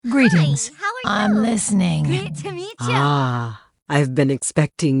Greetings. Hi, how are I'm you? listening. Great to meet you. I've been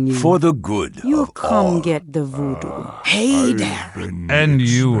expecting you. For the good You of come all. get the voodoo. Hey there. And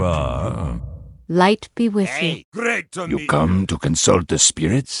you are? Light be with you. Great to You meet come to consult the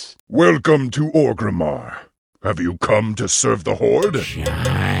spirits? Welcome to Orgrimmar. Have you come to serve the Horde?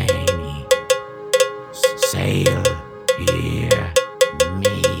 Shiny. Sail here,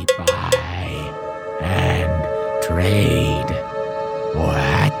 me buy, and trade.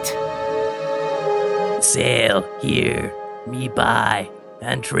 What? Sail here, me buy,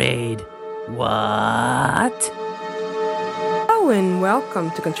 and trade. What? Hello and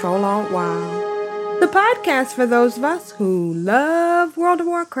welcome to Ctrl Alt WoW, the podcast for those of us who love World of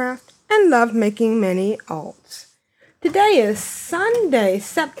Warcraft and love making many alts. Today is Sunday,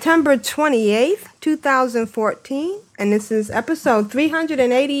 September 28th, 2014, and this is episode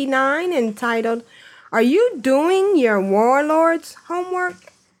 389 entitled, Are You Doing Your Warlord's Homework?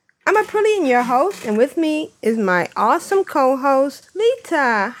 I'm Aprillian, your host, and with me is my awesome co-host,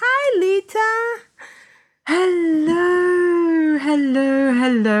 Lita. Hi, Lita. Hello.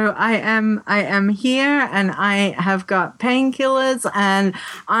 I am here and I have got painkillers and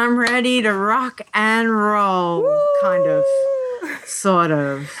I'm ready to rock and roll. Woo! Sort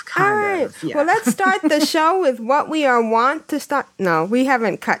of. All right. Yeah. Well, let's start the show with what we are wont to start. No, we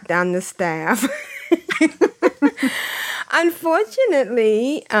haven't cut down the staff.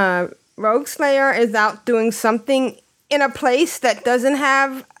 Unfortunately, Rogue Slayer is out doing something in a place that doesn't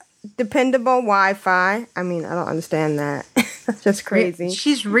have dependable Wi-Fi. I mean, I don't understand that. That's just crazy.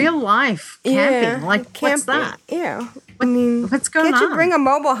 She's real life camping. What's that? Yeah. I mean, what's going on? Can't you bring a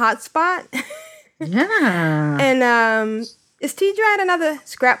mobile hotspot? Yeah. And is Tidra at another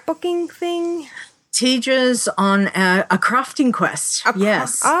scrapbooking thing? Tidra's on a crafting quest.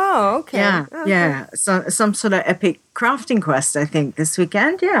 Yes. Oh, okay. Yeah, okay. yeah. So some sort of epic crafting quest, I think, this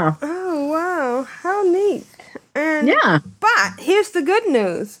weekend. Yeah. Oh, wow. How neat. And, yeah. But here's the good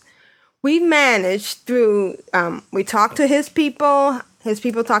news. We managed through, we talked to his people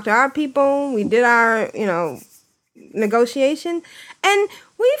talked to our people, we did our, negotiation, and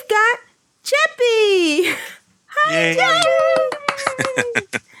we've got Jeppy! Hi,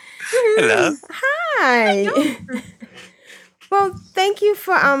 Jeppy! Hello. Hi! Well, thank you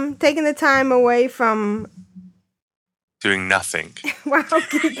for taking the time away from... Doing nothing. Wow,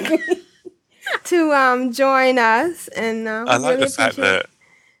 to join us, and I like the fact that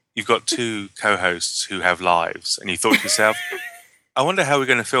you've got two co-hosts who have lives, and you thought to yourself, I wonder how we're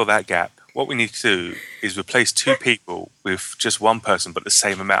going to fill that gap. What we need to do is replace two people with just one person, but the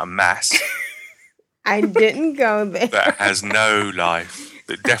same amount of mass. I didn't go there. That has no life.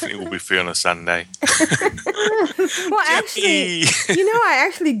 That definitely will be free on a Sunday. Well, actually, I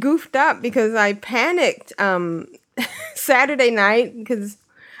actually goofed up because I panicked Saturday night because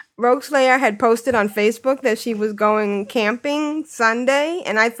Rogue Slayer had posted on Facebook that she was going camping Sunday,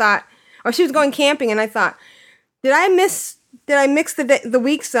 and I thought, or she was going camping, and I thought, did I mix the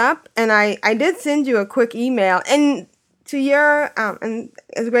weeks up? And I did send you a quick email, and to your, and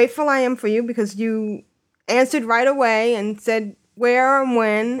as grateful I am for you because you answered right away and said where and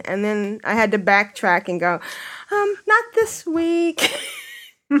when, and then I had to backtrack and go, not this week.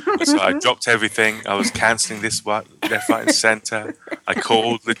 So I dropped everything. I was cancelling this one, left, right, and centre. I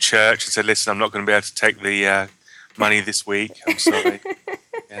called the church and said, listen, I'm not going to be able to take the money this week. I'm sorry.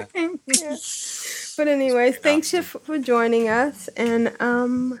 Yeah. Yeah. But anyways, thanks for joining us. And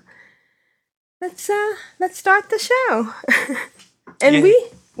let's start the show. And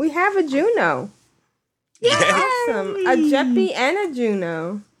we have a Juno. Yeah. Awesome. A Jeppy and a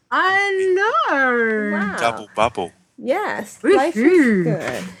Juno. I know. Wow. Double bubble. Yes, life is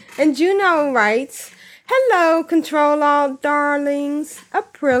good. And Juno writes, hello, Control Alt darlings,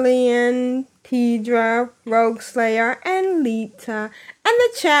 Aprillian, Tidra, Rogue Slayer, and Lita, and the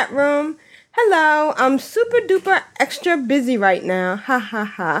chat room. Hello, I'm super duper extra busy right now. Ha ha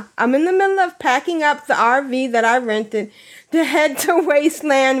ha. I'm in the middle of packing up the RV that I rented to head to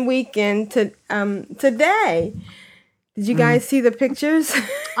Wasteland Weekend today. Did you guys see the pictures?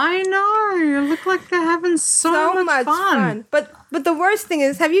 I know. It looked like they're having so much fun. But the worst thing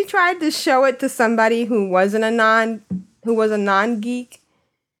is, have you tried to show it to somebody who was a non-geek?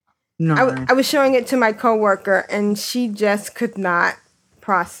 No. I was showing it to my coworker, and she just could not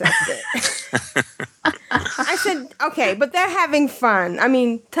process it. I said, okay, but they're having fun. I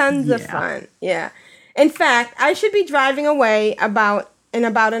mean, tons of fun. Yeah. In fact, I should be driving away in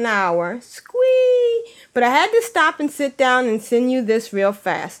about an hour. Squee! But I had to stop and sit down and send you this real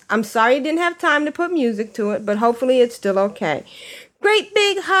fast. I'm sorry I didn't have time to put music to it, but hopefully it's still okay. Great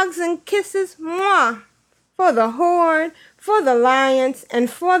big hugs and kisses, mwah, for the Horde, for the Lions, and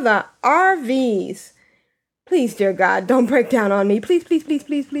for the RVs. Please, dear God, don't break down on me. Please, please, please,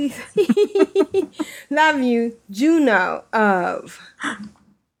 please, please. Love you, Juno of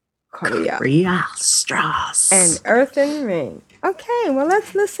Korea. Strass. And Earthen Ring. Okay, well,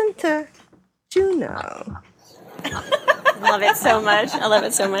 let's listen to Juno. Love it so much. I love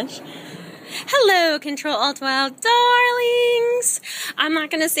it so much. Hello, Control Alt Wild darlings. I'm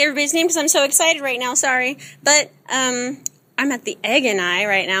not going to say everybody's name because I'm so excited right now. Sorry. But I'm at the Egg and I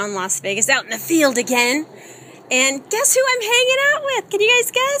right now in Las Vegas, out in the field again. And guess who I'm hanging out with? Can you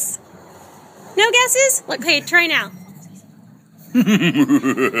guys guess? No guesses? Look, hey, try now. That's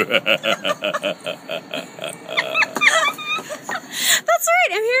right.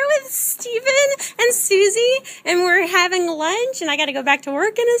 I'm here with Steven and Susie, and we're having lunch, and I got to go back to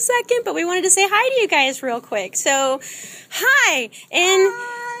work in a second, but we wanted to say hi to you guys real quick. So, hi, and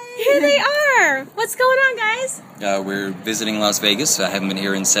here they are. What's going on, guys? We're visiting Las Vegas. I haven't been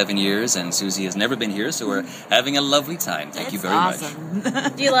here in 7 years, and Susie has never been here, so we're having a lovely time. Thank you very much.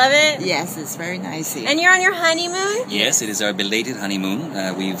 Do you love it? Yes, it's very nice here. And you're on your honeymoon? Yes, it is our belated honeymoon.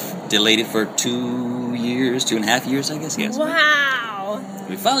 We've delayed it for 2 years, 2.5 years, I guess, yes. Wow.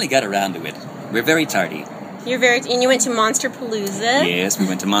 We finally got around to it. We're very tardy. And you went to Monster Palooza? Yes, we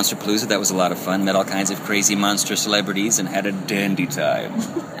went to Monster Palooza. That was a lot of fun. Met all kinds of crazy monster celebrities and had a dandy time.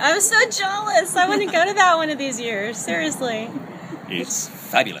 I'm so jealous. I want to go to that one of these years. Seriously. It's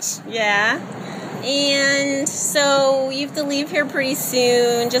fabulous. Yeah. And so you have to leave here pretty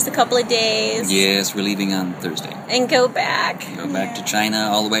soon, just a couple of days. Yes, we're leaving on Thursday. And go back. Go back to China,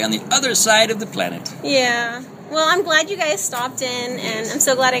 all the way on the other side of the planet. Yeah. Well, I'm glad you guys stopped in, and I'm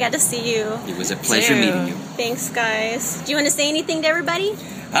so glad I got to see you. It was a pleasure meeting you. Thanks, guys. Do you want to say anything to everybody?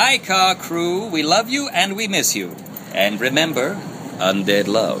 Hi, car crew. We love you and we miss you. And remember, undead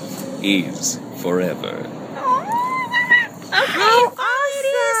love is forever. How awesome!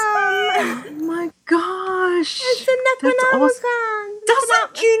 Oh my gosh. It's the Necronomicon.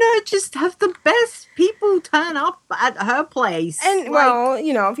 Doesn't Juno just have the best people turn up at her place? And, well,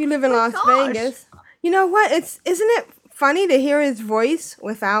 you know, if you live in Las Vegas... You know what? Isn't it funny to hear his voice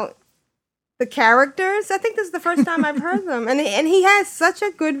without the characters? I think this is the first time I've heard them, and he has such a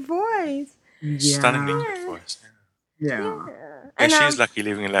good voice. Yeah. Stunningly good voice. Yeah. And she's lucky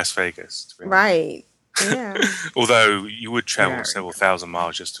living in Las Vegas. Right. Yeah. Although you would travel several thousand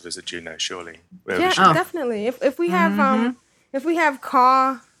miles just to visit Juno, surely. Yeah, definitely. If we have Con.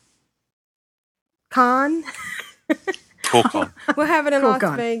 We'll have it in Las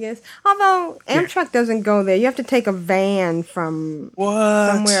Vegas. Although Amtrak doesn't go there. You have to take a van from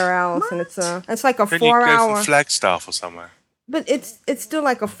somewhere else, and it's like a 4 hour. You go from Flagstaff or somewhere. But it's still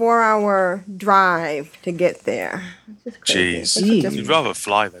like a 4 hour drive to get there. Jeez, you'd rather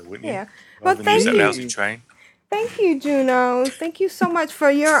fly though, wouldn't you? Yeah. Well, thank you. Use that lousy train. Thank you, Juno. Thank you so much for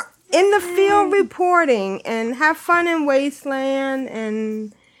your in the field reporting, and have fun in Wasteland,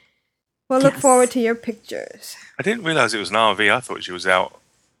 and we'll look forward to your pictures. I didn't realize it was an RV. I thought she was out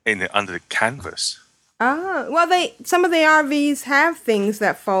under the canvas. Ah, well, some of the RVs have things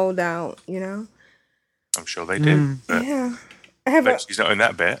that fold out, you know. I'm sure they do. But yeah, she's not in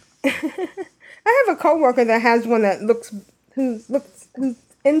that bit. I have a coworker that has one that whose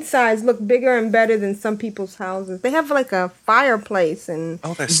insides look bigger and better than some people's houses. They have like a fireplace and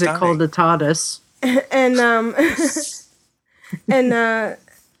is it called a TARDIS? and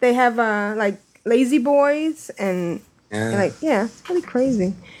they have like lazy boys and it's really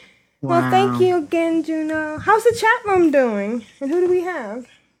crazy. Wow. Well, thank you again, Juno. How's the chat room doing? And who do we have?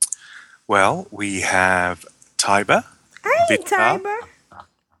 Well, we have Tiber. Hey, Tiber.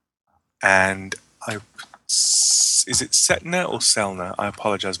 And is it Setna or Selna? I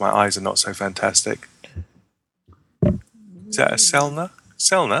apologize, my eyes are not so fantastic. Is that a Selna?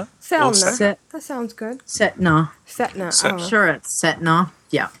 Selna? Selna. That sounds good. Setna. Setna. I'm sure it's Setna.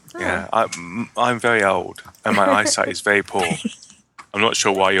 Yeah. Yeah, I'm very old and my eyesight is very poor. I'm not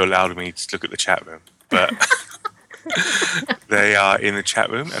sure why you allowed me to look at the chat room, but they are in the chat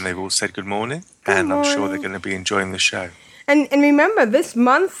room and they've all said good morning. I'm sure they're going to be enjoying the show. And remember, this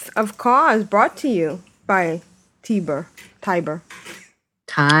month of Caw is brought to you by Tiber. Yay!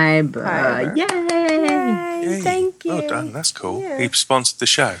 Thank you. Well done, that's cool. Yeah. He sponsored the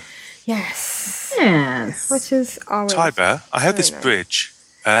show. Yes. Which is always Tiber, I have this bridge.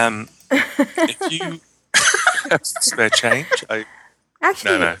 If you have spare change,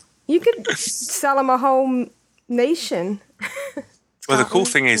 actually, you could sell them a whole nation. Well, the cool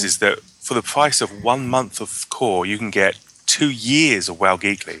thing is that for the price of 1 month of Core, you can get 2 years of WoW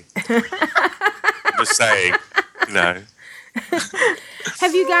Geekly. I'm just saying,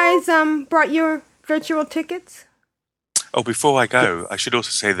 Have you guys brought your virtual tickets? Oh, before I go, I should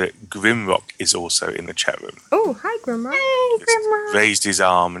also say that Grimrock is also in the chat room. Oh, hi, Grimrock. Hey, Grimrock. Raised his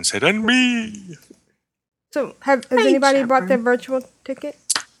arm and said, "And me." So, has anybody bought their virtual ticket?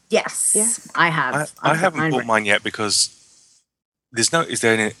 Yes. Yeah. I have. I haven't bought mine yet because is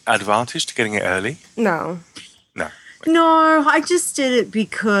there any advantage to getting it early? No. No, I just did it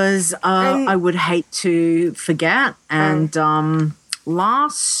because I would hate to forget. And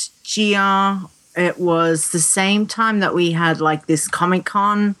last year, it was the same time that we had like this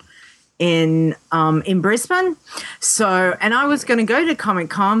Comic-Con in Brisbane. So, and I was going to go to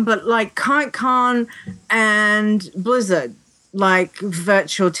Comic-Con, but like Comic-Con and Blizzard, like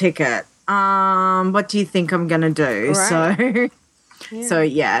virtual ticket. What do you think I'm going to do? Right. So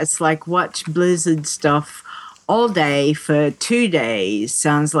yeah, it's like watch Blizzard stuff all day for 2 days.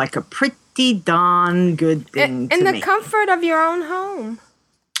 Sounds like a pretty darn good thing to in the me. comfort of your own home.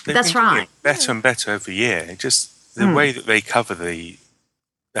 That's right. Better and better every year. Just the way that they cover the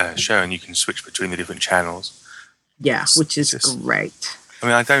show, and you can switch between the different channels. Yeah, which is great. I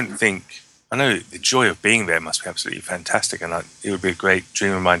mean, I know the joy of being there must be absolutely fantastic, and it would be a great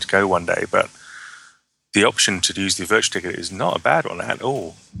dream of mine to go one day, but the option to use the virtual ticket is not a bad one at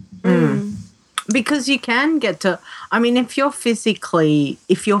all. Because you can get to, I mean, if you're physically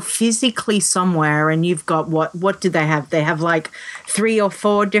somewhere and you've got what do they have? They have like 3 or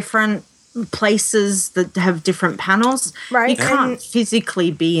 4 different places that have different panels. Right. You can't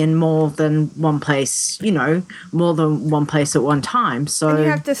physically be in more than one place, more than one place at one time. So and you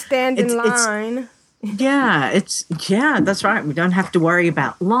have to stand in line. Yeah, that's right. We don't have to worry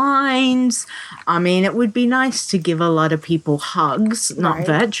about lines. I mean, it would be nice to give a lot of people hugs, not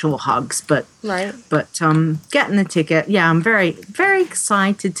virtual hugs, but getting the ticket. Yeah, I'm very, very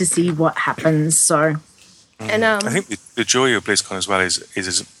excited to see what happens. So, and I think the joy of BlizzCon as well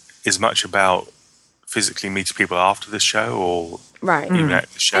is as much about physically meeting people after the show or even at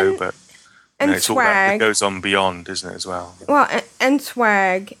the show, but. And it's all about, it goes on beyond, isn't it, as well? Well, and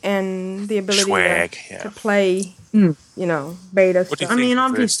swag and the ability to play, beta what do you stuff. think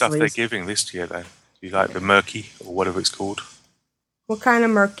of the stuff they're giving this year, though? Do you like the murky or whatever it's called? What kind of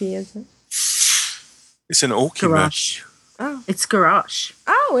murky is it? It's an orky murky. Oh, it's garrosh.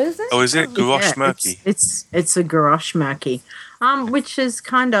 Oh, is it? Oh, is it garrosh murky? It's a garrosh murky, which is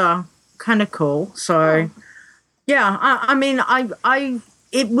kind of cool. So, yeah, I mean,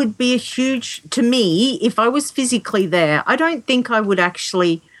 it would be a huge, to me, if I was physically there, I don't think I would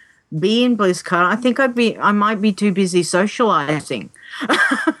actually be in BlizzCon. I think I might be too busy socializing.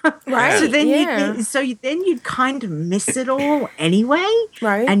 Right. So then you'd kind of miss it all anyway.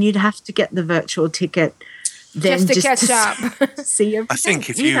 Right. And you'd have to get the virtual ticket then just to catch up. See everything. I think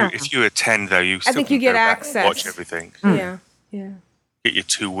if you attend, though, you still you get access. Watch everything. Yeah. Get your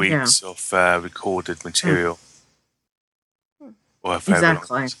 2 weeks of recorded material. Or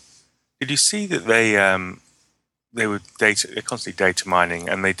exactly. Did you see that they're constantly data mining,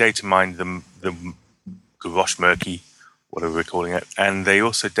 and they data mined the Garrosh Murky, whatever we're calling it, and they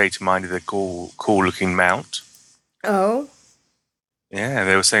also data mined the cool looking mount. Oh. Yeah,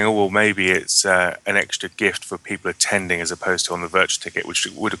 they were saying, oh well, maybe it's an extra gift for people attending as opposed to on the virtual ticket, which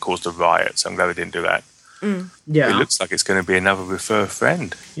would have caused a riot. So I'm glad they didn't do that. Yeah, it looks like it's going to be another refer a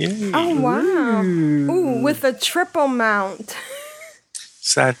friend. Yay. Oh wow! Ooh, with a triple mount.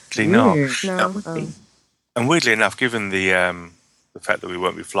 Sadly not. No. And weirdly enough, given the fact that we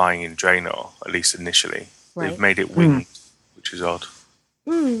won't be flying in Draenor, at least initially, they've made it winged, which is odd.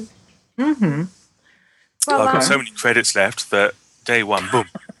 Mm. Mm-hmm. Well, I've got so many credits left that day one, boom,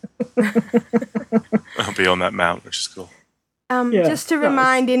 I'll be on that mount, which is cool. Just to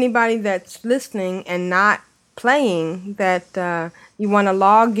remind anybody that's listening and not playing that you want to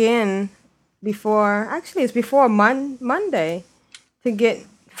log in before Monday to get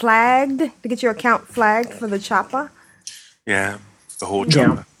your account flagged for the chopper. Yeah, the whole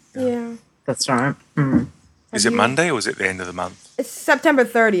chopper. Yeah. That's right. Is it Monday or is it the end of the month? It's September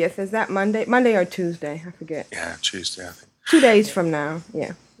 30th. Is that Monday? Monday or Tuesday? I forget. Yeah, Tuesday, I think. 2 days from now.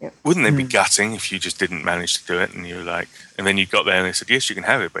 Yeah. Wouldn't it be gutting if you just didn't manage to do it and you were like, and then you got there and they said, yes, you can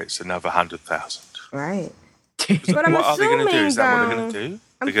have it, but it's another 100,000. Right. But what are they going to do? Is that what they're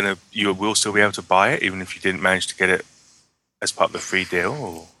going to do? You will still be able to buy it even if you didn't manage to get it as part of the free deal?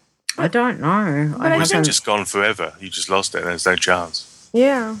 Or? I don't know. Or is it just gone forever? You just lost it and there's no chance.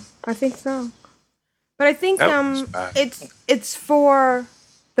 Yeah, I think so. But I think it's for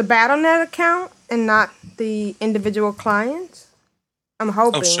the BattleNet account and not the individual clients. I'm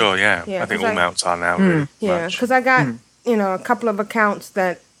hoping. Oh, sure, yeah. I think all mounts are now. Really because I got a couple of accounts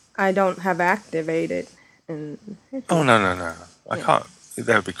that I don't have activated. And no. I can't.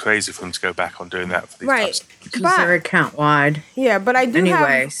 that would be crazy for them to go back on doing that for these Right. Because they're account wide. Yeah, but I do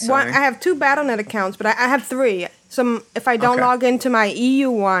Anyway, have so- one. I have 2 BattleNet accounts, but I have 3. So if I don't Okay. log into my EU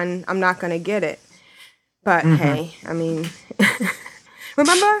one, I'm not gonna get it. But hey, I mean,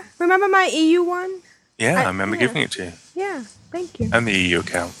 remember my EU one? Yeah, I remember giving it to you. Yeah, thank you. And the EU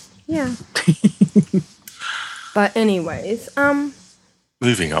account. Yeah. But anyways,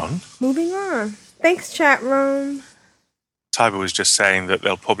 Moving on. moving on. Thanks, chat room. Tiber was just saying that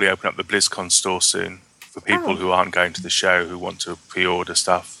they'll probably open up the BlizzCon store soon for people who aren't going to the show who want to pre-order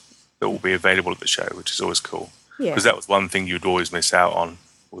stuff that will be available at the show, which is always cool. Yeah. Because that was one thing you'd always miss out on,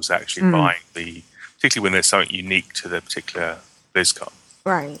 was actually buying the, particularly when there's something unique to the particular BlizzCon.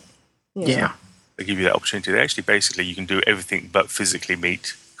 Right. Yeah. They give you that opportunity. They actually, basically, you can do everything but physically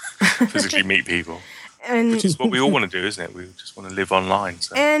meet people. And Which is what we all want to do, isn't it? We just want to live online.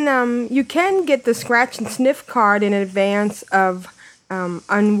 So. And you can get the scratch and sniff card in advance of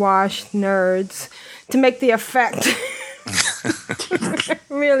unwashed nerds to make the effect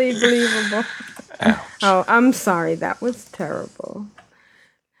really believable. Ouch. Oh, I'm sorry. That was terrible.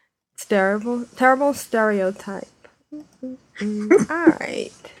 It's terrible. Terrible stereotype. All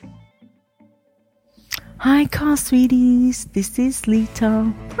right. Hi, car sweeties. This is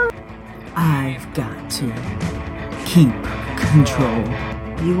Lita. I've got to keep control.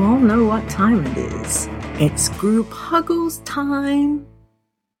 You all know what time it is. It's group huggles time.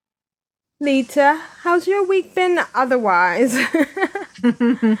 Lita, how's your week been otherwise?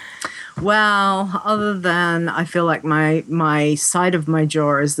 Well, other than I feel like my side of my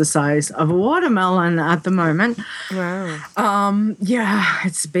jaw is the size of a watermelon at the moment. Wow. Yeah,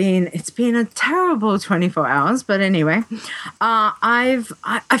 it's been a terrible 24 hours, but anyway, I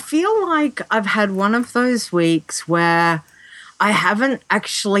feel like I've had one of those weeks where I haven't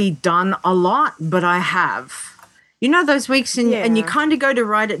actually done a lot, but I have. You know those weeks and you kind of go to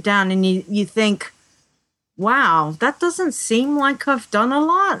write it down and you think, wow, that doesn't seem like I've done a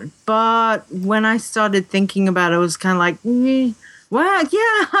lot. But when I started thinking about it, I was kind of like, well,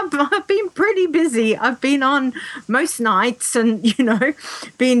 yeah, I've been pretty busy. I've been on most nights and,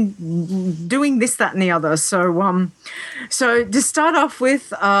 been doing this, that, and the other. So to start off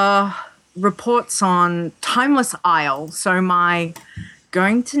with, reports on Timeless Isle. So my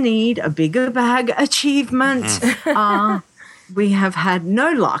going to need a bigger bag achievement. We have had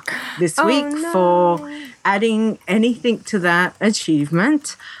no luck this week for adding anything to that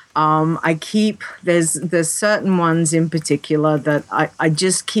achievement. There's certain ones in particular that I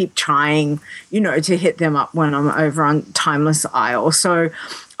just keep trying, to hit them up when I'm over on Timeless Isle. So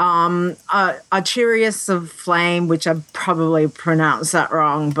Archerius of Flame, which I probably pronounced that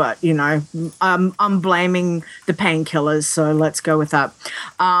wrong, but I'm blaming the painkillers, so let's go with that.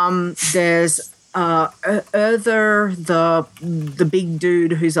 There's Erther, the big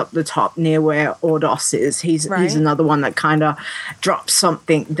dude who's up the top near where Ordos is. He's another one that kind of drops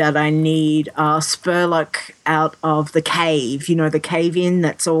something that I need. Spurlock out of the cave, the cave in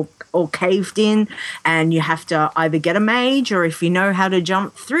that's all caved in, and you have to either get a mage, or if you know how to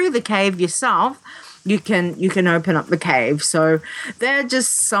jump through the cave yourself, you can open up the cave. So they're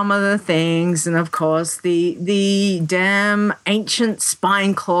just some of the things. And of course the damn ancient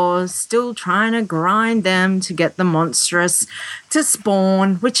spine claws, still trying to grind them to get the monstrous to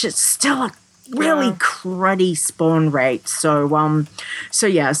spawn, which is still a really cruddy spawn rate. So I've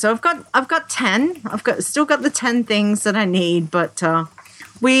got 10. Still got the 10 things that I need, but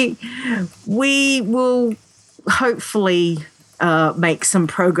we will hopefully make some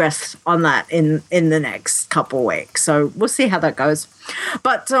progress on that in the next couple weeks. So we'll see how that goes.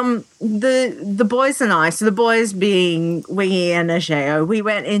 But the boys and I, so the boys being Wingy and Ajeo, we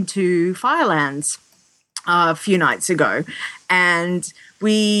went into Firelands a few nights ago, and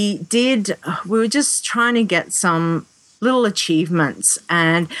we were just trying to get some little achievements,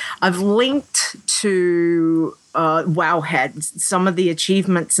 and I've linked to Wowhead some of the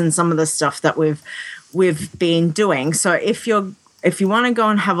achievements and some of the stuff that we've been doing. So if you want to go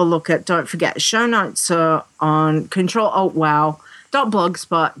and have a look at, don't forget, show notes are on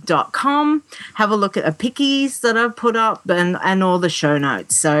controlaltwow.blogspot.com. Have a look at the pickies that I've put up and all the show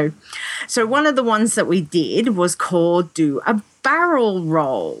notes. So one of the ones that we did was called Do a Barrel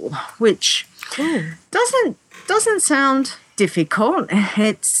Roll, which doesn't sound difficult.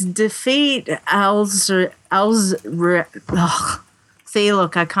 It's defeat see,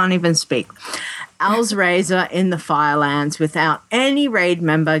 look, I can't even speak. Alzraiser in the Firelands without any raid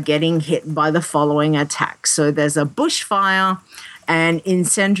member getting hit by the following attacks. So there's a bushfire, an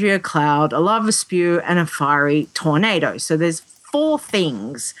incendiary cloud, a lava spew, and a fiery tornado. So there's 4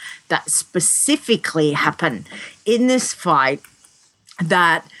 things that specifically happen in this fight.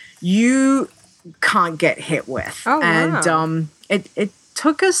 that you can't get hit with. Oh, and wow. It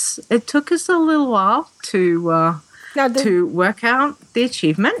took us a little while to work out the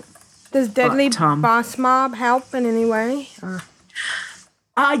achievement. Does Deadly Boss Mob help in any way?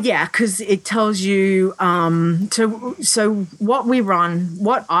 Yeah, because it tells you. So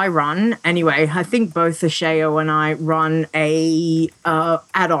what I run anyway. I think both Asheo and I run a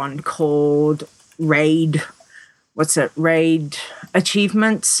add-on called Raid. What's it? Raid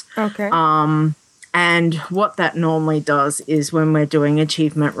Achievements. Okay. And what that normally does is when we're doing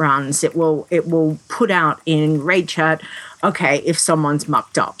achievement runs, it will put out in Raid Chat, okay, if someone's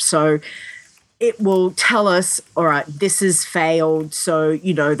mucked up. So it will tell us, all right, this is failed. So,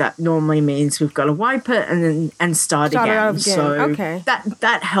 that normally means we've got to wipe it and start again. It again. So okay.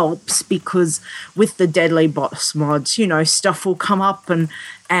 that helps because with the Deadly Boss mods, stuff will come up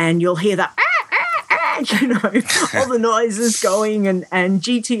and you'll hear that, all the noises going and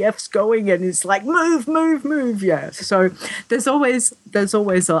GTF's going and it's like move. Yeah. So there's always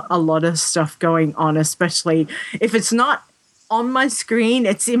a lot of stuff going on, especially if it's not on my screen,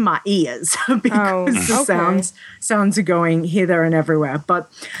 it's in my ears because the sounds are going here, there, and everywhere.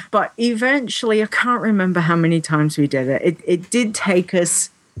 But eventually, I can't remember how many times we did it. It did take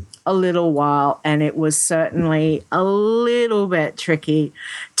us a little while, and it was certainly a little bit tricky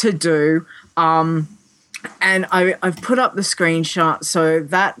to do. And I've put up the screenshot, so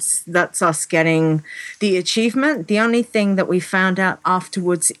that's us getting the achievement. The only thing that we found out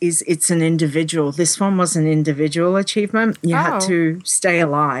afterwards is it's an individual. This one was an individual achievement. You had to stay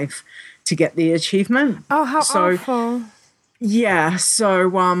alive to get the achievement. Oh, how awful. Yeah,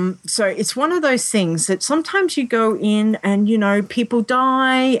 so it's one of those things that sometimes you go in and, people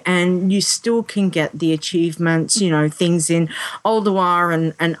die and you still can get the achievements, things in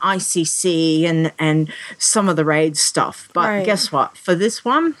Ulduar and ICC and some of the raid stuff. But guess what? For this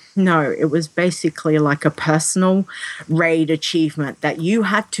one, no, it was basically like a personal raid achievement that you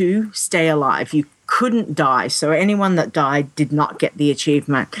had to stay alive. You couldn't die. So anyone that died did not get the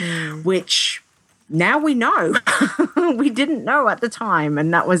achievement, which... Now we know. We didn't know at the time,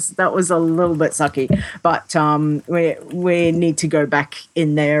 and that was a little bit sucky. But we need to go back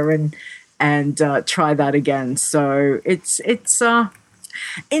in there and try that again. So it's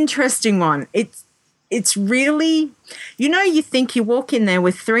interesting one. It's really, you think you walk in there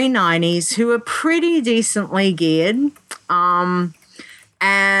with 390s who are pretty decently geared. And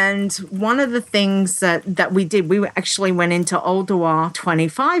one of the things that we did, we actually went into Ulduar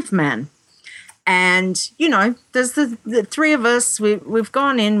 25 men. And, there's the three of us, we've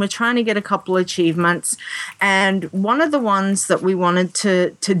gone in, we're trying to get a couple of achievements. And one of the ones that we wanted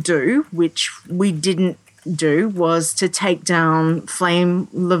to do, which we didn't do, was to take down Flame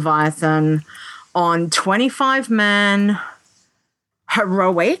Leviathan on 25-man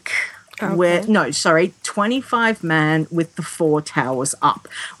heroic. Okay. 25 man with the 4 towers up,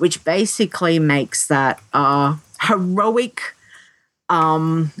 which basically makes that heroic.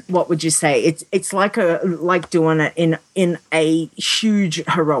 What would you say? It's like doing it in a huge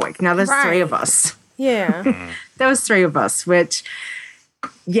heroic. Now there's 3 of us. Yeah. There was 3 of us, which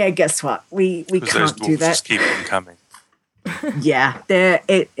guess what? We can't do that. Just keep on coming. Yeah,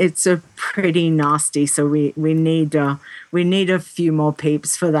 it's a pretty nasty. So we need a few more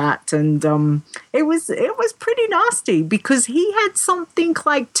peeps for that, and it was pretty nasty because he had something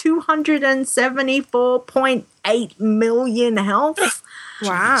like 274.8 million health.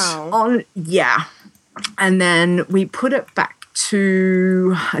 Wow. And then we put it back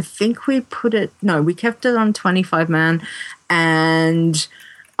to we kept it on 25 man and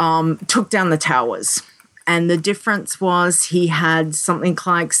took down the towers. And the difference was he had something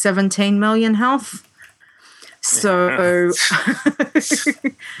like 17 million health. So,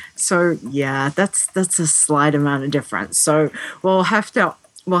 that's a slight amount of difference. So we'll have to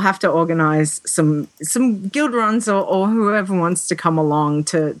organize some guild runs or whoever wants to come along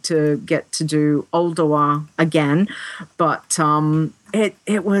to get to do Ulduar again. But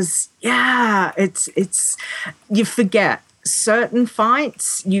it was it's you forget certain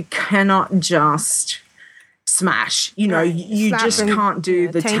fights you cannot just smash. You just can't do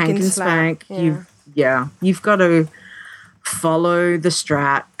the tank and spank. You've got to follow the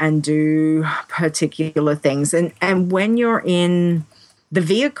strat and do particular things. And when you're in the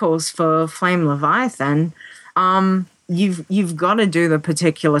vehicles for Flame Leviathan, you've got to do the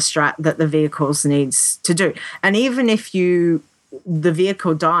particular strat that the vehicles needs to do. And even if the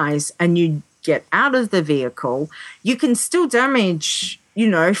vehicle dies and you get out of the vehicle, you can still damage,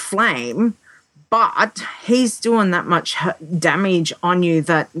 Flame, But he's doing that much damage on you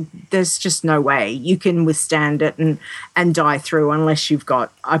that there's just no way you can withstand it and die through unless you've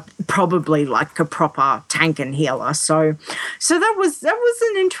got probably like a proper tank and healer. So that was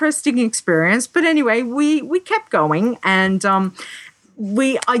an interesting experience. But anyway, we kept going, and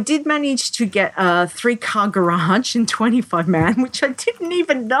I did manage to get a 3-car garage in 25 man, which I didn't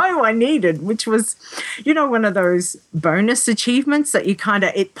even know I needed, which was, one of those bonus achievements that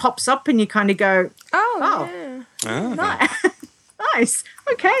it pops up and you kind of go, oh, yeah. Nice.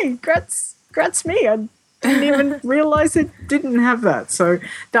 Okay, grats me. I didn't even realize it didn't have that. So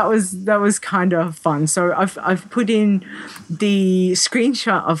that was kind of fun. So I've put in the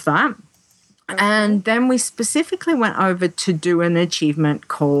screenshot of that. And then we specifically went over to do an achievement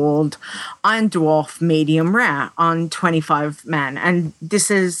called Iron Dwarf Medium Rare on 25 man. And this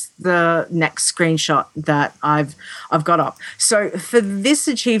is the next screenshot that I've got up. So for this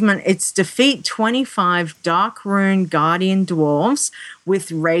achievement, it's defeat 25 Dark Rune Guardian Dwarves with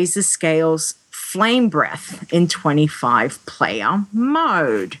Razor Scales Flame Breath in 25 player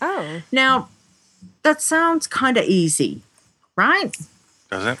mode. Oh. Now, that sounds kind of easy, right?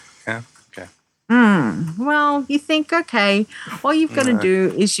 Does it? Yeah. Well, you think, okay, all you've got to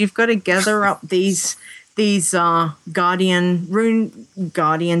do is you've got to gather up these guardian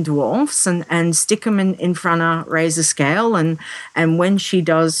dwarfs and stick them in front of Razor Scale, and when she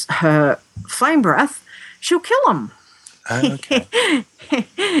does her flame breath, she'll kill them. Okay.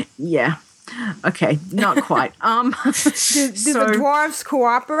 Yeah. Okay, not quite. Do the dwarves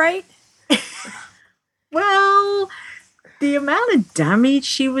cooperate? Well, the amount of damage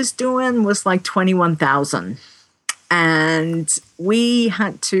she was doing was like 21,000. And we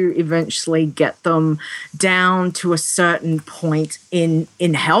had to eventually get them down to a certain point in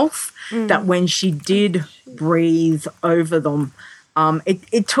health that when she did breathe over them,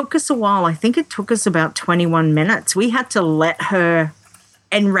 it took us a while. I think it took us about 21 minutes. We had to let her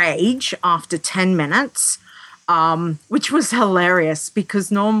enrage after 10 minutes, which was hilarious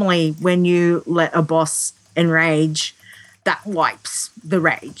because normally when you let a boss enrage, that wipes the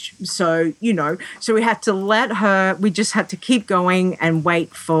rage. So, so we had to we just had to keep going and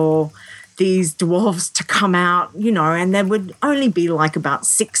wait for these dwarves to come out, and there would only be like about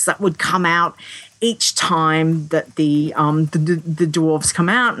 6 that would come out each time that the dwarves come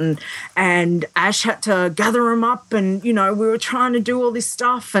out, and Ash had to gather them up, and, we were trying to do all this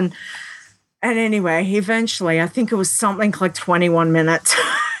stuff. And anyway, eventually, I think it was something like 21 minutes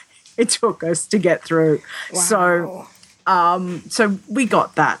it took us to get through. Wow. So we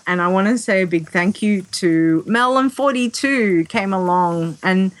got that, and I want to say a big thank you to Melon42 came along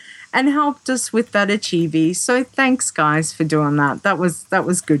and helped us with that achievie. So thanks, guys, for doing that. That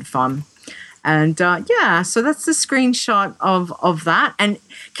was good fun. And so that's the screenshot of that. And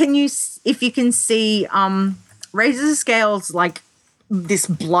if you can see, Razor Scales like this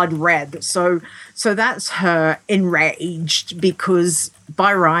blood red. So that's her enraged because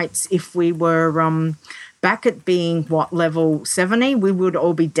by rights, if we were back at being level 70, we would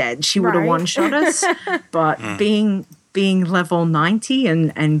all be dead. She would have one-shot us, but being level 90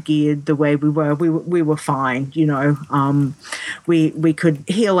 and geared the way we were fine. We could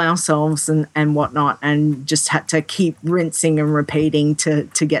heal ourselves and whatnot, and just had to keep rinsing and repeating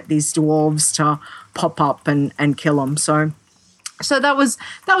to get these dwarves to pop up and kill them. So that was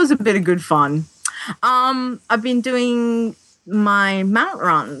a bit of good fun. I've been doing my mount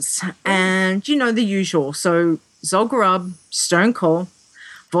runs, and the usual. So Zolgarub, Stonecore,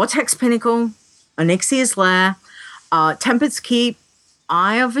 Vortex Pinnacle, Onyxia's Lair, Tempest's Keep,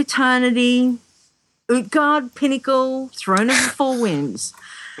 Eye of Eternity, Utgard Pinnacle, Throne of the Four Winds.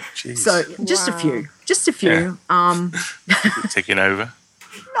 Jeez. So just a few. Yeah. Taking over.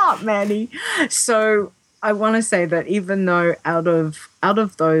 Not many. So I want to say that even though out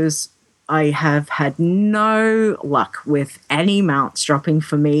of those, I have had no luck with any mounts dropping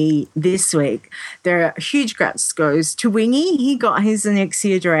for me this week. There are huge grats goes to Wingy. He got his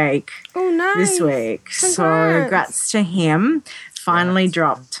Onyxia Drake this week. Congrats. So grats to him. Finally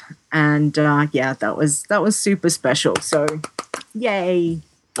dropped. And that was super special. So yay.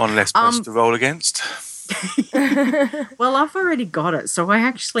 One less person to roll against. Well, I've already got it, so I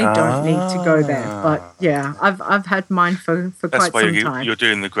actually don't need to go there. But yeah, I've had mine for quite some time. That's why you're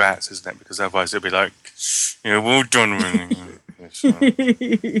doing the grats, isn't it? Because otherwise it'll be like, well done.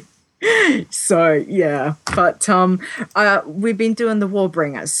 So yeah, but we've been doing the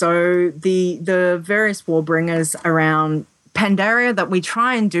Warbringers. So the various Warbringers around Pandaria that we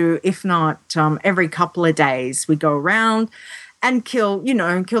try and do, if not every couple of days, we go around and kill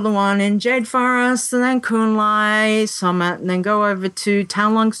the one in Jade Forest, and then Kunlai Summit, and then go over to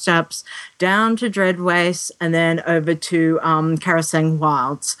Townlong Steps, down to Dread Waste, and then over to Karasang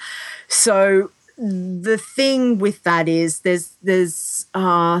Wilds. So the thing with that is there's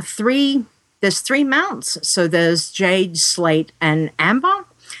three mounts. So there's Jade, Slate, and Amber,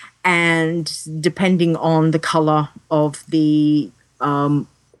 and depending on the color of the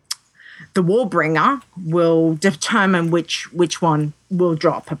Warbringer will determine which one will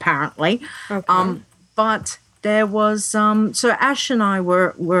drop, apparently. Okay. But there was so Ash and I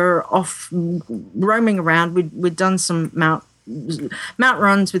were off roaming around. We'd done some mount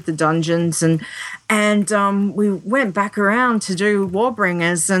runs with the dungeons, and we went back around to do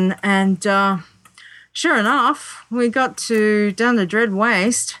Warbringers, and sure enough, we got down to Dread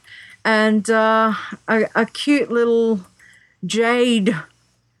Waste, and a cute little Jade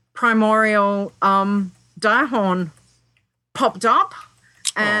primordial Direhorn popped up,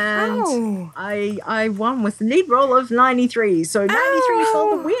 and I won with a lead roll of 93. So 93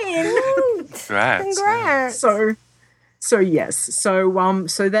 for the win. Congrats. So yes. So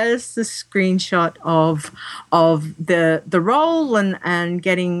there's the screenshot of the roll and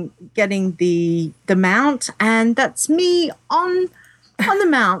getting the mount, and that's me on the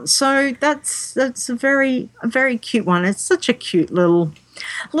mount. So that's a very cute one. It's such a cute little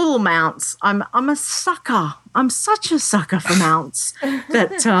mounts. I'm a sucker. I'm such a sucker for mounts.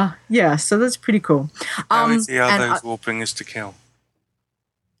 That so that's pretty cool. How easy are those Warbringers to kill?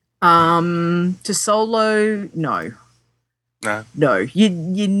 To solo, no. No, you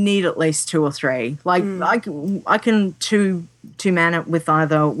need at least 2 or 3. Like I can two man it with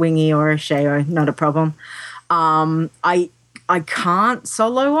either Wingy or a Sheo, not a problem. I can't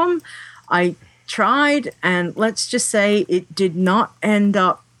solo them. I tried, and let's just say it did not end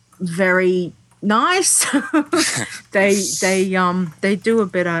up very nice. They do a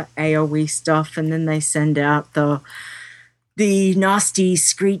bit of AoE stuff, and then they send out the nasty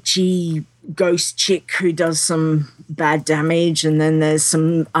screechy ghost chick who does some bad damage, and then there's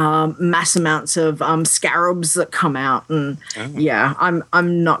some mass amounts of scarabs that come out, and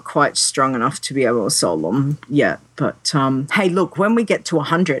I'm not quite strong enough to be able to solo them yet. But hey, look, when we get to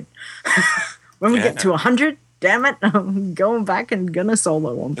 100, get to 100, damn it, I'm going back and gonna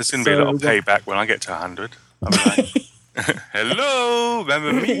solo them. There's gonna be a lot of payback when I get to 100. I'm like, hello,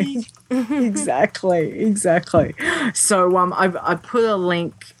 remember me? Exactly. So I put a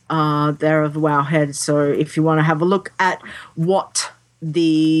link there of the Wowhead. So if you want to have a look at what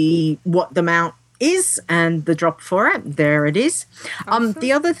the mount is and the drop for it, there it is. Awesome.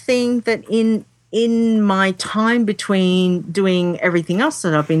 The other thing that in my time between doing everything else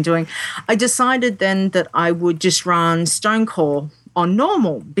that I've been doing, I decided then that I would just run Stonecore on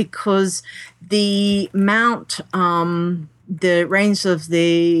normal, because the mount, the range of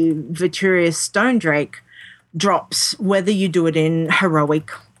the Viturious Stone Drake drops whether you do it in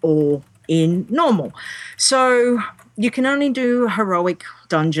heroic or in normal. So you can only do heroic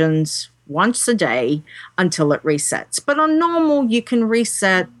dungeons once a day until it resets. But on normal, you can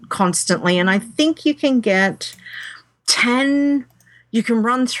reset constantly, and I think you can get 10. You can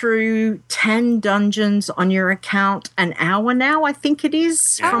run through 10 dungeons on your account an hour now, I think it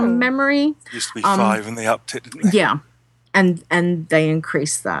is, from memory. Used to be 5 and they upped it, didn't they? Yeah. And they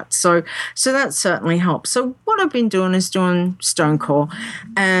increased that. So that certainly helps. So what I've been doing is doing Stonecore,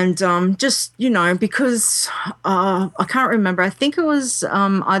 and just, because I can't remember. I think it was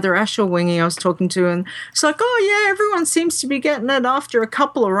either Ash or Wingy I was talking to, and it's like, oh yeah, everyone seems to be getting it after a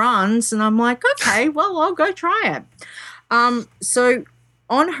couple of runs, and I'm like, okay, well, I'll go try it. So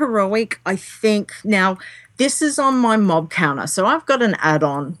on heroic, I think now this is on my mob counter. So I've got an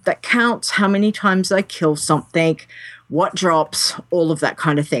add-on that counts how many times I kill something, what drops, all of that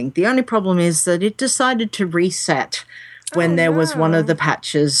kind of thing. The only problem is that it decided to reset when there was one of the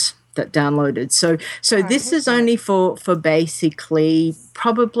patches that downloaded. So this is only for basically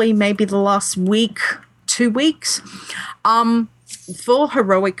probably maybe the last week, 2 weeks. For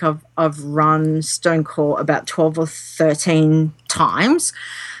heroic, I've run Stonecore about 12 or 13 times,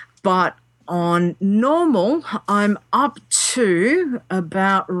 but on normal, I'm up to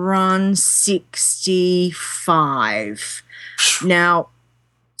about run 65. Now,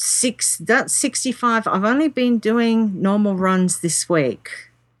 that's 65. I've only been doing normal runs this week,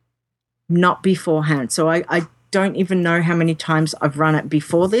 not beforehand. So I don't even know how many times I've run it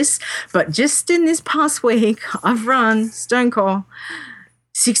before this, but just in this past week, I've run Stonecore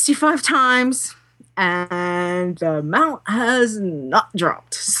 65 times, and the mount has not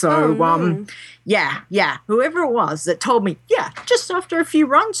dropped. So, yeah, whoever it was that told me, just after a few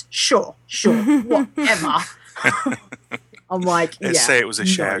runs, sure, whatever. I'm like, Let's say it was a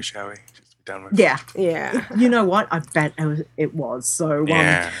shout, no. shall we? Just be done with Yeah. Yeah. You know what? I bet it was. So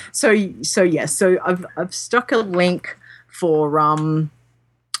Yeah. So I've stuck a link for what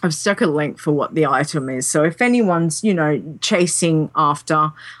the item is. So if anyone's, chasing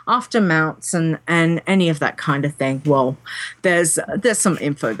after mounts and any of that kind of thing, well, there's some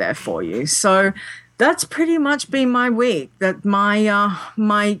info there for you. So that's pretty much been my week. That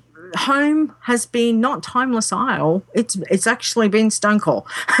my home has been not Timeless Isle. It's actually been Stonecall.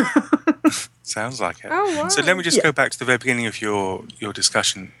 Sounds like it. Oh, wow. So let me just go back to the very beginning of your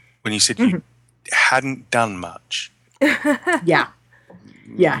discussion when you said you hadn't done much.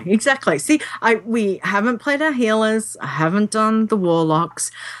 Yeah, exactly. See, we haven't played our healers. I haven't done the warlocks.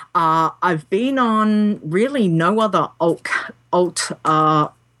 I've been on really no other alt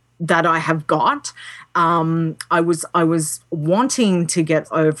that I have got. I was wanting to get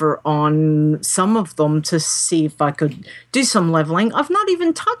over on some of them to see if I could do some leveling. I've not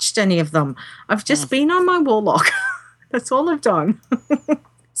even touched any of them. I've just been on my warlock. That's all I've done.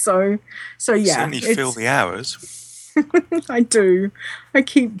 So yeah. Certainly fill the hours. I do. I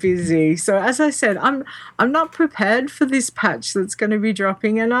keep busy. So as I said, I'm not prepared for this patch that's going to be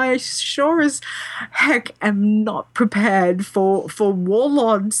dropping, and I sure as heck am not prepared for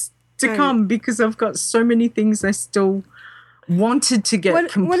Warlords to come, because I've got so many things I still wanted to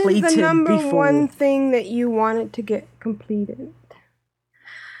get completed. What is the number before. one thing that you wanted to get completed?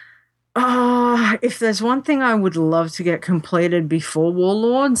 If there's one thing I would love to get completed before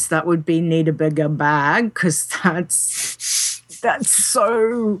Warlords, that would be need a bigger bag, because that's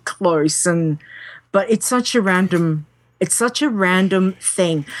so close. But it's such a random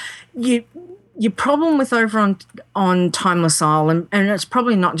thing. Your problem with over on Timeless Isle, and it's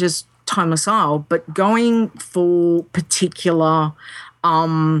probably not just Timeless Isle, but going for particular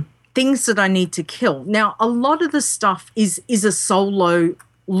things that I need to kill. Now, a lot of the stuff is a solo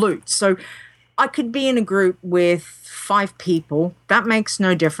loot. So I could be in a group with 5 people. That makes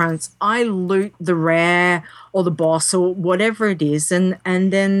no difference. I loot the rare or the boss or whatever it is, and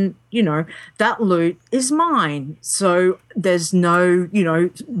then, that loot is mine. So there's no,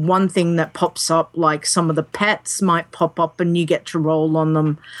 one thing that pops up, like some of the pets might pop up and you get to roll on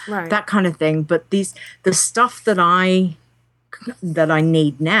them, right, that kind of thing. But the stuff that I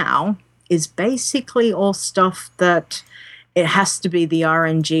need now is basically all stuff that it has to be the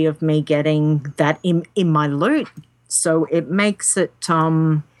RNG of me getting that in my loot. So it makes it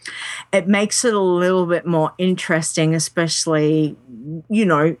a little bit more interesting, especially,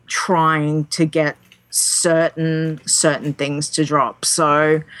 trying to get certain things to drop.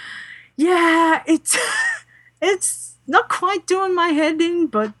 So yeah, it's not quite doing my head in,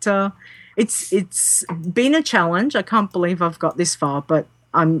 but it's been a challenge. I can't believe I've got this far, but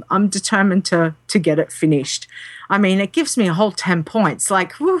I'm determined to get it finished. I mean, it gives me a whole 10 points.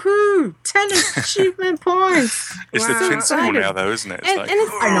 Like, woohoo! 10 achievement points. It's the principle now, though, isn't it?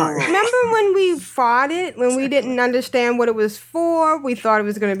 It's I know. Remember when we fought it, when we didn't understand what it was for? We thought it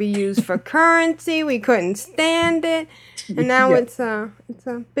was going to be used for currency. We couldn't stand it, and now it's a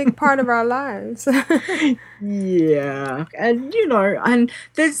big part of our lives. Yeah, and and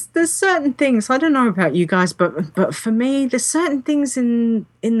there's certain things. I don't know about you guys, but for me, there's certain things in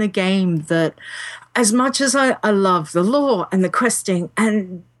the game that, as much as I love the lore and the questing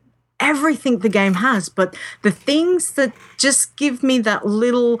and everything the game has, but the things that just give me that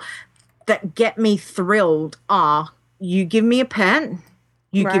get me thrilled are, you give me a pet,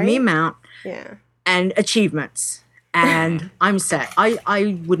 you give me a mount, and achievements. And I'm set.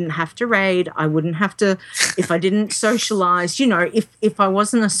 I wouldn't have to raid. I wouldn't have to, if I didn't socialize, if I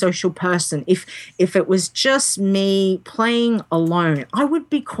wasn't a social person, if it was just me playing alone, I would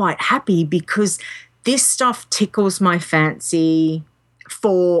be quite happy, because this stuff tickles my fancy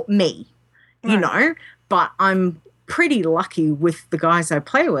for me, but I'm pretty lucky with the guys I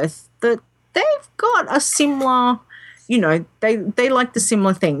play with that they've got a similar, they like the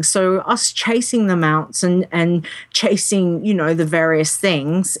similar things. So us chasing the mounts and chasing, the various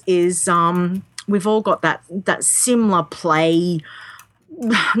things is, we've all got that similar play,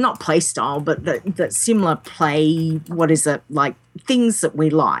 not play style, but that similar play, what is it, like things that we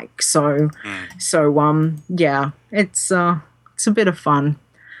like. So yeah, it's a bit of fun.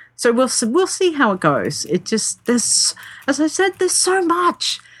 So we'll see how it goes. It just, as I said, there's so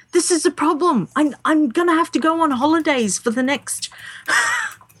much. This is a problem. I'm gonna have to go on holidays for the next.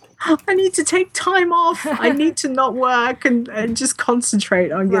 I need to take time off. I need to not work and just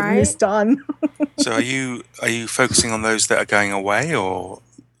concentrate on getting this done. So are you focusing on those that are going away, or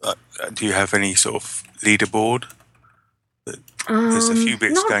do you have any sort of leaderboard? There's a few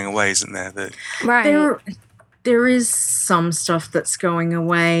bits going away, isn't there? there is some stuff that's going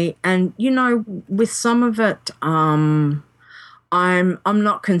away, and with some of it, I'm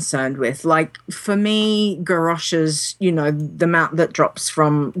not concerned with. Like for me, Garrosh's, the amount that drops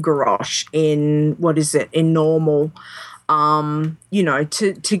from Garrosh in in normal.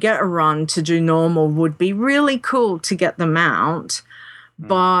 To get a run to do normal would be really cool to get the mount,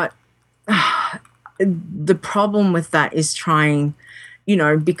 but the problem with that is trying.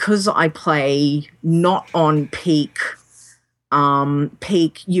 Because I play not on peak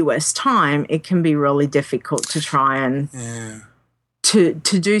US time, it can be really difficult to try and to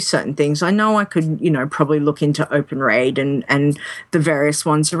do certain things. I know I could, probably look into Open Raid and the various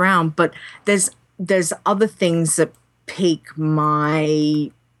ones around, but there's other things that peak my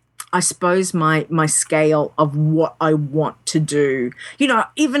scale of what I want to do.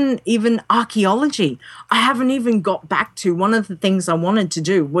 Even archaeology. I haven't even got back to one of the things I wanted to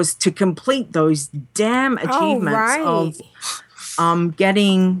do was to complete those damn achievements of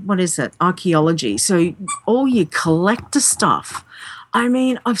getting, archaeology. So all your collector stuff. I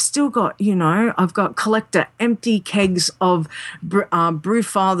mean, I've still got, I've got collector empty kegs of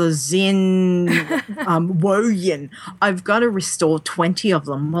Brewfather Zin Woyan. I've got to restore 20 of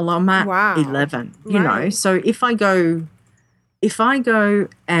them. Well, I'm at 11, So if I go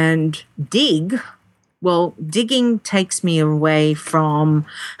and dig, well, digging takes me away from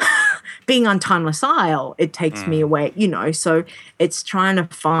being on Timeless Isle. It takes me away, so it's trying to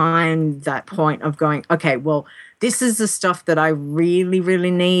find that point of going, okay, well, this is the stuff that I really, really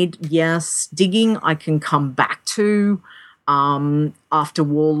need. Yes, digging I can come back to after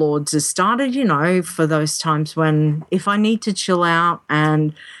Warlords has started, for those times when if I need to chill out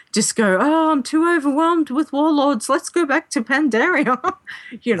and just go, oh, I'm too overwhelmed with Warlords, let's go back to Pandaria,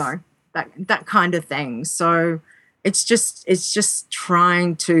 that kind of thing. So it's just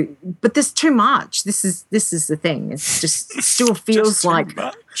trying to, but there's too much. This is the thing. It still feels like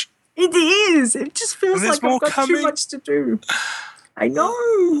much. It is. It just feels like I've got too much to do. I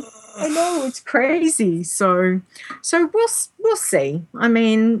know. It's crazy. So we'll see. I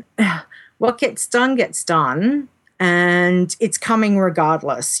mean, what gets done, and it's coming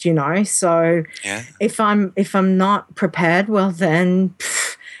regardless. So if I'm not prepared, well then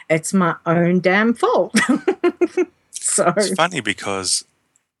it's my own damn fault. So it's funny because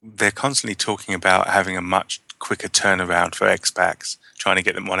they're constantly talking about having a much quicker turnaround for X-Packs, trying to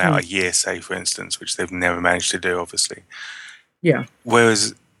get them one out a year, say, for instance, which they've never managed to do, obviously. Yeah.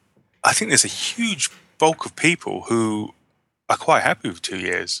 Whereas I think there's a huge bulk of people who are quite happy with 2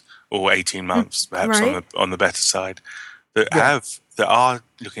 years or 18 months, perhaps on the better side, that are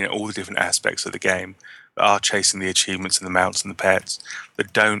looking at all the different aspects of the game, that are chasing the achievements and the mounts and the pets,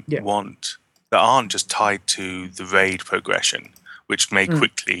 that that aren't just tied to the raid progression, which may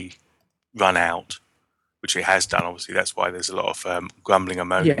quickly run out, which it has done, obviously. That's why there's a lot of grumbling and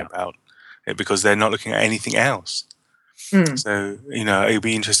moaning about it, because they're not looking at anything else. So, it'd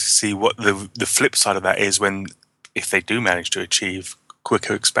be interesting to see what the flip side of that is if they do manage to achieve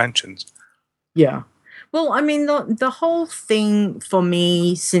quicker expansions. Yeah. Well, I mean, the whole thing for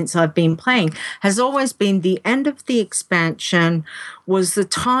me since I've been playing has always been the end of the expansion was the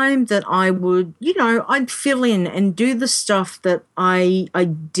time that I would, I'd fill in and do the stuff that I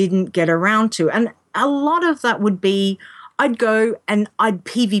didn't get around to. And a lot of that would be I'd go and I'd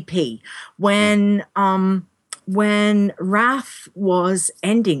PvP. When Wrath was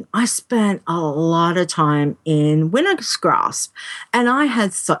ending, I spent a lot of time in Winter's Grasp, and I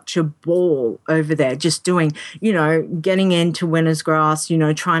had such a ball over there just doing, getting into Winter's Grasp,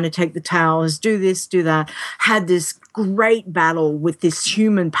 trying to take the towers, do this, do that. Had this great battle with this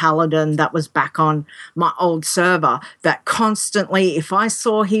human paladin that was back on my old server that constantly, if I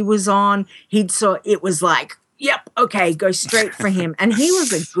saw he was on, it was like, yep, okay, go straight for him. And he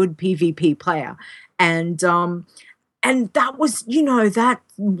was a good PvP player. And that was, that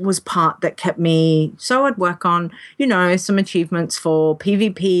was part that kept me. So I'd work on, some achievements for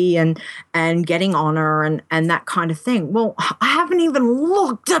PvP and getting honor and that kind of thing. Well, I haven't even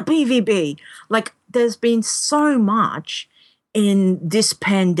looked at PvP. Like, there's been so much in this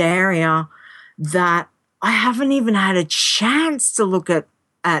Pandaria that I haven't even had a chance to look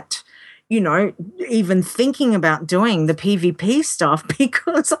at even thinking about doing the PvP stuff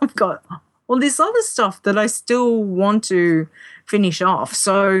because I've got all this other stuff that I still want to finish off.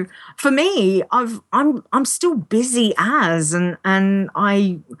 So for me, I'm still busy and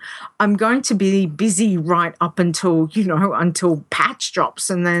I'm going to be busy right up until until patch drops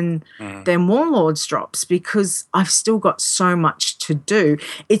and then Warlords drops, because I've still got so much to do.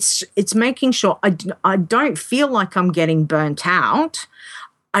 It's making sure I don't feel like I'm getting burnt out.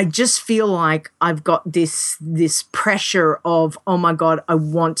 I just feel like I've got this pressure of, oh my God, I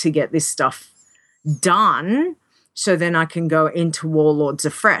want to get this stuff done so then I can go into Warlords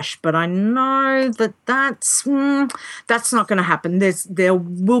afresh. But I know that that's not going to happen. There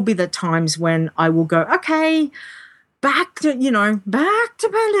will be the times when I will go, okay, back to Pandaria.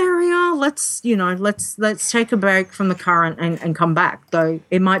 Let's take a break from the current and come back. Though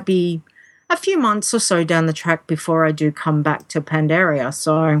it might be a few months or so down the track before I do come back to Pandaria.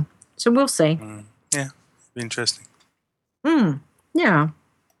 So we'll see. Yeah, be interesting. Yeah.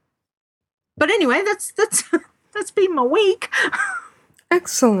 But anyway, that's been my week.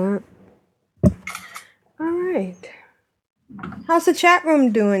 Excellent. All right. How's the chat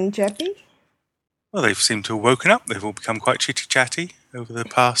room doing, Jeppy? Well, they've seemed to have woken up. They've all become quite chitty-chatty over the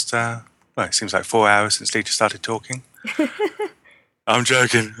past, it seems like 4 hours since Lita started talking. I'm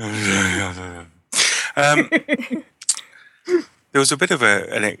joking. There was a bit of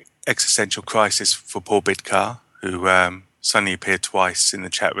an existential crisis for poor Bidkar, who suddenly appeared twice in the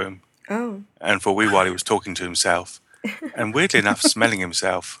chat room. Oh. And for a wee while he was talking to himself. And weirdly enough, smelling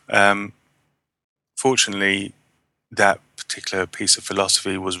himself. Fortunately, that particular piece of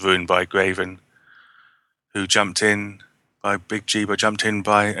philosophy was ruined by Graven, who jumped in and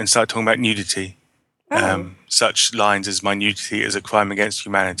started talking about nudity. Such lines as "my nudity is a crime against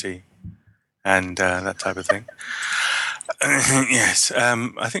humanity," and that type of thing. Yes,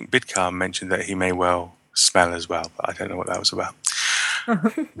 I think Bidkar mentioned that he may well smell as well, but I don't know what that was about.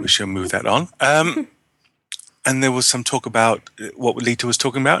 We shall move that on. And there was some talk about what Lita was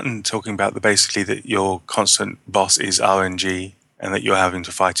talking about, and talking about basically that your constant boss is RNG, and that you're having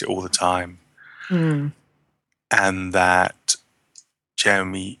to fight it all the time, and that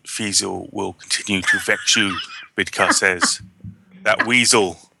Jeremy Fiesel will continue to vex you, Bidkar says. That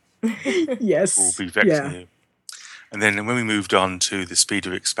weasel yes. will be vexing you. And then when we moved on to the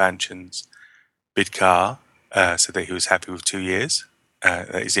speeder expansions, Bidkar said that he was happy with 2 years,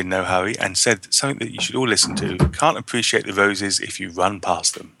 that he's in no hurry, and said something that you should all listen to. Can't appreciate the roses if you run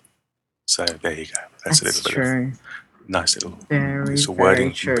past them. So there you go. That's a little bit of nice little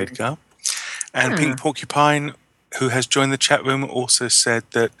wording from Bidkar. And Pink Porcupine, who has joined the chat room, also said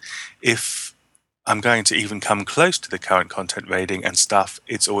that if I'm going to even come close to the current content rating and stuff,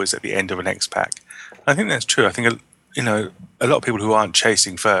 it's always at the end of an X pack. I think that's true. I think a lot of people who aren't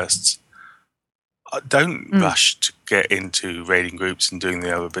chasing firsts don't rush to get into raiding groups and doing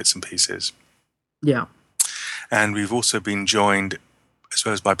the other bits and pieces. Yeah. And we've also been joined, as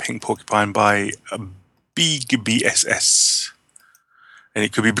well as by Pink Porcupine, by a big BSS. And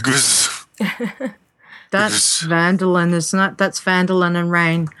it could be because... That's Vandalin, isn't it? That's Vandalin and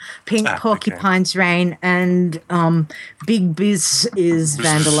Rain. Pink Porcupine's Rain, and Big Biz is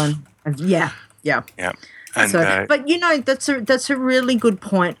Vandalin. Yeah. And, but that's a really good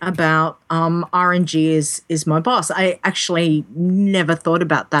point about RNG is my boss. I actually never thought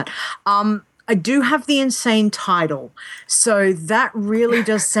about that. I do have the insane title, so that really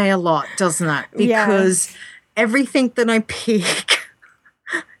does say a lot, doesn't it? Because everything that I pick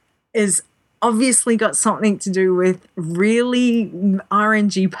is obviously got something to do with really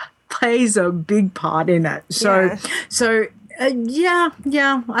RNG plays a big part in it.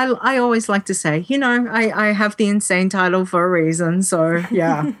 I always like to say, I have the insane title for a reason. So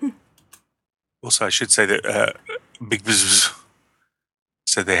yeah. Also, I should say that Big Buzz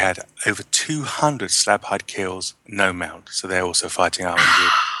said they had over 200 slab hide kills, no mount. So they're also fighting RNG.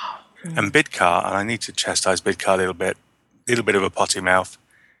 And Bidkar, and I need to chastise Bidkar a little bit of a potty mouth.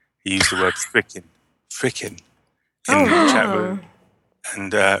 He used the word frickin' in the chat room.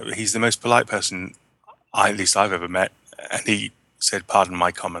 And he's the most polite person at least I've ever met. And he said, "Pardon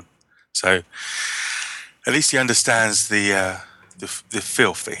my comment." So at least he understands the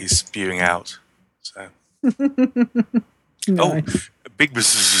filth that he's spewing out. So Big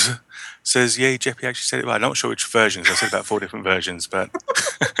Buzz says, "Yay, Jeppy actually said it right." I'm not sure which versions. I said about 4 different versions, but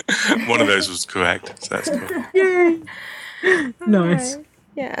one of those was correct. So that's cool. Yay! Nice. Right.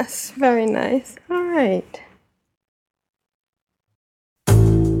 Yes, very nice. All right.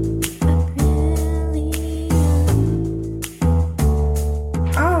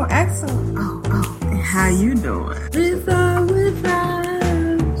 Oh, excellent. How you doing?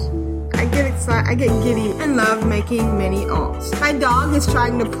 I get excited. I get giddy and love making mini alts. My dog is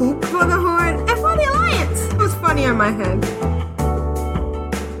trying to poop for the Horde and for the Alliance. It was funny on my head.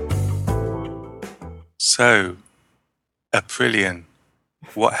 So, Aprillian,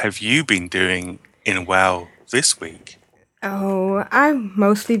 what have you been doing in WoW this week? Oh, I've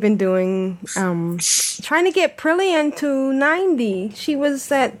mostly been doing, trying to get Prillian to 90. She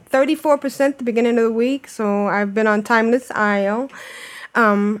was at 34% at the beginning of the week, so I've been on Timeless Isle.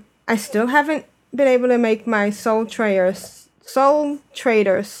 I still haven't been able to make my Soul Trader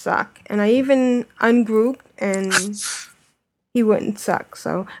suck, and I even ungrouped and he wouldn't suck.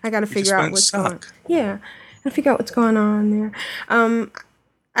 So I got to figure out what's going. Yeah, I figure out what's going on there.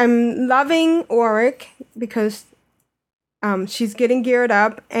 I'm loving Auric because she's getting geared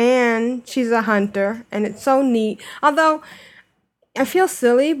up and she's a hunter, and it's so neat. Although I feel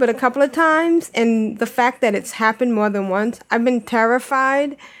silly, but a couple of times, and the fact that it's happened more than once, I've been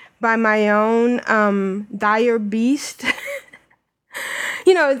terrified by my own dire beast.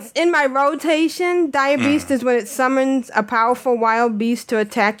 It's in my rotation. Dire beast is when it summons a powerful wild beast to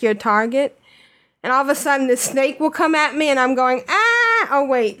attack your target. And all of a sudden, this snake will come at me, and I'm going, ah! Oh,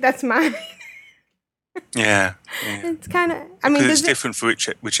 wait, that's mine. Yeah. It's kind of, it's different for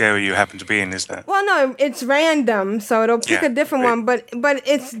which area you happen to be in, isn't it? Well, no, it's random, so it'll pick a different one, but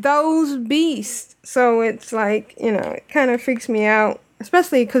it's those beasts, so it's like, it kind of freaks me out,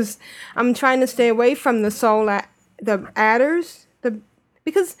 especially because I'm trying to stay away from the adders,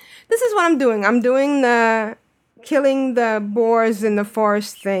 because this is what I'm doing. I'm doing the killing the boars in the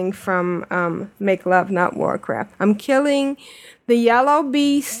forest thing from Make Love Not Warcraft. I'm killing the yellow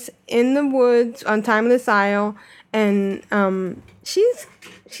beast in the woods on Timeless Isle, and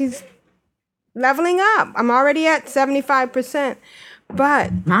she's leveling up. I'm already at 75%,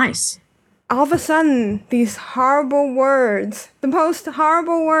 but nice. All of a sudden, these horrible words, the most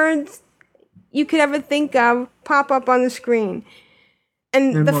horrible words you could ever think of, pop up on the screen,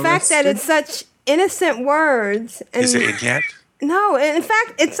 and the fact that it's such innocent words. And is it in yet? No, in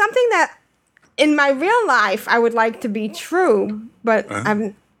fact, it's something that in my real life I would like to be true, but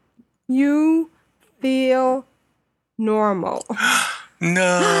you feel normal.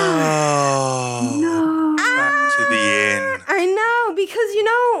 No. Back to the inn. I know, because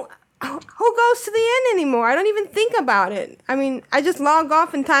who goes to the inn anymore? I don't even think about it. I just log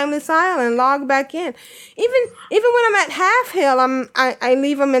off in Timeless Isle and log back in. Even when I'm at Half Hill, I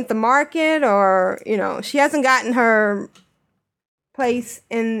leave them at the market, or she hasn't gotten her place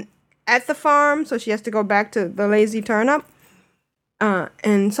at the farm, so she has to go back to the Lazy Turnip.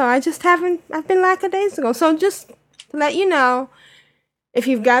 And so I've been lackadaisical. So just to let you know, if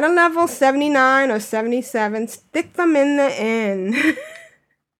you've got a level 79 or 77, stick them in the inn.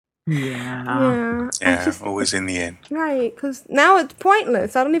 Yeah, always in the inn. Right, because now it's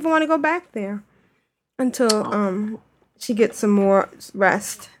pointless. I don't even want to go back there until she gets some more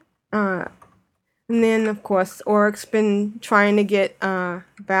rest. And then, of course, Auric's been trying to get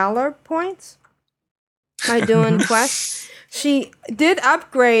Valor points by doing quests. She did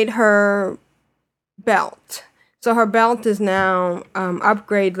upgrade her belt. So her belt is now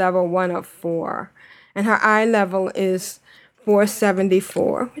upgrade level 1 of 4. And her eye level is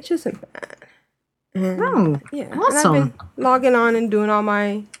 474, which isn't bad. And, yeah, awesome. And I've been logging on and doing all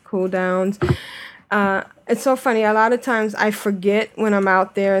my cooldowns. It's so funny. A lot of times I forget when I'm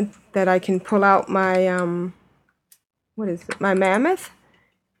out there that I can pull out my my mammoth.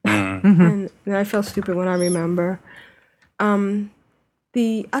 And I feel stupid when I remember.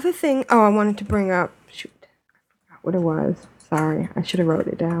 The other thing, I wanted to bring up. Shoot, I forgot what it was. Sorry, I should have wrote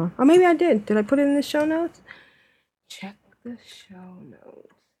it down. Or maybe I did. Did I put it in the show notes? Check the show notes.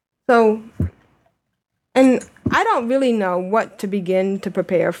 So, and I don't really know what to begin to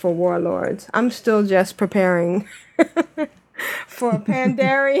prepare for Warlords. I'm still just preparing for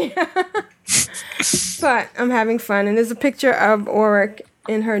Pandaria. But I'm having fun. And there's a picture of Auric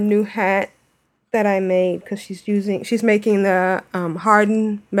in her new hat that I made because she's making the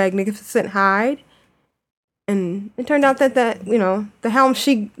hardened magnificent hide. And it turned out that the helm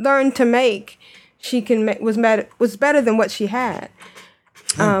she learned to make, was better than what she had.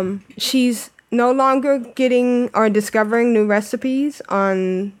 She's no longer getting or discovering new recipes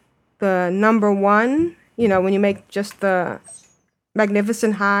on the number 1, when you make just the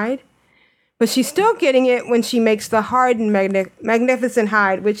magnificent hide. But she's still getting it when she makes the hardened magnificent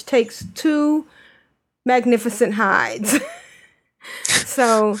hide, which takes 2 magnificent hides.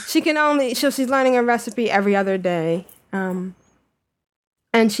 So she's learning a recipe every other day. And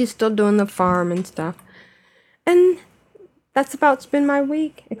she's still doing the farm and stuff. And that's about been my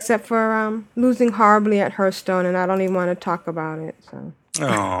week, except for losing horribly at Hearthstone, and I don't even want to talk about it. So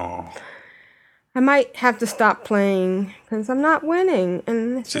I might have to stop playing because I'm not winning,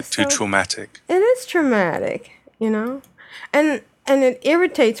 and it's just too traumatic. It is traumatic, and it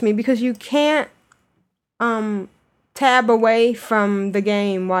irritates me because you can't tab away from the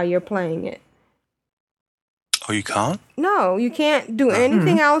game while you're playing it. Oh, you can't? No, you can't do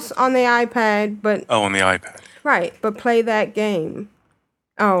anything else on the iPad, but... Oh, on the iPad. Right, but play that game.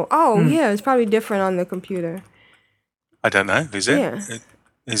 Oh, yeah, it's probably different on the computer. I don't know. Is it? Yeah.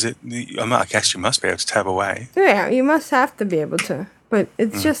 Is it? I guess you must be able to tab away. Yeah, you must have to be able to. But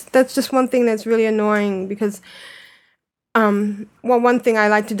it's that's just one thing that's really annoying because one thing I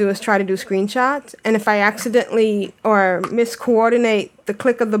like to do is try to do screenshots, and if I accidentally or miscoordinate the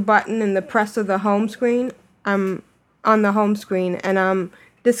click of the button and the press of the home screen, I'm on the home screen and I'm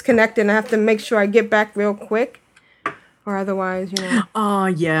disconnected and I have to make sure I get back real quick, or otherwise, Oh,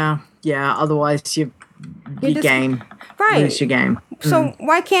 yeah. Otherwise, you game. Right. Lose your game. So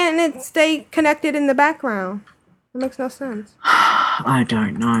why can't it stay connected in the background? It makes no sense. I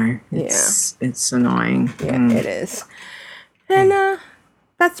don't know. It's annoying. Yeah, it is. And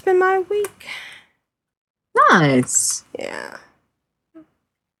that's been my week. Nice. Yeah.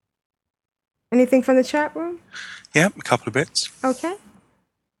 Anything from the chat room? Yeah, a couple of bits. Okay.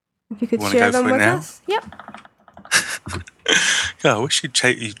 If you could share them with us. Yep. Yeah, I wish you'd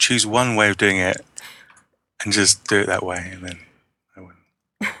choose one way of doing it and just do it that way, and then I wouldn't.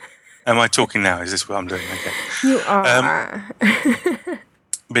 Am I talking now? Is this what I'm doing? Okay. You are.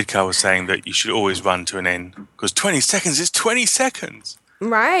 Bidcar was saying that you should always run to an end because 20 seconds is 20 seconds.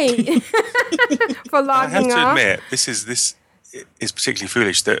 Right. For logging off. I have to admit, this is particularly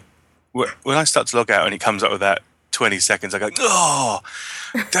foolish that when I start to log out and it comes up with that 20 seconds, I go, oh,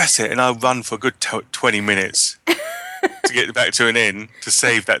 that's it. And I'll run for a good 20 minutes to get back to an end to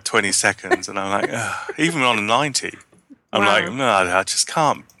save that 20 seconds. And I'm like, even on a 90, I'm like, no, I just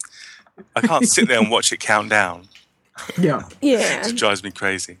can't. I can't sit there and watch it count down. Yeah. It drives me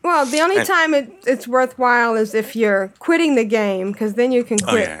crazy. Well, the only time it's worthwhile is if you're quitting the game, because then you can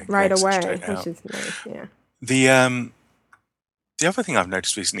quit right away, which is nice. Yeah. The other thing I've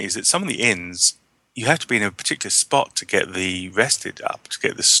noticed recently is that some of the inns, you have to be in a particular spot to get the rested up, to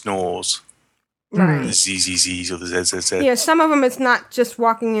get the snores. Right. The ZZZs or the ZZZ. Yeah, some of them it's not just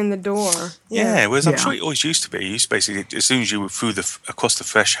walking in the door. Yeah, whereas I'm sure it always used to be. You used to basically, as soon as you were across the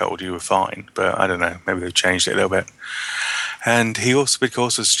threshold, you were fine. But I don't know, maybe they've changed it a little bit. And he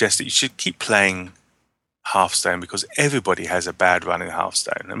also suggests that you should keep playing Hearthstone because everybody has a bad run in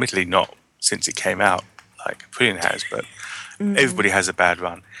Hearthstone. Admittedly, not since it came out, like Prillian has, but everybody has a bad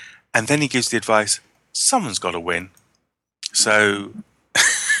run. And then he gives the advice, someone's got to win. So...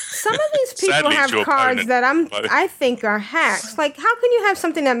 Some of these people have cards that I think are hacks. Like, how can you have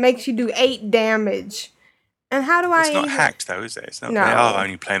something that makes you do 8 damage? And how do It's not hacked, though, is it? It's not. No. They are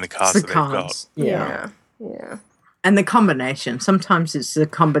only playing the cards that they've got. Yeah. And the combination. Sometimes it's the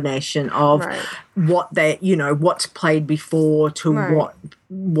combination of what what's played before to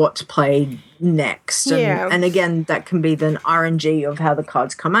what's played next. And again, that can be the RNG of how the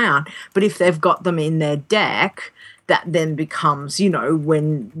cards come out. But if they've got them in their deck, that then becomes,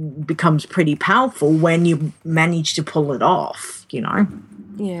 becomes pretty powerful when you manage to pull it off, Yeah.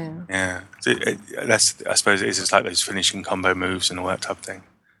 Yeah. That's, I suppose it's like those finishing combo moves and all that type of thing.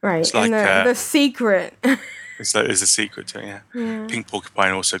 Right. It's like the secret. There's a secret to it, yeah. Pink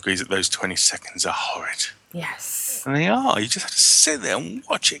Porcupine also agrees that those 20 seconds are horrid. Yes. And they are. You just have to sit there and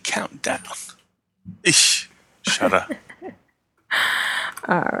watch it count down. Ish. Shudder.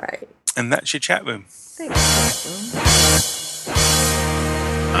 All right. And that's your chat room. Thanks.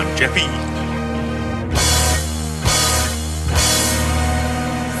 I'm Jeppy.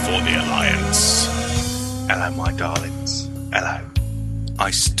 For the Alliance. Hello, my darlings. Hello. I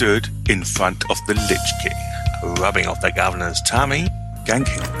stood in front of the Lich King, rubbing off the governor's tummy,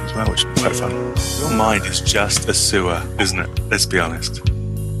 ganking as well, which is quite fun. Your mind is just a sewer, isn't it? Let's be honest.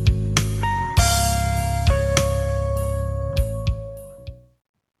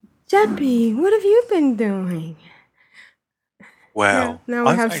 Jeppy, what have you been doing? Well, now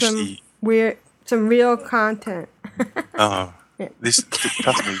we have some real content.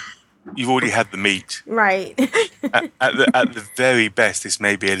 Trust me, you've already had the meat. Right. at the very best, this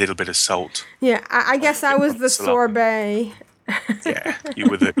may be a little bit of salt. Yeah, I guess I was the sorbet. Yeah, you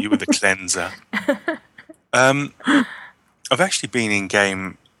were the cleanser. I've actually been in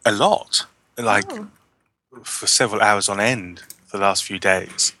game a lot, for several hours on end for the last few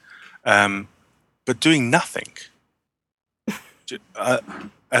days, but doing nothing.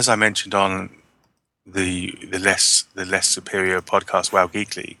 As I mentioned on the less superior podcast, WoW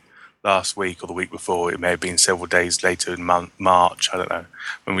Geekly, last week or the week before, it may have been several days later in March, I don't know,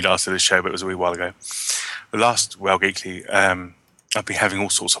 when we last did the show, but it was a wee while ago. The last WoW Geekly, I've been having all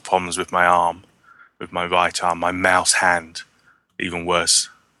sorts of problems with my arm, with my right arm, my mouse hand, even worse.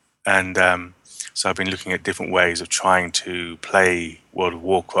 And so I've been looking at different ways of trying to play World of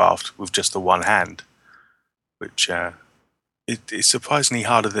Warcraft with just the one hand, which it's surprisingly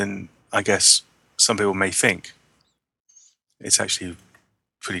harder than, I guess, some people may think. It's actually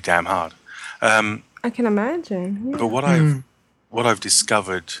pretty damn hard. I can imagine. Yeah. But what I've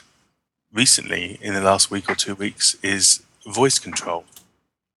discovered recently in the last week or 2 weeks is voice control.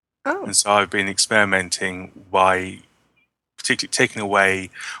 Oh. And so I've been experimenting by particularly taking away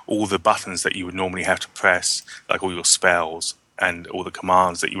all the buttons that you would normally have to press, like all your spells and all the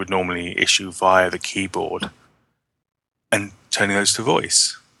commands that you would normally issue via the keyboard, and turning those to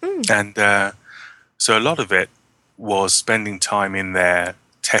voice. And so a lot of it was spending time in there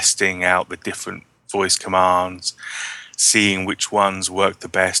testing out the different voice commands, seeing which ones work the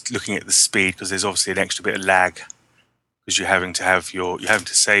best, looking at the speed, because there's obviously an extra bit of lag, because you're having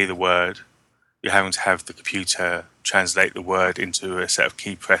to say the word, you're having to have the computer translate the word into a set of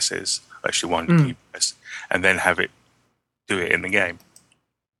key presses, actually one key press, and then have it do it in the game.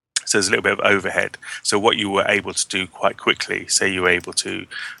 So there's a little bit of overhead. So what you were able to do quite quickly, say you were able to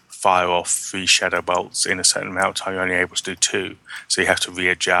fire off 3 shadow bolts in a certain amount of time, you're only able to do 2. So you have to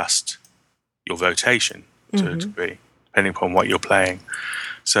readjust your rotation to a degree, depending upon what you're playing.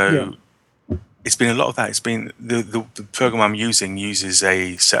 So it's been a lot of that. It's been the program I'm using uses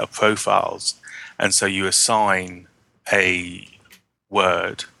a set of profiles, and so you assign a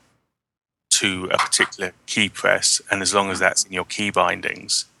word to a particular key press, and as long as that's in your key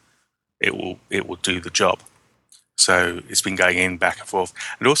bindings, it will do the job. So it's been going in back and forth,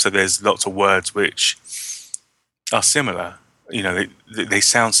 and also there's lots of words which are similar. You know, they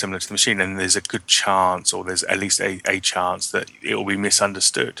sound similar to the machine, and there's a good chance, or there's at least a chance that it will be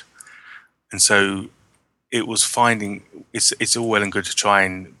misunderstood. And so it was finding it's all well and good to try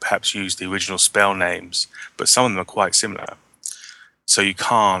and perhaps use the original spell names, but some of them are quite similar. So you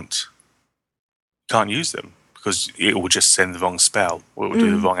can't use them because it will just send the wrong spell, or it will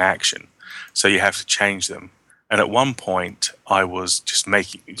do the wrong action. So you have to change them. And at one point, I was just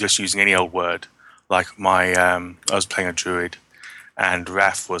using any old word, like I was playing a druid, and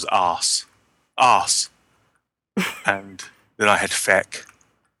Wrath was arse, and then I had feck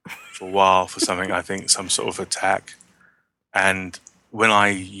for a while for something, I think some sort of attack. And when I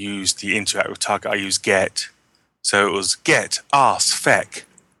used the interact with target, I used get. So it was get, arse, feck.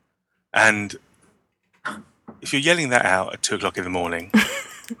 And if you're yelling that out at 2 o'clock in the morning,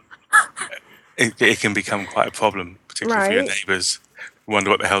 it can become quite a problem, particularly for your neighbours who wonder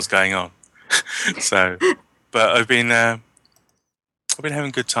what the hell's going on. So, but I've been having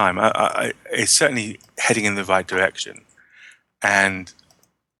a good time. It's certainly heading in the right direction. And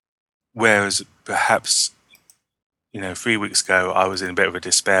whereas perhaps, 3 weeks ago, I was in a bit of a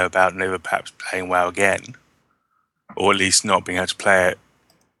despair about never perhaps playing WoW again, or at least not being able to play it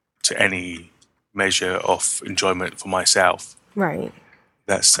to any measure of enjoyment for myself. Right.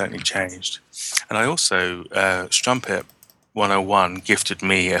 That's certainly changed. And I also, Strumpet 101 gifted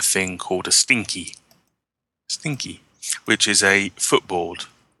me a thing called a Stinky, which is a footboard,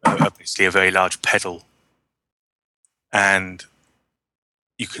 basically a very large pedal. And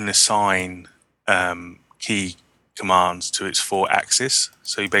you can assign key commands to its 4 axis.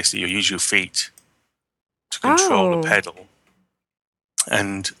 So you use your feet to control the pedal.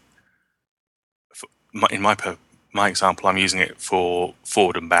 And in my example, I'm using it for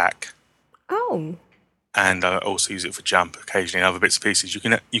forward and back. Oh. And I also use it for jump occasionally and other bits and pieces.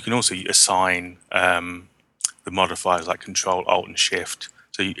 You can also assign the modifiers like Control, Alt, and Shift.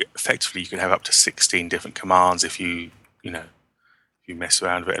 So effectively, you can have up to 16 different commands if you mess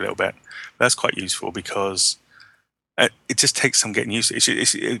around with it a little bit. But that's quite useful because it just takes some getting used to.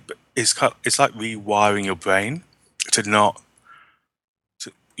 It's like rewiring your brain to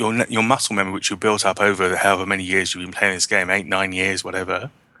your muscle memory, which you built up over however many years you've been playing this game, 8, 9 years,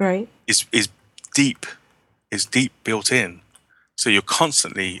 whatever. Right. Is deep built in. So I'm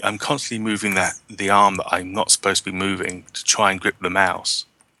constantly moving the arm that I'm not supposed to be moving to try and grip the mouse.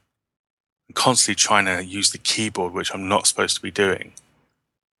 I'm constantly trying to use the keyboard, which I'm not supposed to be doing,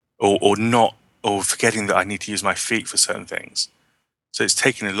 or forgetting that I need to use my feet for certain things. So it's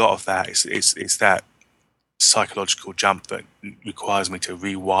taking a lot of that. It's that psychological jump that requires me to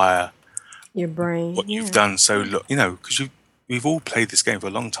rewire your brain. What you've done because we've all played this game for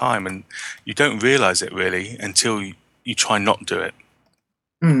a long time, and you don't realize it really until you try not to do it.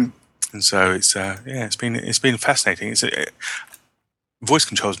 And so it's been fascinating. Voice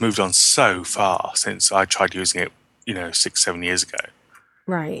control has moved on so far since I tried using it 6-7 years ago.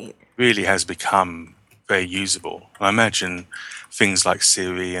 Right. Really has become very usable. I imagine things like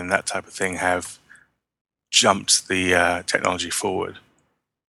Siri and that type of thing have jumped the technology forward.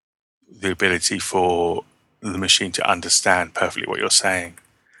 The ability for the machine to understand perfectly what you're saying.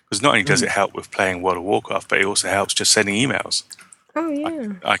 Because not only does it help with playing World of Warcraft, but it also helps just sending emails. Oh,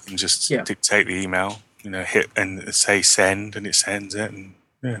 yeah. I can just dictate the email, hit and say send, and it sends it. And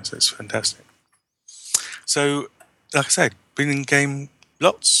so it's fantastic. So, like I said, been in game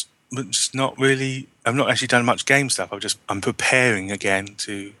lots, but just not really. I've not actually done much game stuff. I'm preparing again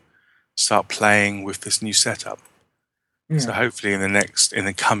to start playing with this new setup. So hopefully in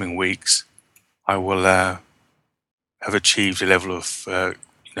the coming weeks, I will have achieved a level of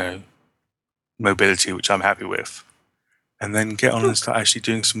mobility which I'm happy with, and then get on and start actually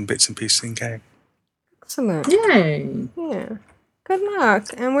doing some bits and pieces in game. Excellent. Yay. Yeah. Good luck,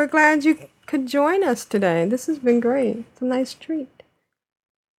 and we're glad you could join us today. This has been great. It's a nice treat.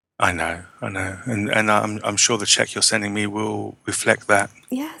 I know, and I'm sure the check you're sending me will reflect that.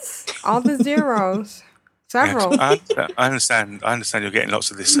 Yes, all the zeros, several. Yeah, I understand. I understand you're getting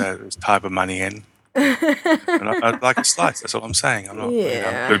lots of this type of money in. And I'd like a slice. That's all I'm saying. I'm not. I'm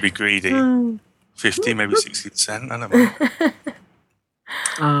going to be greedy. 50, maybe 60%. I don't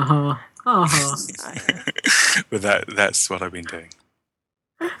know. But that's what I've been doing.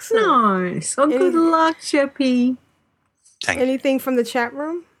 Nice. Oh, good luck, Sheppy. Anything from the chat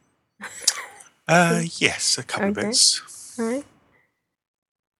room? Yes, a couple of bits. All right.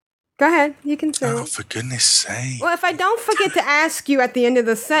 Go ahead. You can say Oh, it. for goodness sake. Well, if I don't forget to ask you at the end of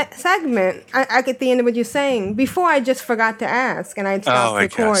the segment, I get the end of what you're saying. Before, I just forgot to ask, and I'd stop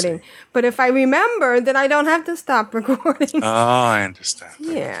recording. But if I remember, then I don't have to stop recording. Oh, I understand.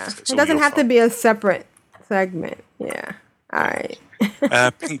 Yeah. It's It all doesn't your have to fault. be a separate segment. Yeah. All right.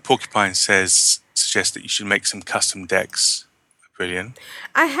 Pink Porcupine suggests that you should make some custom decks. Brilliant.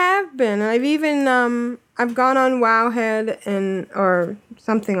 I have been. I've even I've gone on Wowhead or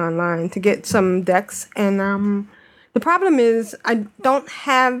something online to get some decks, and the problem is I don't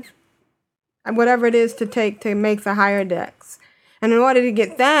have whatever it is to take to make the higher decks. And in order to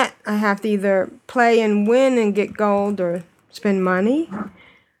get that, I have to either play and win and get gold or spend money.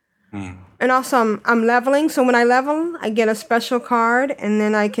 And also I'm leveling, so when I level, I get a special card, and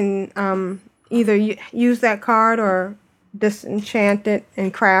then I can either use that card or disenchant it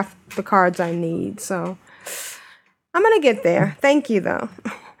and craft the cards I need. So I'm gonna get there. Thank you, though.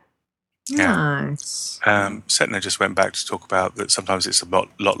 Nice. Setna just went back to talk about that sometimes it's a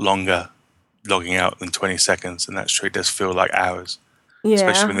lot longer logging out than 20 seconds, and that's true. It does feel like hours,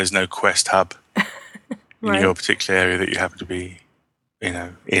 especially when there's no quest hub in your particular area that you happen to be, in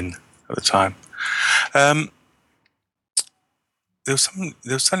at the time. There was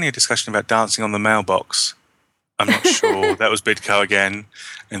suddenly a discussion about dancing on the mailbox. I'm not sure. That was Bidco again,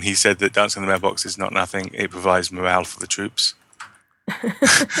 and he said that dancing on the mailbox is not nothing. It provides morale for the troops.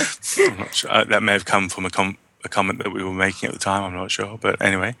 I'm not sure. That may have come from a comment that we were making at the time. I'm not sure, but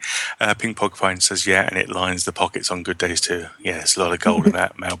anyway, Pink Porcupine says and it lines the pockets on good days too. Yeah, there's a lot of gold in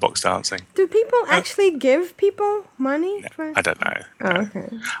that mailbox dancing. Do people actually give people money? No, I don't know. Oh, okay.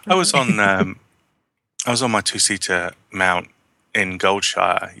 I was on my 2-seater mount in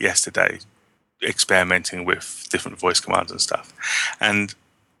Goldshire yesterday, experimenting with different voice commands and stuff, and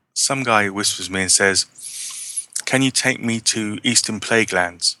some guy whispers me and says, "Can you take me to Eastern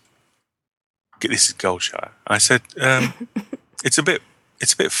Plaguelands?" This is Goldshire. I said, "It's a bit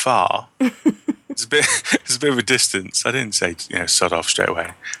far. It's a bit of a distance." I didn't say sod off straight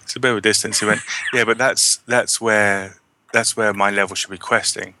away. It's a bit of a distance. He went, "Yeah, but that's where my level should be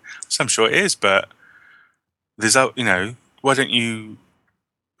questing." So I'm sure it is, but there's why don't you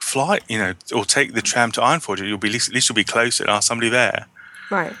fly, or take the tram to Ironforge? At least you'll be closer and ask somebody there.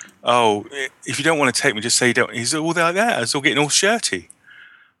 Right. Oh, if you don't want to take me, just say you don't. He's all like that. It's all getting all shirty.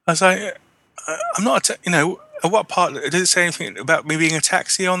 I was like, I'm not, at what part, did it say anything about me being a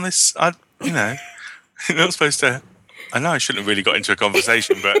taxi on this? You're not supposed to, I know I shouldn't have really got into a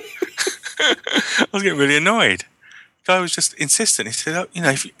conversation, but I was getting really annoyed. The guy was just insistent. He said,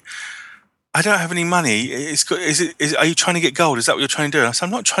 if you, I don't have any money. Are you trying to get gold? Is that what you're trying to do? And I said,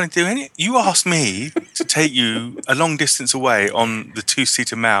 I'm not trying to do any. You asked me to take you a long distance away on the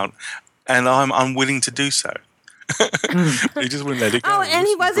 2-seater mount, and I'm unwilling to do so. He just wouldn't let it go. Oh, and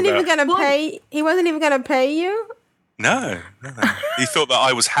he wasn't even going to pay. He wasn't even going to pay you. No. He thought that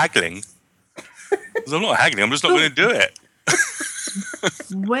I was haggling. I'm not haggling. I'm just not going to do it.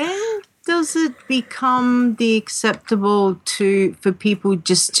 When does it become the acceptable for people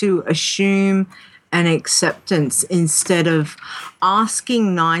just to assume an acceptance instead of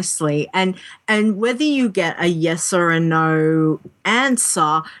asking nicely, and whether you get a yes or a no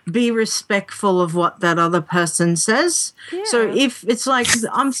answer, be respectful of what that other person says. Yeah. So if it's like,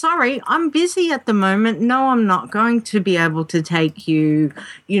 I'm sorry, I'm busy at the moment. No, I'm not going to be able to take you,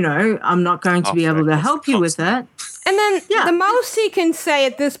 I'm not going to be able to help you with that. And then the most he can say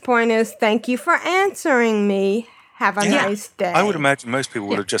at this point is, thank you for answering me. Have a nice day. I would imagine most people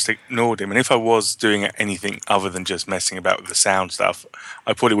would have just ignored him. And if I was doing anything other than just messing about with the sound stuff,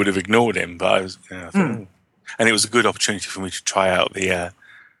 I probably would have ignored him. But I was, I thought, And it was a good opportunity for me to try out the,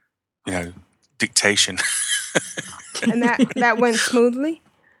 dictation. And that went smoothly?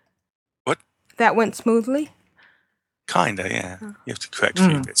 What? That went smoothly? Kinda, yeah. You have to correct a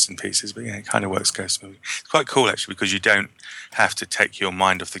few bits and pieces, but yeah, it kind of goes smoothly. It's quite cool, actually, because you don't have to take your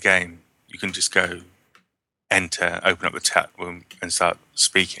mind off the game. You can just go enter, open up the chat room and start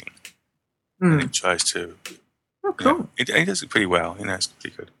speaking. And it tries to... Oh, cool. It does it pretty well. It's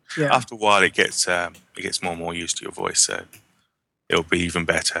pretty good. Yeah. After a while, it gets more and more used to your voice, so it'll be even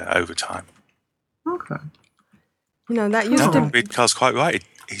better over time. Okay. That used to... Carl's quite right.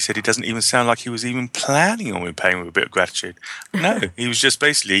 He said he doesn't even sound like he was even planning on repaying with a bit of gratitude. No, he was just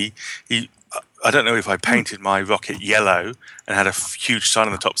basically... I don't know if I painted my rocket yellow and had a huge sign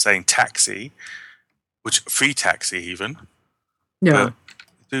on the top saying taxi, which free taxi even. Yeah. But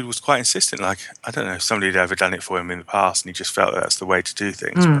the dude was quite insistent. Like, I don't know if somebody had ever done it for him in the past and he just felt that's the way to do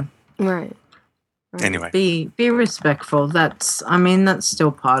things. Right. Anyway. Be respectful. That's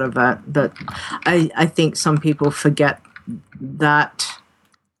still part of it. That I think some people forget that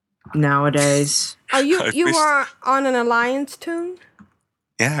nowadays. Oh, you were on an Alliance tune?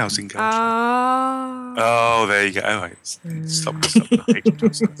 Yeah, I was in Gulf. Oh, there you go. Oh, wait. Stop.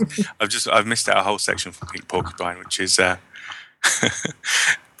 I've missed out a whole section from Pink Porcupine, which is go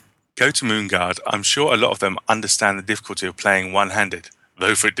to Moonguard. I'm sure a lot of them understand the difficulty of playing one-handed,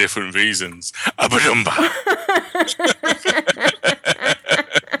 though for different reasons. Abadumba.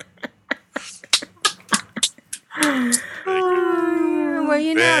 Well,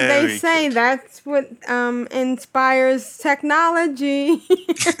 they say that's what inspires technology.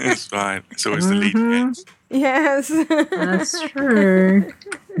 That's right. It's always the leading edge. Yes. That's true.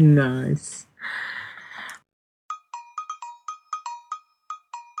 Nice.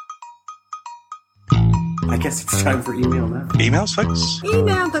 I guess it's time for email now. Emails, folks?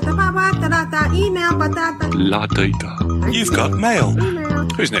 Email. Email. La data. You've got mail. Email.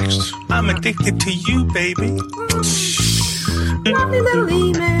 Who's next? I'm addicted to you, baby. Lovely little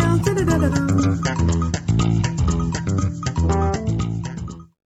email.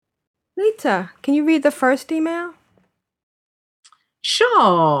 Lita, can you read the first email?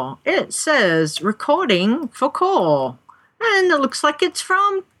 Sure. It says recording for call. And it looks like it's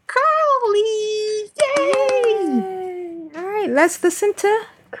from Curly. Yay! All right, let's listen to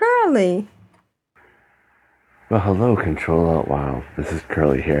Curly. Well, hello, Control Alt Wow. This is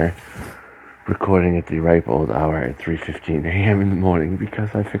Curly here, recording at the ripe old hour at 3:15 a.m. in the morning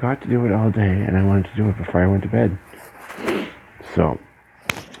because I forgot to do it all day and I wanted to do it before I went to bed. So,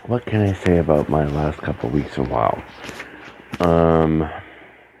 what can I say about my last couple weeks of WoW?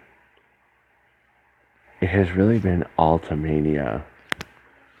 It has really been Altamania.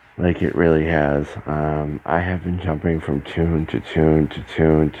 Like, it really has. I have been jumping from tune to tune to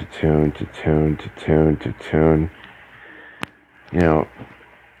tune to tune to tune to tune to tune.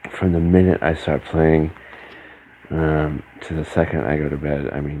 From the minute I start playing to the second I go to bed.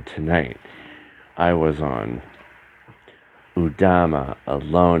 I mean, tonight I was on Udama,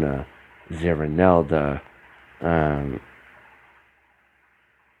 Alona, Zeranelda,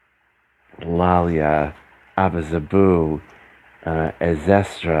 Lalia, Abazabu,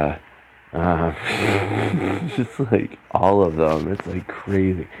 Azestra, just like all of them. It's like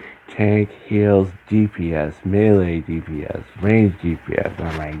crazy. Tank, heals, DPS, melee DPS, range DPS.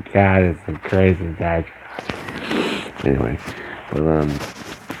 Oh my god, it's the crazy that. Anyway, but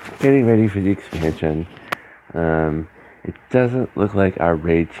getting ready for the expansion. It doesn't look like our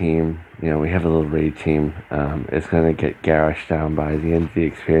raid team, we have a little raid team, is going to get garrished down by the end of the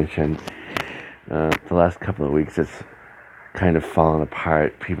expansion. The last couple of weeks it's kind of fallen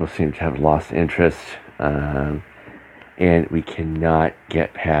apart. People seem to have lost interest, and we cannot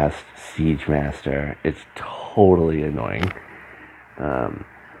get past Siege Master. It's totally annoying,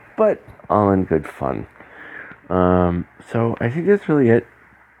 but all in good fun. So I think that's really it.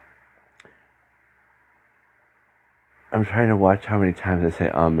 I'm trying to watch how many times I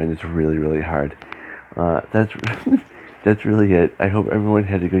say and it's really, really hard. That's that's really it. I hope everyone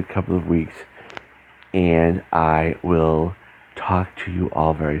had a good couple of weeks, and I will talk to you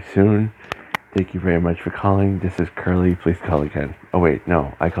all very soon. Thank you very much for calling. This is Curly. Please call again. Oh, wait,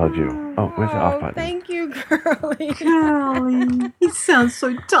 no, I called you. Oh, where's the off button? Thank you, Curly. Curly. He sounds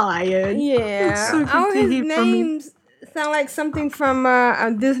so tired. Yeah. It's so good to his hear from him. names sound like something from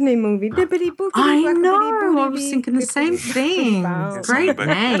a Disney movie. I know. I was thinking the same thing. Great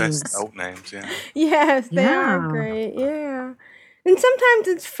names. Best old names, yeah. Yes, they are great. Yeah. And sometimes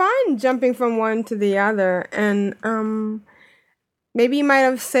it's fun jumping from one to the other. And maybe you might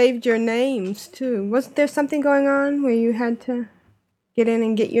have saved your names too. Was there something going on where you had to get in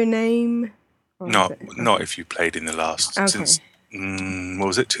and get your name Not if you played in the last since what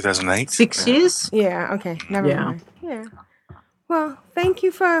was it, 2008? 6 years? Yeah. Okay. Never mind. Yeah. Well, thank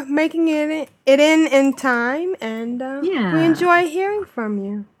you for making it in time, and we enjoy hearing from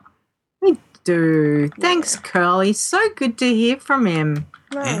you. We do. Thanks, Curly. So good to hear from him.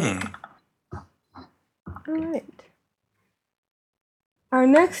 Right. All right. Our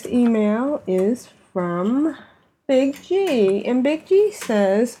next email is from Big G, and Big G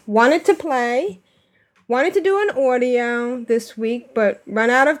says, wanted to do an audio this week, but run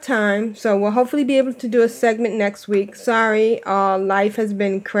out of time, so we'll hopefully be able to do a segment next week. Sorry, life has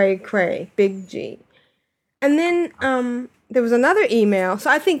been cray, Big G. And then there was another email, so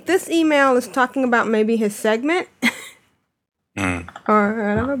I think this email is talking about maybe his segment, or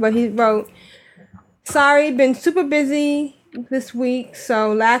whatever, but he wrote, sorry, been super busy this week,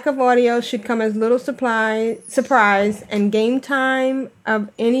 so lack of audio should come as little surprise, and game time of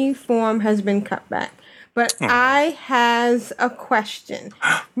any form has been cut back. But I has a question.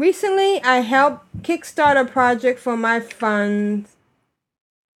 Recently, I helped kickstart a project for my funds.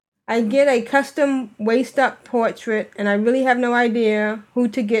 I get a custom waist-up portrait, and I really have no idea who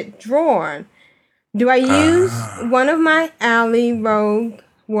to get drawn. Do I use one of my ally, rogue,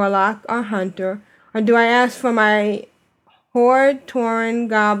 warlock, or hunter, or do I ask for my horde, tauren,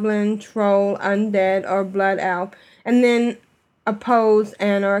 goblin, troll, undead, or blood elf, and then a pose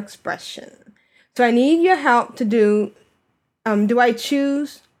and or expression? So I need your help to do I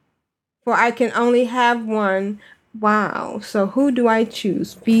choose? For I can only have one. Wow. So who do I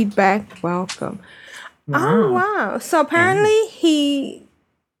choose? Feedback, welcome. Wow. Oh, wow. So apparently he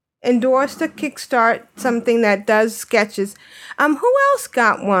endorsed a Kickstart, something that does sketches. Who else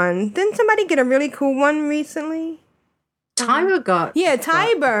got one? Didn't somebody get a really cool one recently? Tiber got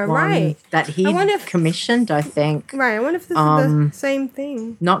Tiber, right? That he commissioned, I think. Right. I wonder if this is the same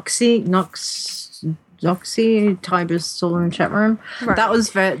thing. Noxie, Tiber's still in the chat room.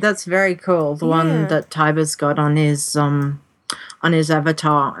 Right. That's very cool. The one that Tiber's got on his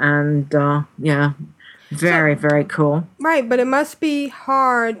avatar, and very cool. Right, but it must be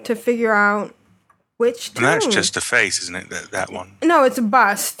hard to figure out which tune. And that's just a face, isn't it? That one. No, it's a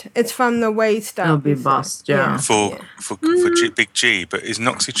bust. It's from the waist up. It'll be bust, yeah. For Big G, but is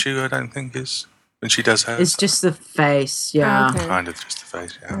Noxie Chu? I don't think is when she does hers. It's just the face, yeah. Okay. Kind of just the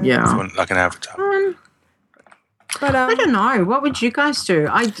face, yeah. Yeah. Like an avatar. But I don't know. What would you guys do?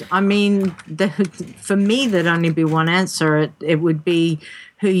 I mean, for me, there'd only be one answer. It would be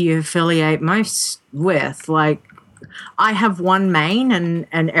who you affiliate most with. Like, I have one main,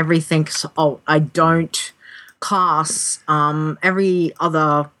 and everything's alt. I don't class. Every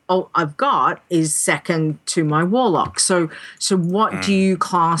other alt I've got is second to my warlock. So what do you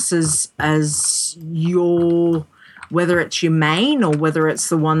class as your, whether it's your main or whether it's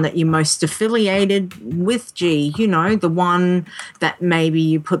the one that you're most affiliated with G, the one that maybe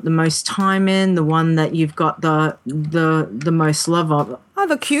you put the most time in, the one that you've got the most love of. Oh,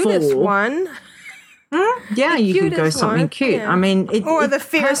 the cutest one. Yeah, you could go something cute. Yeah. I mean, or the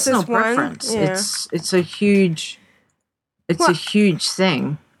fiercest one. Preference. Yeah. It's a huge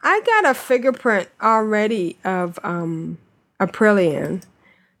thing. I got a figure print already of Aprillian.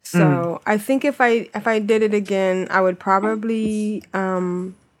 So I think if I did it again, I would probably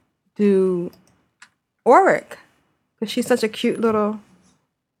do Auric, because she's such a cute little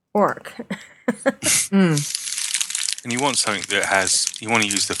orc. And you want something that you want to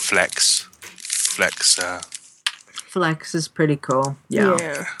use the flex. Flex is pretty cool.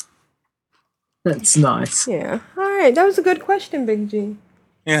 Yeah. That's nice. Yeah. All right. That was a good question, Big G.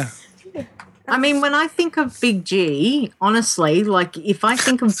 Yeah. I mean, when I think of Big G, honestly, like if I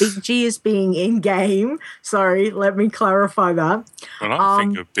think of Big G as being in game, sorry, let me clarify that. When I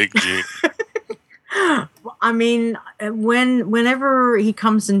think of Big G, I mean, whenever he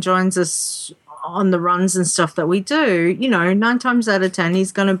comes and joins us on the runs and stuff that we do, 9 times out of 10,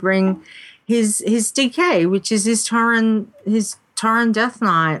 he's going to bring his DK, which is his Tauren Death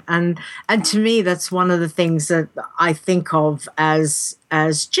Knight, and to me that's one of the things that I think of as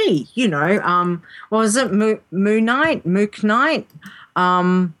G. What was it, Moon Knight, Mook Knight,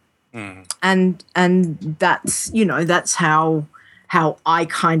 and that's how I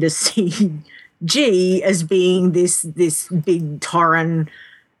kind of see G as being this big Tauren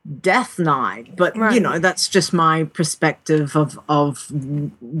Death Knight, but that's just my perspective of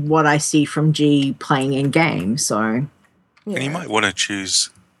what I see from G playing in game. So, and you might want to choose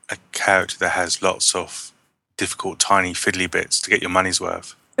a character that has lots of difficult, tiny, fiddly bits to get your money's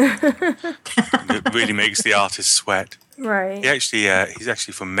worth. It really makes the artist sweat. Right. He's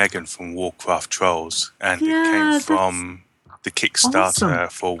actually from Megan from Warcraft Trolls, and it came from the Kickstarter Awesome.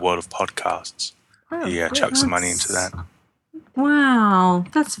 for World of Podcasts. Oh, He chucked some money into that. Wow,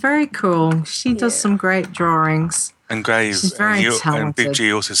 that's very cool. She does some great drawings. And Grave, She's very and talented. Big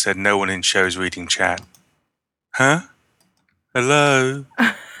G also said no one in show's reading chat. Huh? Hello?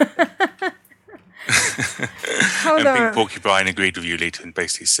 Hold and on. Big Porcupine agreed with you, Lita, and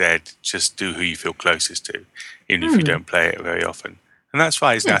basically said, just do who you feel closest to, even if you don't play it very often. And that's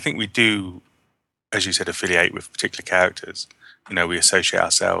right, isn't it? I think we do, as you said, affiliate with particular characters. You know, we associate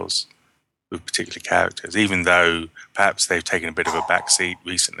ourselves with particular characters, even though perhaps they've taken a bit of a backseat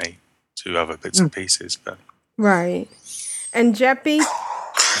recently to other bits and pieces. But Right. And Jeppy,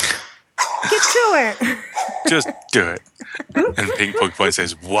 get to it. just do it. And Pink Porcupine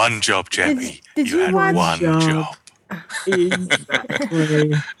says, one job, Jeppy. Did you had watch- one job.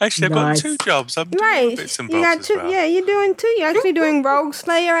 Exactly. Actually, I've got 2 jobs. I'm doing bits and bobs as well. Yeah, you're doing 2. You're actually doing Rogue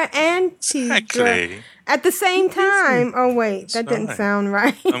Slayer and Tigra Exactly. at the same time. Oh wait, that didn't right. sound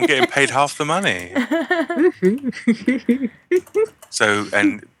right. I'm getting paid half the money. So,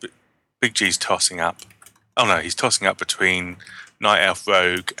 and Big G's tossing up. Oh no, he's tossing up between Night Elf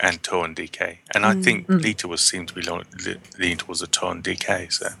Rogue and Tauren DK. And I think Lita seemed to be leaning towards the Tauren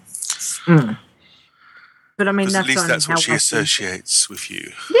DK. So, But I mean, because at least only that's how what she I associates with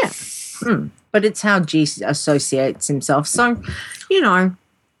you. Yeah. But it's how G associates himself. So, you know.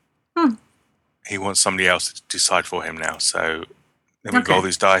 He wants somebody else to decide for him now. So, let me roll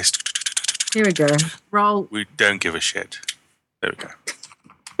these dice. Here we go. Roll. We don't give a shit. There we go.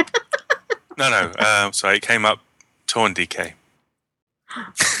 No. Sorry, it came up Tauren DK.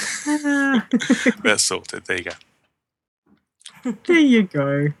 That's sorted. There you go. There you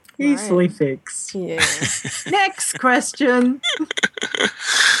go. Easily fixed. Yeah. Next question.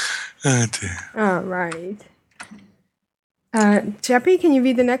 Oh dear. All right. Jeppy, can you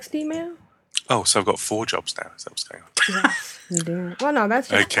read the next email? Oh, so I've got 4 jobs now. Is that what's going on? Yes, you do. Well, no, that's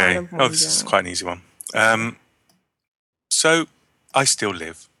just Okay. part of one Oh, this is job. quite an easy one. So, I still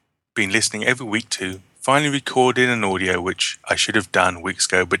live. Been listening every week to. Finally recorded an audio which I should have done weeks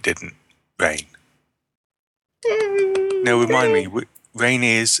ago but didn't. Rain. Now, remind me, Rain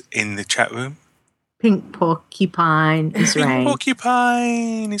is in the chat room? Pink Porcupine is Pink Rain.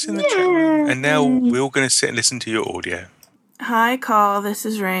 Porcupine is in the chat room. And now we're all going to sit and listen to your audio. Hi, Call. This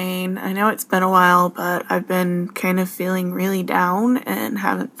is Rain. I know it's been a while, but I've been kind of feeling really down and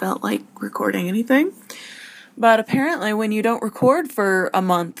haven't felt like recording anything. But apparently, when you don't record for a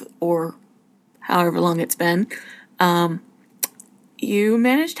month or however long it's been, you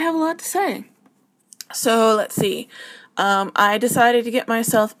manage to have a lot to say. So let's see. I decided to get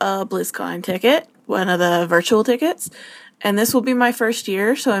myself a BlizzCon ticket, one of the virtual tickets, and this will be my first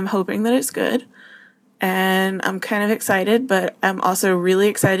year, so I'm hoping that it's good. And I'm kind of excited, but I'm also really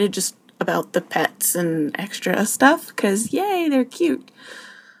excited just about the pets and extra stuff, because yay, they're cute.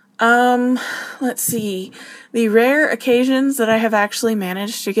 Let's see. The rare occasions that I have actually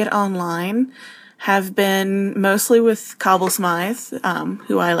managed to get online have been mostly with Cobble Smythe,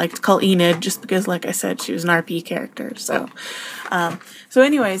 who I like to call Enid, just because, like I said, she was an RP character. So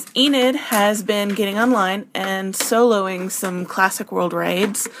anyways, Enid has been getting online and soloing some Classic World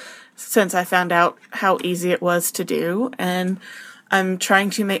raids since I found out how easy it was to do, and I'm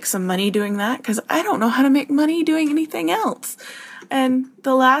trying to make some money doing that because I don't know how to make money doing anything else. And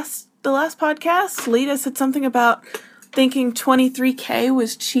the last podcast, Lita said something about thinking 23K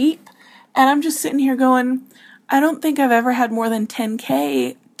was cheap, and I'm just sitting here going, I don't think I've ever had more than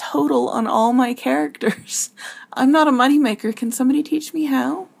 10K total on all my characters. I'm not a moneymaker. Can somebody teach me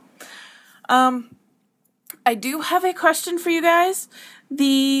how? I do have a question for you guys.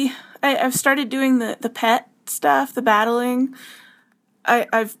 I've started doing the pet stuff, the battling.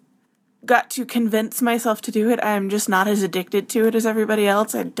 I've got to convince myself to do it. I'm just not as addicted to it as everybody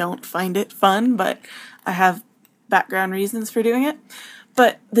else. I don't find it fun, but I have background reasons for doing it.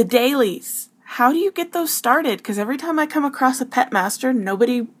 But the dailies, how do you get those started? Because every time I come across a pet master,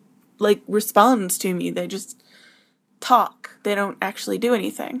 nobody responds to me. They just talk. They don't actually do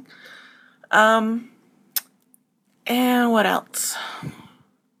anything. And what else?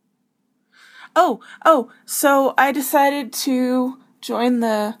 So I decided to join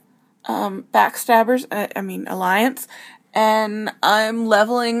the Backstabbers, Alliance, and I'm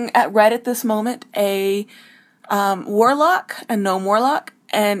leveling at right at this moment a Warlock, a Gnome Warlock,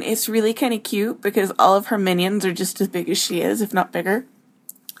 and it's really kind of cute because all of her minions are just as big as she is, if not bigger.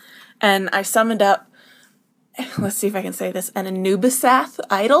 And I summoned up, let's see if I can say this, an Anubisath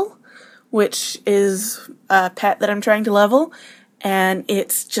idol, which is a pet that I'm trying to level, and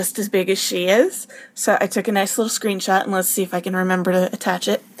it's just as big as she is. So I took a nice little screenshot, and let's see if I can remember to attach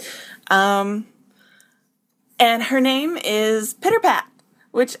it. And And her name is Pitterpat,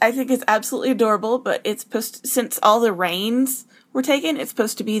 which I think is absolutely adorable, but it's since all the rains were taken, it's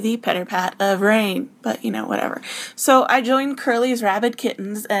supposed to be the Pitterpat of rain, but, whatever. So I joined Curly's Rabid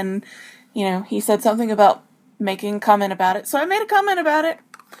Kittens, and, he said something about making a comment about it, so I made a comment about it.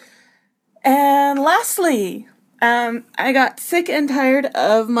 And lastly, I got sick and tired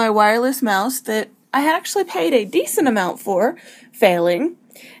of my wireless mouse that I had actually paid a decent amount for failing,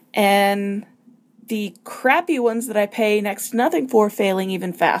 and the crappy ones that I pay next to nothing for failing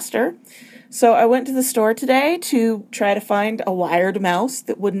even faster. So I went to the store today to try to find a wired mouse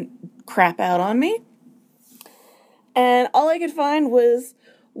that wouldn't crap out on me. And all I could find was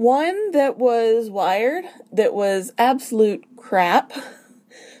one that was wired that was absolute crap.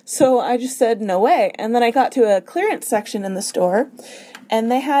 So I just said, no way. And then I got to a clearance section in the store,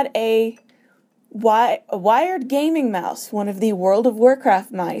 and they had a wired gaming mouse, one of the World of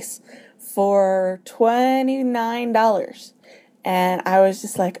Warcraft mice, for $29. And I was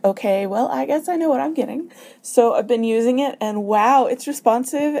just like, okay, well, I guess I know what I'm getting. So I've been using it, and wow, it's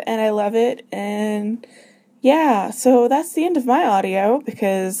responsive, and I love it. And yeah, so that's the end of my audio,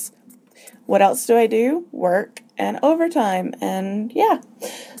 because what else do I do? Work and overtime, and yeah.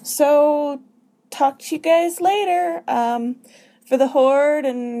 So talk to you guys later. For the Horde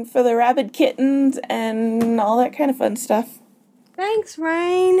and for the Rabid Kittens and all that kind of fun stuff. Thanks,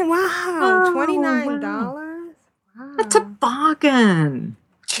 Rain. Wow, $29. Wow. That's a bargain.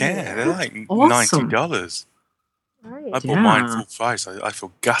 Yeah, they're like Awesome. $90. Right. I bought mine full price. I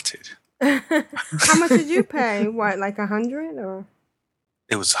feel gutted. How much did you pay? What, like $100 or?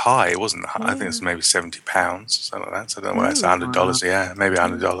 It was high. It wasn't high. I think it was maybe £70, something like that. So I don't know whether it's $100. Yeah, maybe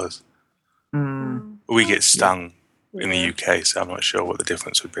 $100. But we get stung in the UK, so I'm not sure what the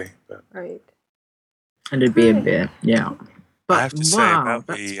difference would be. But. Right. And it'd be a bit, yeah. But I have to say about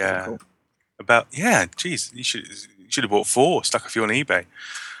the cool. Geez, you should have bought 4, stuck a few on eBay.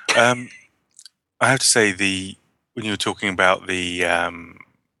 I have to say when you were talking about the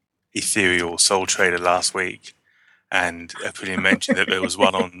ethereal soul trader last week, and Apulian mentioned that there was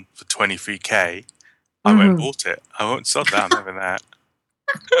one on for 23k, I went and bought it. I won't sod that. I'm having that.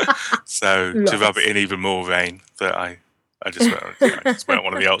 So to rub it in even more, Rain, that I just went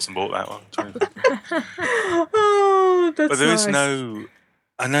one of the alts and bought that one. Oh, that's But there is nice.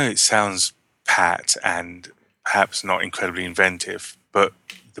 I know it sounds pat and perhaps not incredibly inventive, but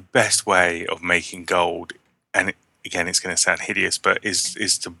the best way of making gold, and again, it's going to sound hideous, but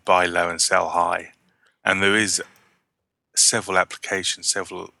is to buy low and sell high. And there is several applications,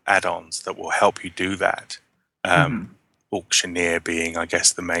 several add-ons that will help you do that. Auctioneer being, I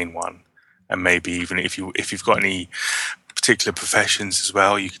guess, the main one. And maybe even if you've got any particular professions as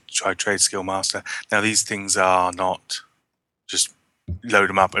well, you could try Trade Skill Master. Now, these things are not just load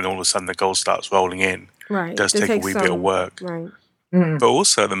them up and all of a sudden the gold starts rolling in. Right. It does take a wee bit of work. Right. But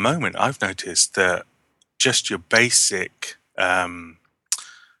also at the moment, I've noticed that just your basic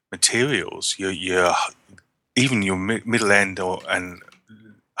materials, your even your middle end and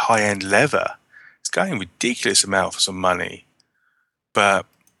high end leather, it's going a ridiculous amount for some money. But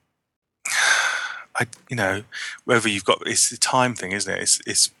whether you've got, it's a time thing, isn't it?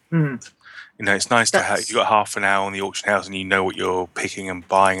 It's it's nice to have, you've got half an hour on the auction house and you know what you're picking and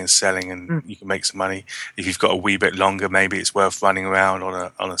buying and selling, and you can make some money. If you've got a wee bit longer, maybe it's worth running around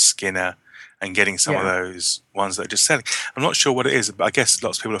on a skinner and getting some of those ones that are just selling. I'm not sure what it is, but I guess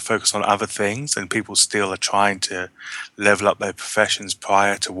lots of people are focused on other things, and people still are trying to level up their professions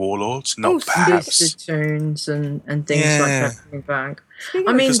prior to Warlords, not perhaps tunes and things like that coming back.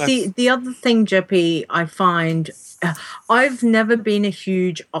 I mean, Because the other thing, Jeppy, I find, I've never been a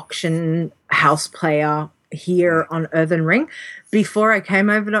huge auction house player here on Earthen Ring. Before I came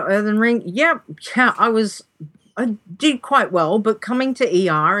over to Earthen Ring, I did quite well, but coming to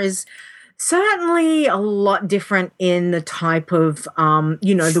ER is certainly a lot different in the type of,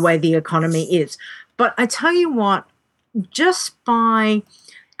 the way the economy is. But I tell you what, just by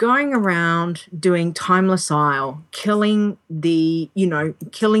going around doing Timeless Isle, killing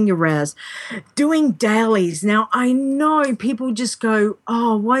your rares, doing dailies. Now, I know people just go,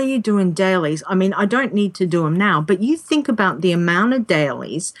 oh, why are you doing dailies? I mean, I don't need to do them now, but you think about the amount of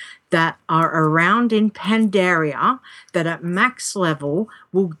dailies that are around in Pandaria that at max level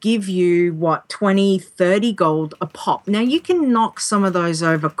will give you, 20, 30 gold a pop. Now, you can knock some of those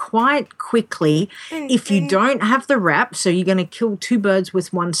over quite quickly if you don't have the rep, so you're going to kill 2 birds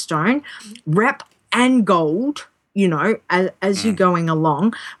with 1 stone, rep and gold, as you're going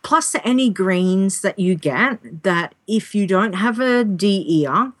along, plus any greens that you get, that if you don't have a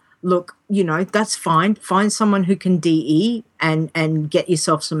DER, look, that's fine. Find someone who can DE and get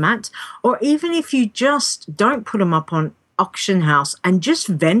yourself some mats. Or even if you just don't put them up on auction house and just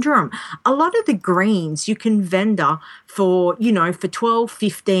vendor them. A lot of the greens you can vendor for, for 12,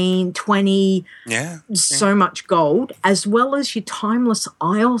 15, 20, so much gold, as well as your Timeless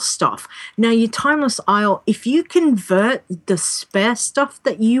Isle stuff. Now, your Timeless Isle, if you convert the spare stuff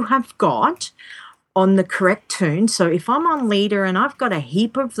that you have got on the correct tune, so if I'm on leader and I've got a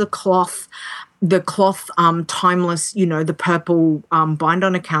heap of the cloth timeless, the purple bind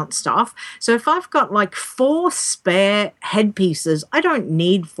on account stuff. So if I've got like 4 spare headpieces, I don't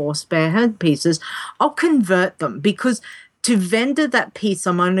need 4 spare headpieces. I'll convert them, because to vendor that piece,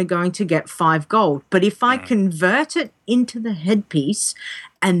 I'm only going to get 5 gold. But if I convert it into the headpiece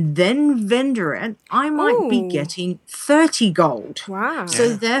and then vendor it, I might be getting 30 gold. Wow.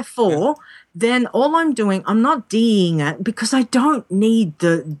 So therefore, then all I'm doing, I'm not DEing it, because I don't need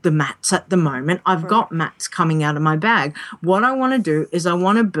the mats at the moment. I've got mats coming out of my bag. What I want to do is I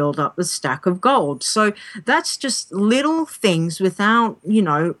want to build up a stack of gold. So that's just little things without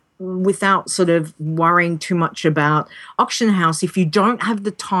sort of worrying too much about auction house if you don't have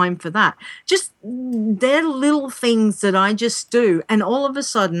the time for that. Just they're little things that I just do, and all of a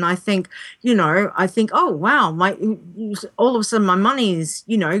sudden I think, oh wow, all of a sudden my money is,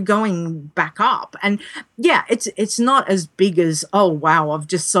 going back up. And yeah, it's not as big as, oh wow, I've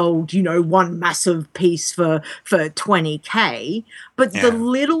just sold, one massive piece for 20k, but the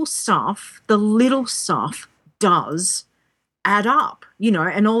little stuff does add up,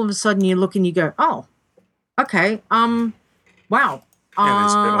 and all of a sudden you look and you go, oh, okay, wow.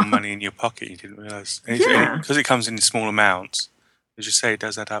 There's a bit more money in your pocket you didn't realise. Because it comes in small amounts, as you say, it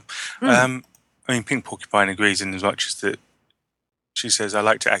does add up. Pink Porcupine agrees in as much as that she says, I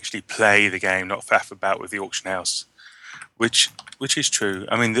like to actually play the game, not faff about with the auction house, which is true.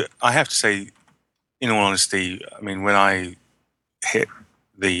 I have to say, in all honesty, when I hit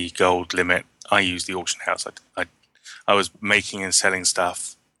the gold limit, I use the auction house. I was making and selling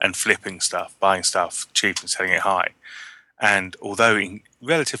stuff and flipping stuff, buying stuff cheap and selling it high. And although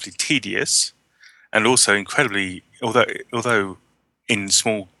relatively tedious, and also incredibly, although in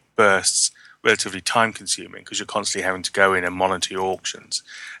small bursts, relatively time consuming, because you're constantly having to go in and monitor your auctions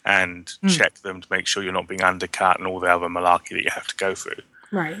and check them to make sure you're not being undercut and all the other malarkey that you have to go through.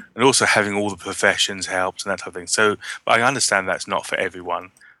 Right. And also having all the professions helps and that type of thing. So, but I understand that's not for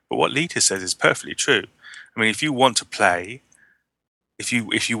everyone. But what Lita says is perfectly true. If you want to play, if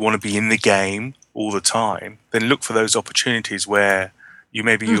you want to be in the game all the time, then look for those opportunities where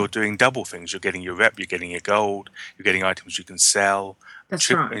you're doing double things. You're getting your rep, you're getting your gold, you're getting items you can sell. That's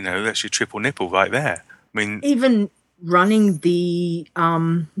right. That's your triple nipple right there. Even running the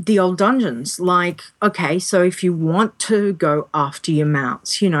old dungeons, like, okay, so if you want to go after your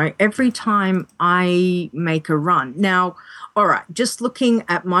mounts, every time I make a run now. All right, just looking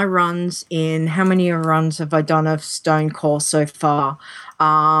at my runs how many runs have I done of Stone Core so far?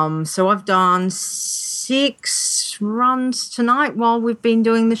 So I've done 6 runs tonight while we've been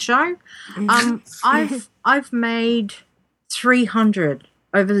doing the show. I've made 300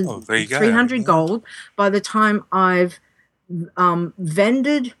 over 300 gold by the time I've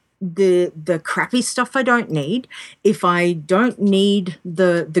vended the crappy stuff I don't need. If I don't need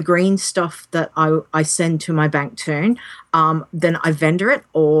the green stuff that I send to my bank tune, then I vendor it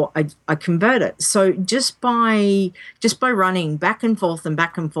or I convert it. So just by running back and forth and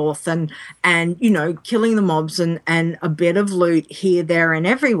killing the mobs and a bit of loot here, there, and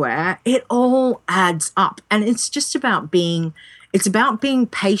everywhere, it all adds up. And it's just about being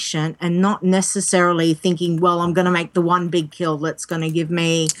patient and not necessarily thinking, well, I'm going to make the one big kill that's going to give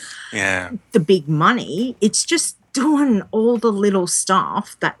me the big money. It's just doing all the little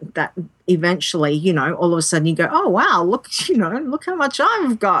stuff that eventually, all of a sudden you go, oh, wow, look how much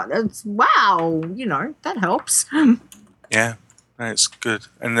I've got. It's wow, that helps. Yeah, that's good.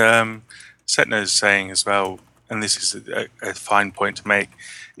 And Setna is saying as well, and this is a fine point to make,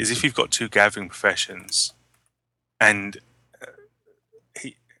 is if you've got 2 gathering professions and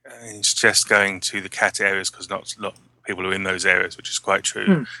it's just going to the cat areas because not a lot of people are in those areas, which is quite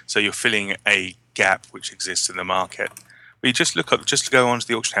true. So you're filling a gap which exists in the market. But you just go onto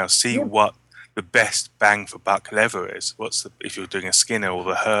the auction house, see what the best bang for buck lever is. If you're doing a skinner or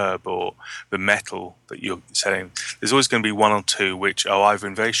the herb or the metal that you're selling, there's always going to be 1 or 2 which are either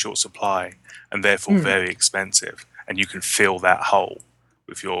in very short supply and therefore very expensive, and you can fill that hole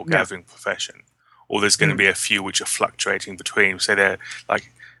with your gathering profession. Or there's going to be a few which are fluctuating between, say they're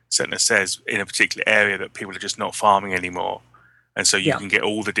like Setna says, in a particular area that people are just not farming anymore. And so you can get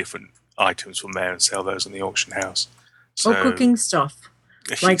all the different items from there and sell those in the auction house. Or cooking stuff.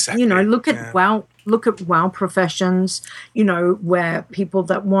 Like, Exactly, you know, look yeah. at WoW professions, you know, where people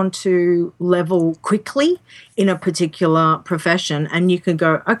that want to level quickly in a particular profession, and you can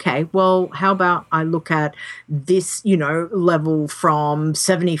go, okay, well, how about I look at this, you know, level from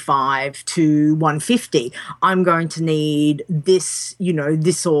 75 to 150. I'm going to need this, you know,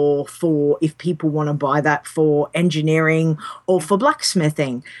 this or for if people want to buy that for engineering or for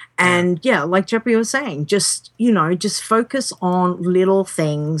blacksmithing. And yeah, like Jeppy was saying, just, you know, just focus on little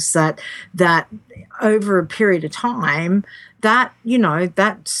things that over a period of time that, you know,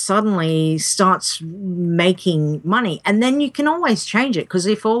 that suddenly starts making money. And then you can always change it, because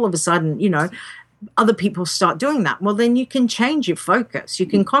if all of a sudden, you know, other people start doing that, well, then you can change your focus. You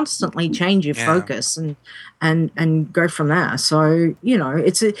can constantly change your focus and go from there. So, you know,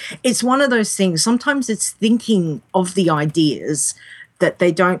 it's one of those things. Sometimes it's thinking of the ideas that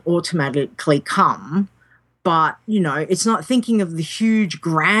they don't automatically come. But, you know, it's not thinking of the huge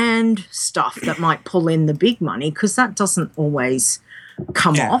grand stuff that might pull in the big money, because that doesn't always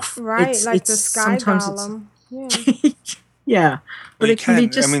come off. Right, It's, like it's the sky sometimes golem. yeah. But Well, it can be you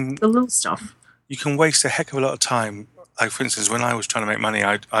can. just I mean, the little stuff. You can waste a heck of a lot of time. Like, for instance, when I was trying to make money,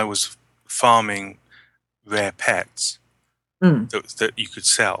 I was farming rare pets that you could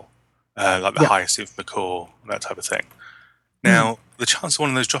sell, like the hyacinth macaw, that type of thing. Now, the chance of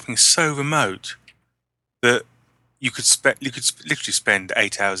one of those dropping is so remote that you could literally spend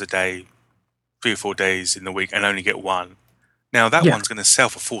 8 hours a day, 3 or 4 days in the week, and only get one. Now that one's going to sell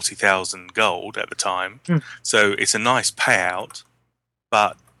for 40,000 gold at the time, so it's a nice payout.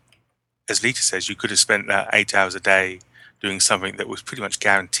 But as Lita says, you could have spent that 8 hours a day doing something that was pretty much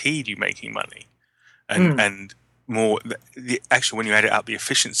guaranteed you making money, and more. Actually, when you add it up, the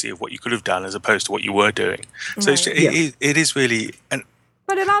efficiency of what you could have done as opposed to what you were doing. So it is really and.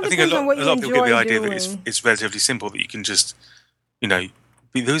 But it all depends on what you a lot of people get the idea doing. that it's relatively simple, that you can just, you know,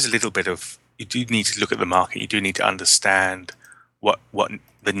 there is a little bit of, you do need to look at the market, you do need to understand what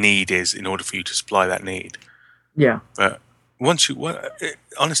the need is in order for you to supply that need. Yeah. But honest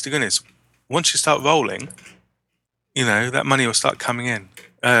to goodness, once you start rolling, you know, that money will start coming in.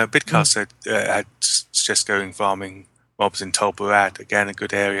 Bidcast said, had suggest going farming mobs in Tol Barad, again, a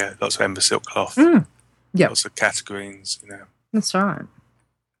good area, lots of ember silk cloth, lots of categories, you know. That's right.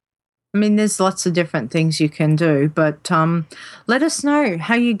 I mean, there's lots of different things you can do, but let us know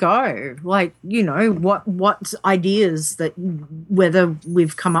how you go. Like, you know, what ideas that, whether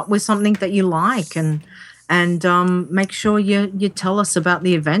we've come up with something that you like, and make sure you tell us about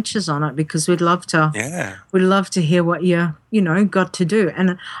the adventures on it, because we'd love to hear what you know got to do.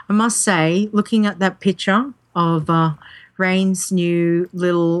 And I must say, looking at that picture of Rain's new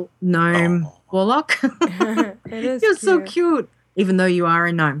little gnome warlock, you're cute. so cute. Even though you are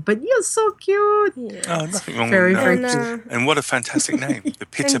a gnome, but you're so cute. Yeah. Oh, nothing wrong very, with very that. And what a fantastic name, the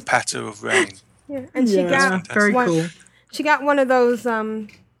Pitter Patter of Rain. Yeah, and she got very cool. She got one of those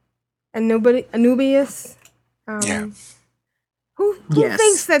Anubius. Who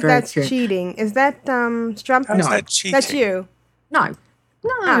thinks that that's cute. cheating? Is that Strump? How's that cheating? That's you. No,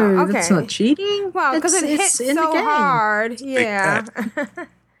 Oh, okay. that's not cheating. Well, because it hit so hard. Yeah.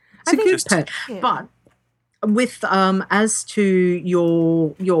 It's a good pet. Yeah. But with as to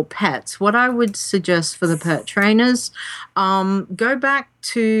your pets, what I would suggest for the pet trainers, go back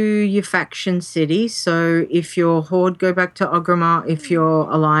to your faction city. So if you're Horde, go back to Ogrimmar. If you're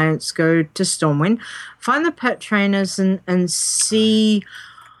Alliance, go to Stormwind. Find the pet trainers and see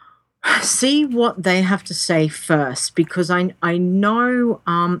what they have to say first, because I know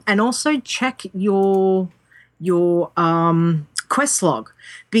and also check your quest log,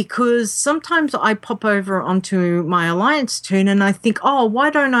 because sometimes I pop over onto my Alliance toon and I think, oh, why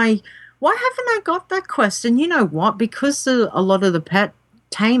haven't I got that quest? And you know what? Because a lot of the pet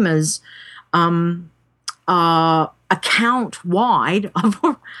tamers are account wide, I've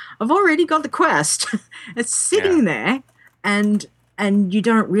already got the quest. It's sitting there, and you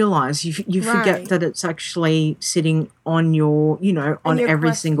don't realize, you forget that it's actually sitting on your, you know, on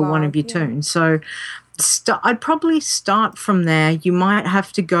every single one of your toons. So I'd probably start from there. You might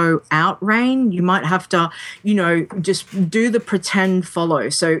have to go out Rain. You might have to, you know, just do the pretend follow.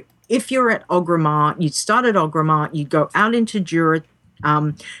 So if you're at Ogrimmar, you'd start at Ogrimmar, you go out into Durotar,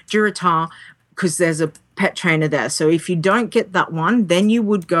 because there's a pet trainer there. So if you don't get that one, then you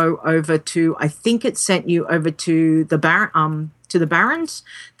would go over to, I think it sent you over to the Barrens.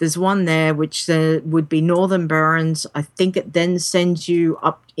 There's one there which would be Northern Barrens. I think it then sends you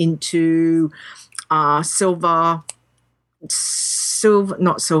up into not Silver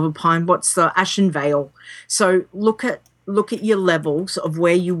Pine. What's the Ashen Vale? So look at your levels of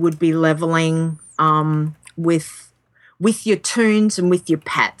where you would be leveling with with your toons and with your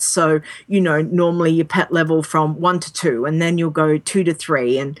pets. So, normally your pet level from 1 to 2, and then you'll go 2 to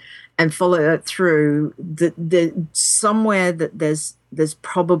 3 and follow it through. The somewhere that there's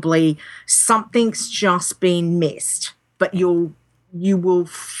probably something's just been missed, but you will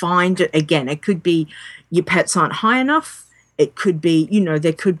find it again. It could be your pets aren't high enough. It could be,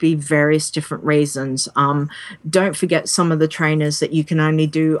 there could be various different reasons. Don't forget some of the trainers that you can only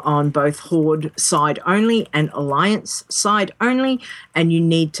do on both Horde side only and Alliance side only, and you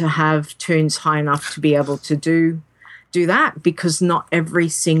need to have toons high enough to be able to do that, because not every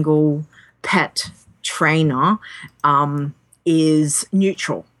single pet trainer is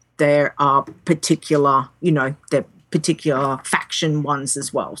neutral. There are particular, they're particular faction ones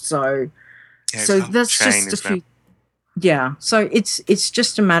as well. So that's just a few. Yeah, so it's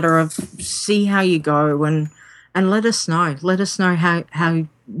just a matter of see how you go and let us know. Let us know how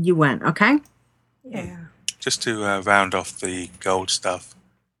you went, okay? Yeah. Just to round off the gold stuff,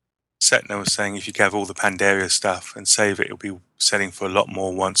 Setna was saying if you gather all the Pandaria stuff and save it, it'll be selling for a lot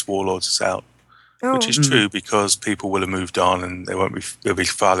more once Warlords is out. Oh. Which is true, because people will have moved on and there'll be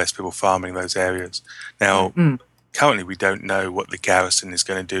far less people farming those areas. Now, currently we don't know what the garrison is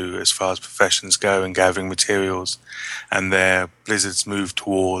going to do as far as professions go and gathering materials, and their Blizzard's move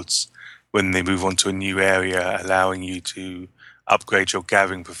towards, when they move on to a new area, allowing you to upgrade your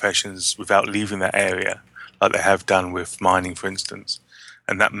gathering professions without leaving that area, like they have done with mining, for instance.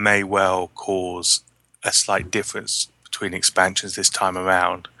 And that may well cause a slight difference between expansions this time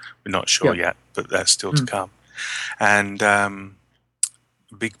around. We're not sure yet, but that's still to come. And the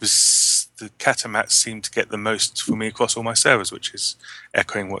Catamats seem to get the most for me across all my servers, which is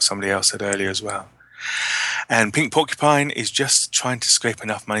echoing what somebody else said earlier as well. And Pink Porcupine is just trying to scrape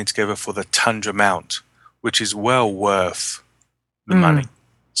enough money together for the Tundra mount, which is well worth the money.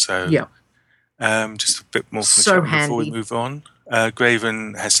 So just a bit more from the chat before we move on.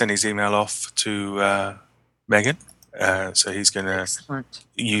 Graven has sent his email off to Megan. So he's going to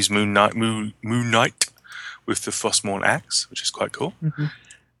use Moon Knight with the Frostmourne axe, which is quite cool.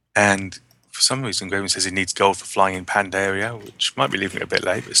 And for some reason, Graven says he needs gold for flying in Pandaria, which might be leaving it a bit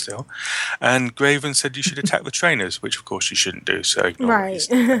late, but still. And Graven said you should attack the trainers, which of course you shouldn't do, so ignore right.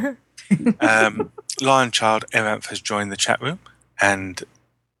 Lionchild Eranth has joined the chat room, and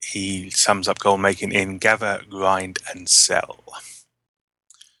he sums up gold making in gather, grind, and sell.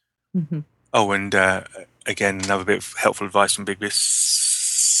 Oh, and again, another bit of helpful advice from Big Biss.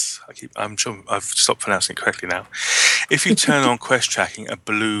 I'm sure I've stopped pronouncing it correctly now. If you turn on quest tracking, a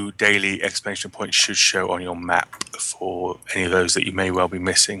blue daily exclamation point should show on your map for any of those that you may well be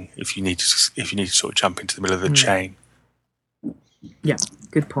missing if you need to sort of jump into the middle of the chain. Yeah,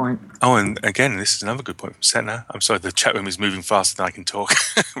 good point. Oh, and again, this is another good point from Senna. I'm sorry, the chat room is moving faster than I can talk,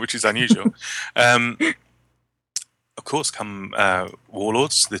 which is unusual. Of course, come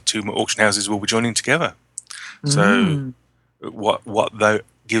Warlords, the two auction houses will be joining together. So what that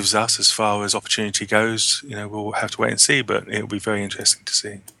gives us as far as opportunity goes, we'll have to wait and see, but it'll be very interesting to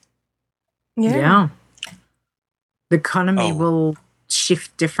see. Yeah. The economy will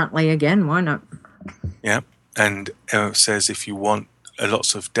shift differently again, why not? Yeah, and Eric says if you want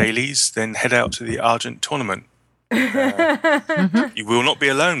lots of dailies, then head out to the Argent tournament. You will not be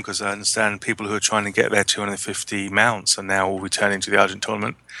alone, because I understand people who are trying to get their 250 mounts are now all returning to the Argent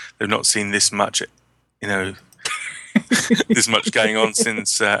tournament. They've not seen this much, this much going on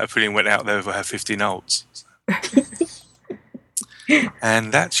since Aprillian went out there with her 15 ults.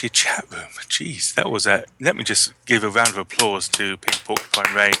 And that's your chat room. Jeez, that was a... Let me just give a round of applause to Pink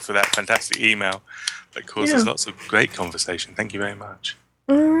Porcupine Ray for that fantastic email that causes lots of great conversation. Thank you very much.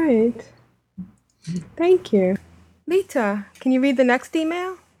 All right. Thank you. Lita, can you read the next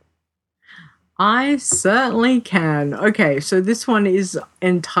email? I certainly can. Okay, so this one is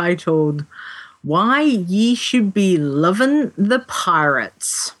entitled, Why Ye Should Be Lovin' the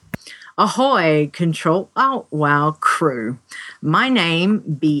Pirates. Ahoy, Control Alt WoW crew. My name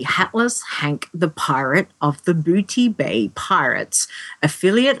be Hatless Hank the Pirate of the Booty Bay Pirates,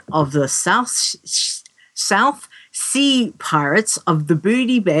 affiliate of the South Sea Pirates of the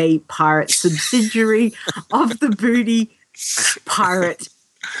Booty Bay Pirates, subsidiary of the Booty Pirate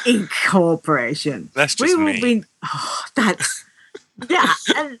Incorporation. That's just me. That's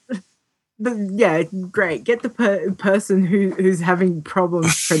great. Get the person who's having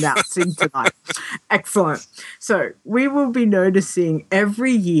problems pronouncing tonight. Excellent. So we will be noticing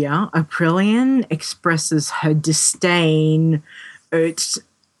every year Aprillian expresses her disdain at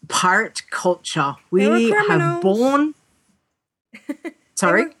pirate culture. We have born...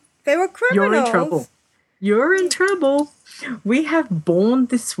 Sorry? They were criminals. You're in trouble. We have borne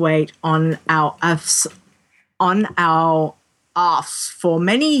this weight on our on our ass for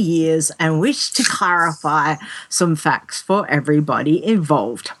many years and wish to clarify some facts for everybody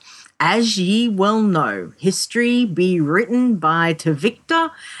involved. As ye well know, history be written by to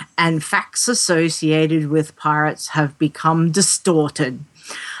Victor, and facts associated with pirates have become distorted.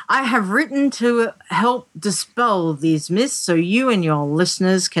 I have written to help dispel these myths so you and your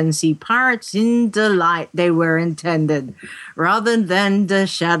listeners can see pirates in the light they were intended, rather than the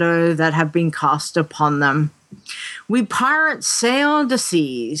shadow that have been cast upon them. We pirates sail the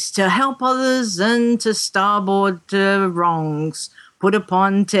seas to help others and to starboard to wrongs put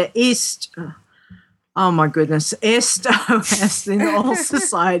upon to east. Oh my goodness, east west in all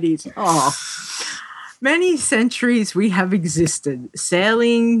societies. Oh. Many centuries we have existed,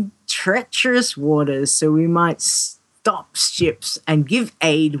 sailing treacherous waters so we might stop ships and give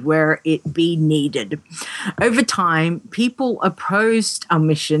aid where it be needed. Over time, people opposed our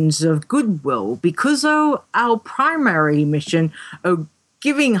missions of goodwill because of our primary mission of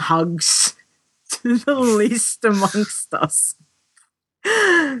giving hugs to the least amongst us.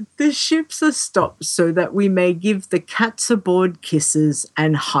 The ships are stopped so that we may give the cats aboard kisses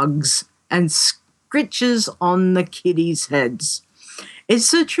and hugs and scritches on the kiddies' heads.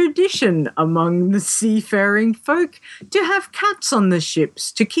 It's a tradition among the seafaring folk to have cats on the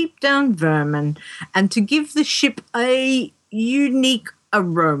ships to keep down vermin and to give the ship a unique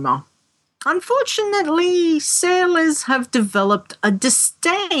aroma. Unfortunately, sailors have developed a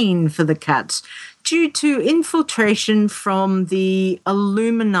disdain for the cats due to infiltration from the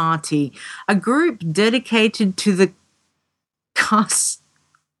Illuminati, a group dedicated to the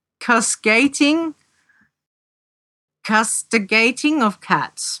castigating of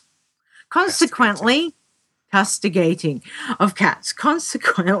cats. Consequently, castigating of cats.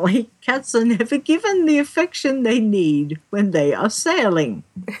 Consequently, cats are never given the affection they need when they are sailing.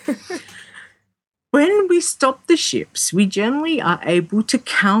 When we stop the ships, we generally are able to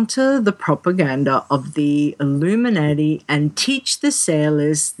counter the propaganda of the Illuminati and teach the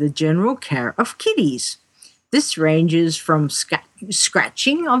sailors the general care of kitties. This ranges from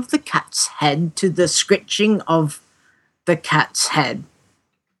scratching of the cat's head to the scritching of the cat's head.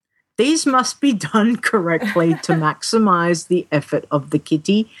 These must be done correctly to maximize the effort of the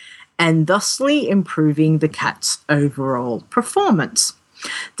kitty and thusly improving the cat's overall performance.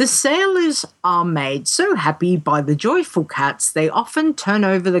 The sailors are made so happy by the joyful cats, they often turn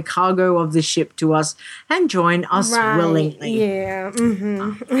over the cargo of the ship to us and join us willingly. Yeah.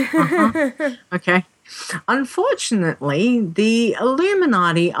 Mm-hmm. Okay. Unfortunately, the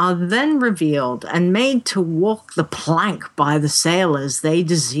Illuminati are then revealed and made to walk the plank by the sailors they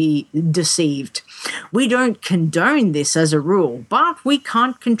deceived. We don't condone this as a rule, but we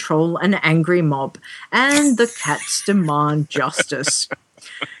can't control an angry mob, and the cats demand justice.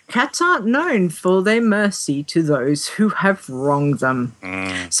 Cats aren't known for their mercy to those who have wronged them.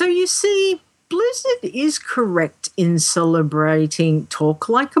 So you see, Blizzard is correct in celebrating Talk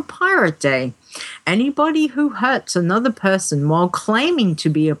Like a Pirate Day. Anybody who hurts another person while claiming to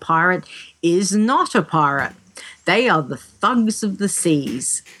be a pirate is not a pirate. They are the thugs of the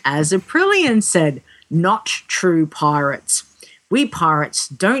seas. As Aprillian said, not true pirates. We pirates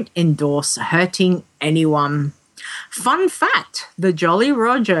don't endorse hurting anyone. Fun fact, the Jolly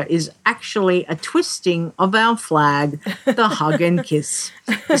Roger is actually a twisting of our flag, the hug and kiss.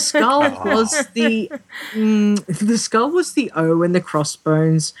 The skull was the O and the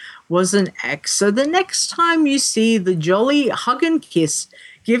crossbones was an X. So the next time you see the Jolly hug and kiss,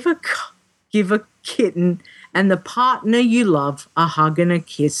 give a kitten and the partner you love a hug and a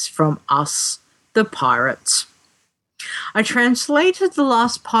kiss from us, the pirates. I translated the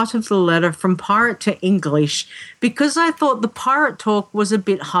last part of the letter from pirate to English because I thought the pirate talk was a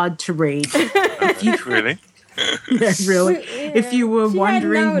bit hard to read. Really? Yeah, really. If you were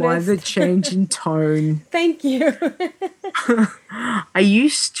wondering why the change in tone. Thank you. I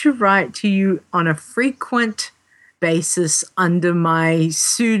used to write to you on a frequent basis under my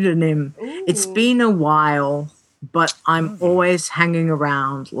pseudonym. Ooh. It's been a while, but I'm always hanging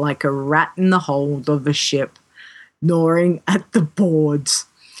around like a rat in the hold of a ship, gnawing at the boards.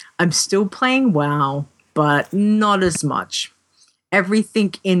 I'm still playing WoW, but not as much.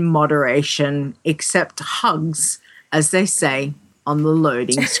 Everything in moderation except hugs, as they say on the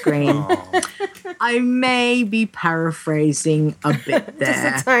loading screen. I may be paraphrasing a bit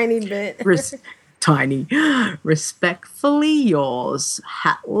there. Just a tiny bit. Tiny. Respectfully yours,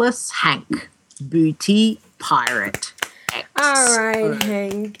 Hatless Hank, Booty Pirate X. All right,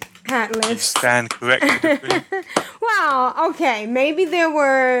 Hank. Hatless. You stand corrected. Well, Well, okay, maybe there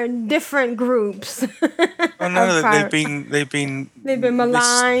were different groups. Oh no, of pirates. they've been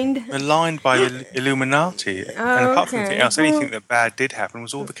maligned. maligned by the Illuminati, and apart from anything else, anything that bad did happen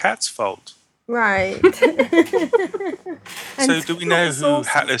was all the cat's fault. Right. So, do we know who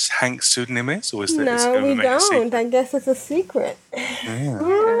Hatless Hank's pseudonym is, or is that No, we don't. I guess it's a secret. Yeah.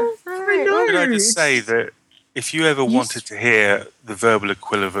 Could I just say that if you ever wanted to hear the verbal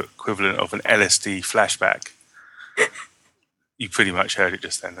equivalent of an LSD flashback, you pretty much heard it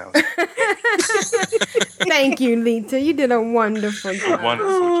just then. That was Thank you, Lita. You did a wonderful job.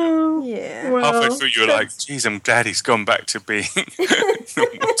 Wonderful job. Yeah. Well, halfway through, you were like, geez, I'm glad he's gone back to being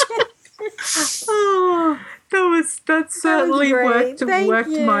that certainly worked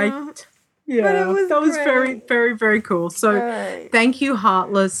my yeah, that was very, very, very cool. So thank you,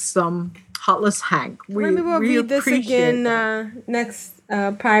 Heartless Hank. Maybe we'll read this again next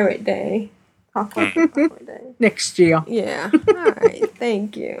Pirate Day. Pirate Day. Next year. Yeah. All right.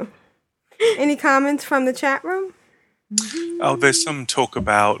 Thank you. Any comments from the chat room? Oh, there's some talk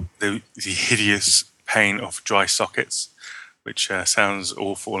about the hideous pain of dry sockets, which sounds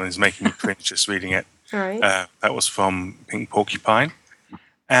awful and is making me cringe just reading it. All right. That was from Pink Porcupine.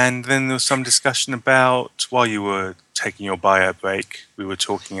 And then there was some discussion about, while you were taking your bio break, we were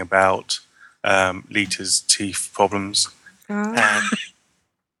talking about Lita's teeth problems and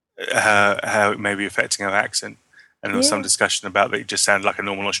how it may be affecting her accent. And there was some discussion about that it just sounded like a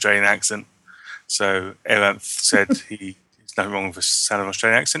normal Australian accent. So Eranth said there's nothing wrong with a sound of an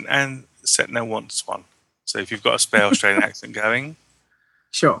Australian accent, and Setna wants one. So if you've got a spare Australian accent going,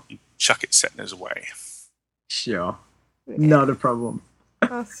 sure, chuck it Setna's away. Sure. Yeah. Not a problem.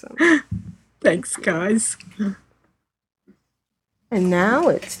 Awesome. Thanks, guys. And now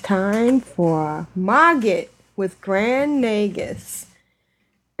it's time for Margit with Grand Nagus.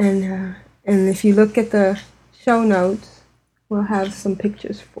 And if you look at the show notes, we'll have some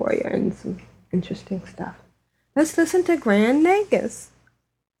pictures for you and some interesting stuff. Let's listen to Grand Nagus.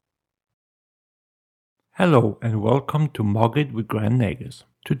 Hello and welcome to Margit with Grand Nagus.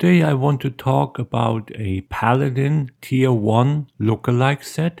 Today I want to talk about a Paladin Tier 1 lookalike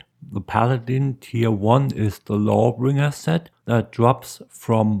set. The Paladin Tier 1 is the Lawbringer set that drops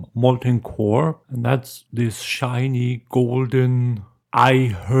from Molten Core, and that's this shiny, golden,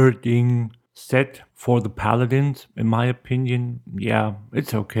 eye-hurting set for the Paladins, in my opinion. Yeah,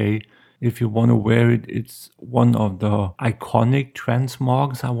 it's okay. If you want to wear it, it's one of the iconic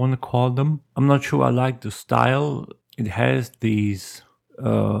transmogs, I want to call them. I'm not sure I like the style. It has these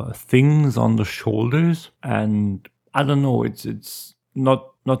things on the shoulders, and I don't know, it's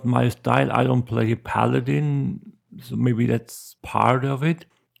not my style. I don't play Paladin, so maybe that's part of it.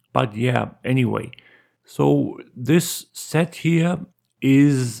 But yeah, anyway. So this set here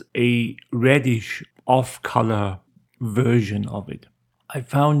is a reddish off-color version of it. I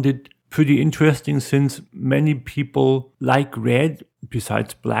found it pretty interesting since many people like red,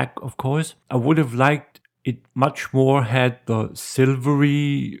 besides black, of course. I would have liked it much more had the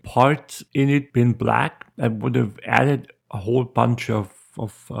silvery parts in it been black. I would have added a whole bunch of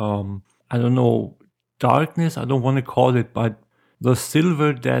I don't know, darkness, I don't want to call it, but the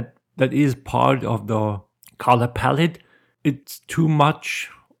silver that is part of the color palette, it's too much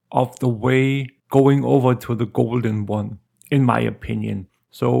of the way going over to the golden one, in my opinion.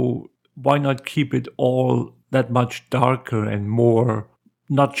 So why not keep it all that much darker and more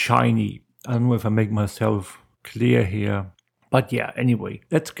not shiny? I don't know if I make myself clear here. But yeah, anyway,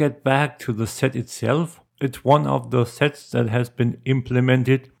 let's get back to the set itself. It's one of the sets that has been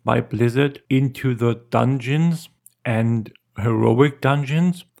implemented by Blizzard into the dungeons and heroic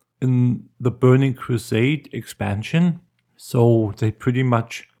dungeons in the Burning Crusade expansion. So they pretty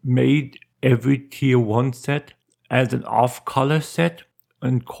much made every tier 1 set as an off-color set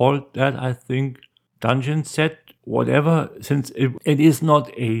and called that, I think, dungeon set, whatever, since it is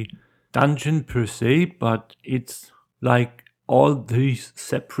not a dungeon per se, but it's like all these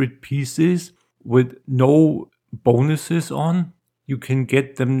separate pieces with no bonuses on. You can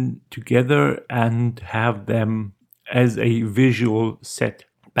get them together and have them as a visual set.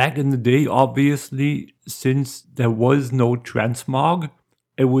 Back in the day, obviously, since there was no transmog,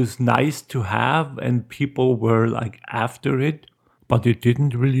 it was nice to have and people were like after it, but it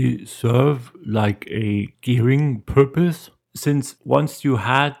didn't really serve like a gearing purpose, since once you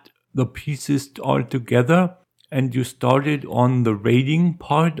had the pieces all together and you started on the raiding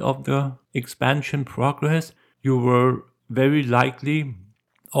part of the expansion progress, you were very likely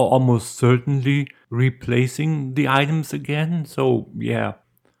or almost certainly replacing the items again. So yeah,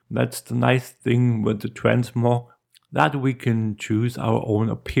 that's the nice thing with the transmog, that we can choose our own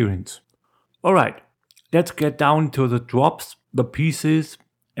appearance. Alright, let's get down to the drops, the pieces,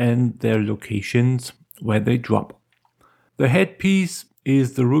 and their locations where they drop. The headpiece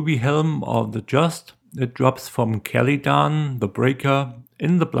is the ruby helm of the Just. It drops from Calidan, the Breaker,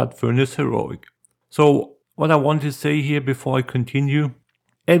 in the Blood Furnace Heroic. So, what I want to say here before I continue,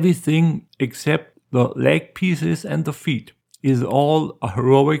 everything except the leg pieces and the feet is all a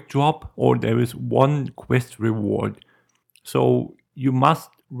heroic drop, or there is one quest reward. So, you must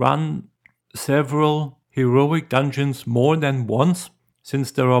run several heroic dungeons more than once,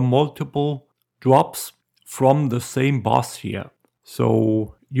 since there are multiple drops from the same boss here.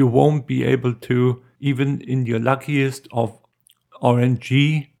 So you won't be able to, even in your luckiest of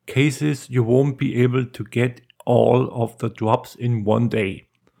RNG cases, you won't be able to get all of the drops in one day.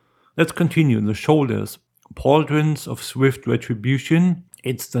 Let's continue. The shoulders. Pauldrons of Swift Retribution.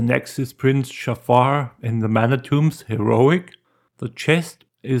 It's the Nexus Prince Shafar in the Manatombs Heroic. The chest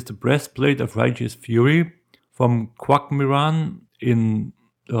is the Breastplate of Righteous Fury from Quackmiran in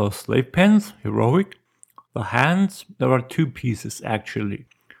the Slave Pens Heroic. The hands, there are two pieces actually.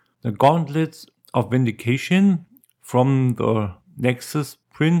 The Gauntlets of Vindication from the Nexus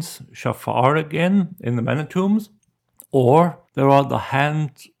Prince Shafar again in the Manatombs. Or there are the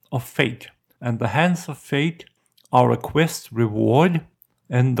Hands of Fate. And the Hands of Fate are a quest reward.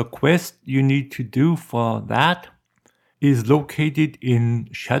 And the quest you need to do for that is located in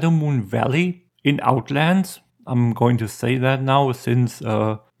Shadowmoon Valley in Outlands. I'm going to say that now since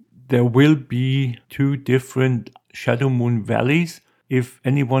there will be two different Shadowmoon Valleys. If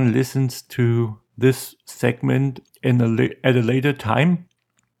anyone listens to this segment at a later time,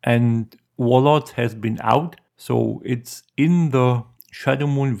 and Warlord has been out, so it's in the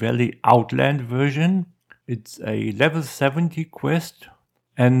Shadowmoon Valley Outland version. It's a level 70 quest,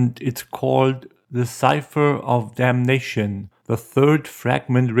 and it's called The Cipher of Damnation, the third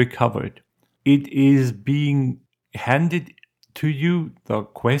fragment recovered. It is being handed to you, the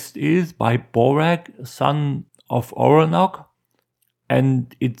quest is, by Borak, son of Oronok,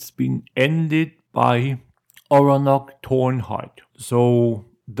 and it's been ended by Oronok Tornheart. So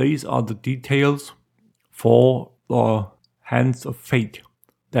these are the details for the Hands of Fate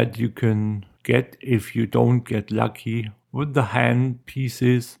that you can get if you don't get lucky with the hand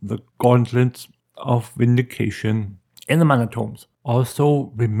pieces, the Gauntlets of Vindication in the Manatombs.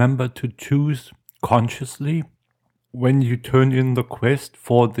 Also, remember to choose consciously when you turn in the quest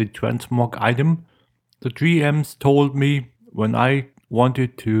for the transmog item. The GMs told me when I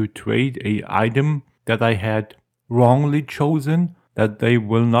wanted to trade a item that I had wrongly chosen that they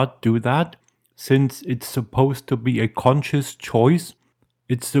will not do that, since it's supposed to be a conscious choice.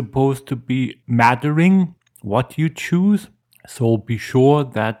 It's supposed to be mattering what you choose. So be sure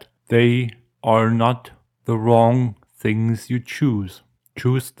that they are not the wrong things you choose.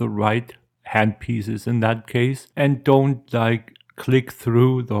 Choose the right hand pieces in that case, and don't click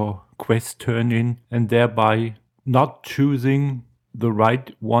through the quest turn in and thereby not choosing the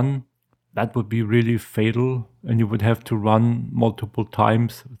right one. That would be really fatal, and you would have to run multiple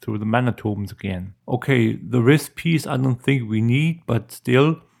times through the Manatombs again. Okay, the wrist piece I don't think we need, but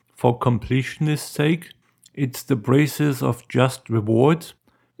still, for completionist's sake, it's the Braces of Just Rewards.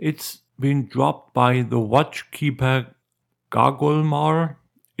 It's been dropped by the Watchkeeper Gargolmar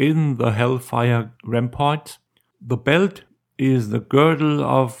in the Hellfire Ramparts. The belt is the Girdle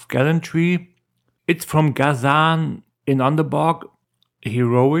of Gallantry. It's from Gazan in Underbog,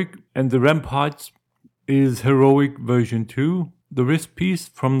 Heroic, and the Ramparts is Heroic version 2. The wrist piece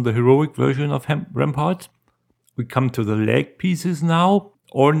from the Heroic version of Ramparts. We come to the leg pieces now.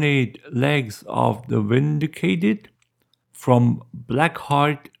 Ornate Legs of the Vindicated from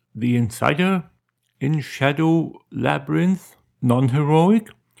Blackheart the Insider in Shadow Labyrinth, non-heroic.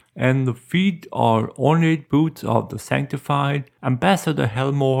 And the feet are Ornate Boots of the Sanctified, Ambassador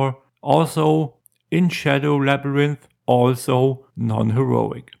Helmore, also in Shadow Labyrinth, also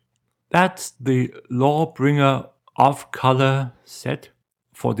non-heroic. That's the Lawbringer off-color set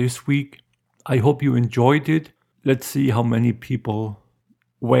for this week. I hope you enjoyed it. Let's see how many people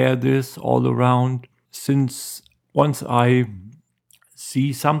wear this all around, since once I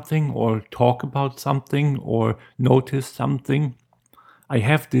see something or talk about something or notice something, I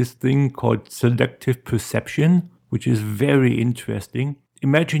have this thing called selective perception, which is very interesting.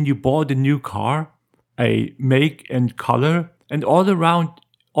 Imagine you bought a new car, a make and color, and all around,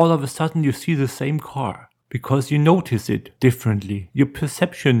 all of a sudden you see the same car because you notice it differently. Your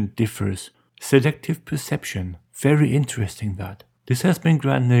perception differs. Selective perception. Very interesting that. This has been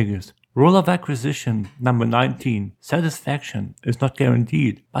Grand Negus. Role of acquisition number 19. Satisfaction is not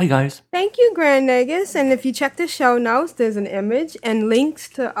guaranteed. Bye guys. Thank you, Grand Negus. And if you check the show notes, there's an image and links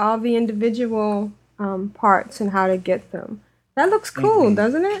to all the individual parts and how to get them. That looks cool,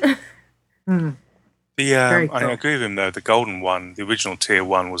 doesn't it? I agree with him though. The golden one, the original tier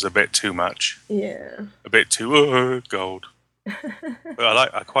 1, was a bit too much. Yeah. A bit too gold.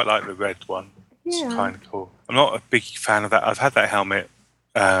 But I quite like the red one. It's kind of cool. I'm not a big fan of that. I've had that helmet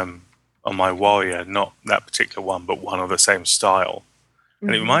on my warrior, not that particular one, but one of the same style.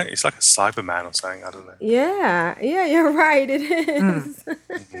 And it's like a Cyberman or something. I don't know. Yeah, you're right. It is.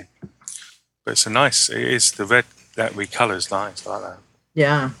 But it's it is the red that recolor is nice. I like that.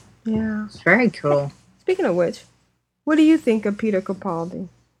 Yeah. Yeah. It's very cool. Speaking of which, what do you think of Peter Capaldi?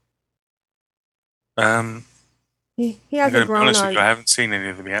 He hasn't grown on. I haven't seen any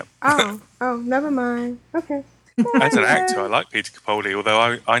of them yet. Oh, never mind. Okay. As an actor, I like Peter Capaldi,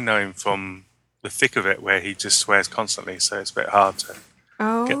 although I know him from the thick of it, where he just swears constantly, so it's a bit hard to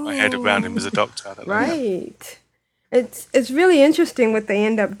get my head around him as a doctor. I don't know. Right. It's really interesting what they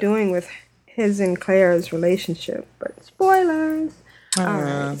end up doing with his and Claire's relationship, but spoilers. All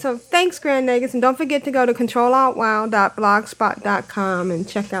right. So thanks, Grand Negus, and don't forget to go to controlaltwow.blogspot.com and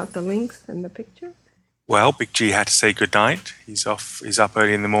check out the links and the picture. Well, Big G had to say goodnight. He's off. He's up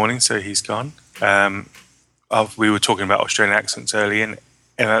early in the morning, so he's gone. We were talking about Australian accents earlier, and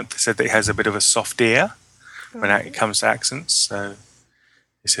Emma said that he has a bit of a soft ear when it comes to accents. So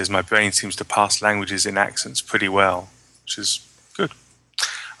he says, my brain seems to pass languages in accents pretty well, which is good.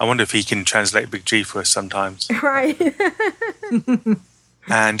 I wonder if he can translate Big G for us sometimes. Right.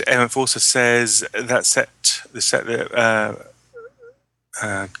 And Emma also says the set that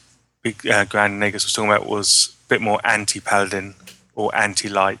Big Grand Negus was talking about was a bit more anti-paladin or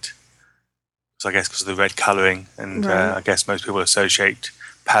anti-light. So I guess because of the red colouring, and I guess most people associate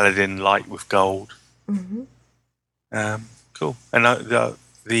paladin light with gold. Cool. And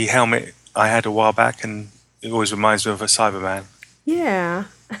the helmet I had a while back, and it always reminds me of a Cyberman. Yeah.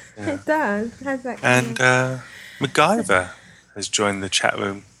 It does. It has that and MacGyver has joined the chat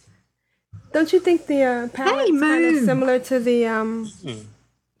room. Don't you think the palette's kind of similar to the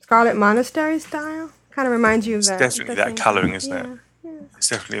Scarlet Monastery style? Kind of reminds you of that. It's definitely that colouring, isn't it? Yeah. It's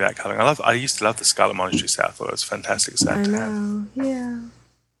definitely that colouring. I used to love the Scarlet Monastery set. I thought it was a fantastic set. I know. Yeah.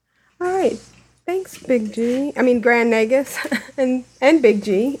 All right. Thanks, Big G. I mean, Grand Negus and Big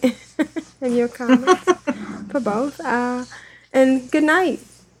G and your comments for both. And good night.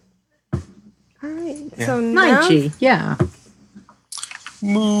 All right. Yeah. So Night, G. Yeah.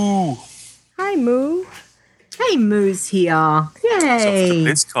 Moo. Hi, Moo. Hey, Moo's here. Yay.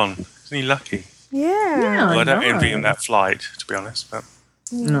 BlizzCon. Isn't he lucky? Yeah. Well, I don't envy him that flight, to be honest. But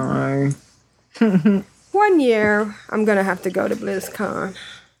No. 1 year, I'm going to have to go to BlizzCon.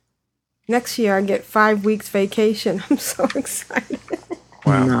 Next year, I get 5 weeks vacation. I'm so excited.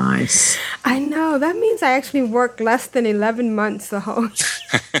 Wow. Nice. I know. That means I actually work less than 11 months the whole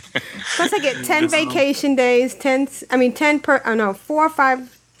Plus, I get 10 vacation days, 4 or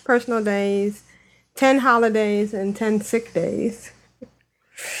 5 personal days, 10 holidays, and 10 sick days.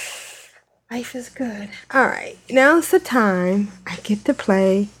 Life is good. All right. Now's the time I get to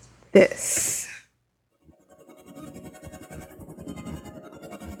play this.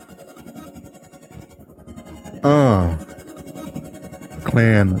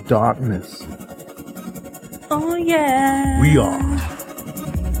 Clan of Darkness. Oh, yeah. We are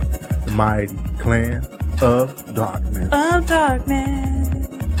the mighty Clan of Darkness. Of darkness.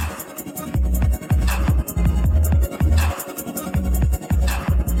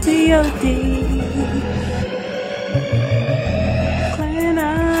 COD. Clan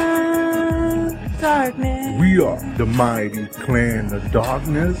of Darkness. We are the mighty Clan of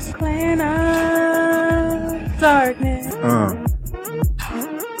Darkness. Clan of Darkness.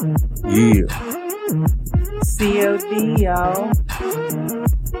 Yeah. COD, y'all.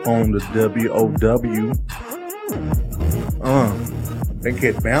 On the WOW. They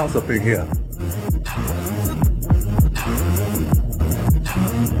get bounce up in here.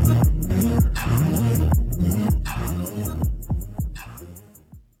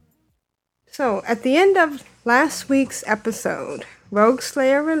 So, at the end of last week's episode, Rogue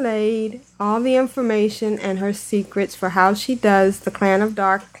Slayer relayed all the information and her secrets for how she does the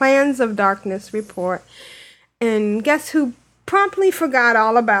Clans of Darkness report. And guess who promptly forgot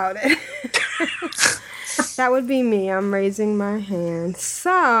all about it? That would be me. I'm raising my hand.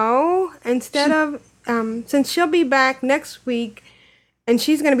 So, instead of, since she'll be back next week, and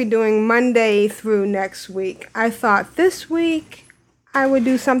she's going to be doing Monday through next week, I thought this week I would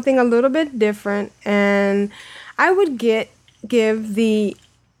do something a little bit different, and I would give the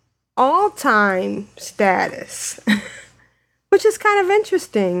all-time status which is kind of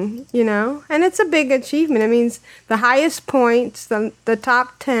interesting, you know, and it's a big achievement. It means the highest points, the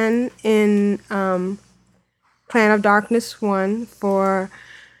top 10 in Clan of Darkness 1 for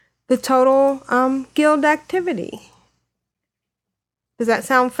the total guild activity. Does that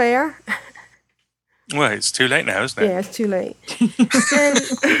sound fair? Well, it's too late now, isn't it? Yeah, it's too late.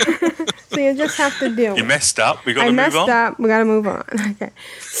 So you just have to deal with it. You messed up. We got to I move messed on. up. We got to move on. Okay.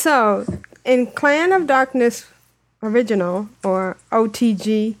 So in Clan of Darkness original, or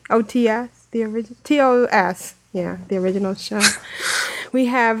OTG, OTS, the original, TOS, yeah, the original show, we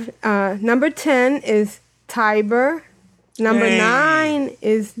have number 10 is Tiber. Number 9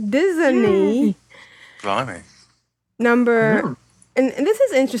 is Disney. Blimey. Number, and this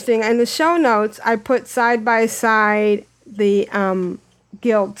is interesting. In the show notes, I put side by side the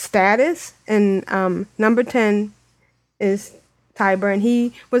guild status, and number 10 is Tiber, and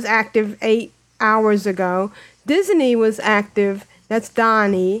he was active 8 hours ago. Disney was active, that's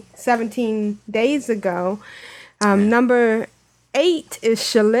Donnie, 17 days ago. Number 8 is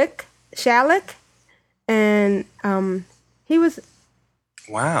Shalik, and he was...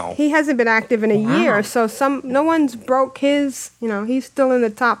 Wow. He hasn't been active in a year, so no one's broke his, you know, he's still in the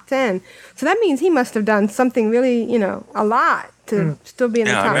top 10. So that means he must have done something really, you know, a lot to still be in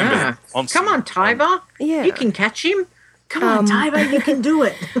the top 10. Come on, Tiber. Yeah. You can catch him. Come on, Tiber, you can do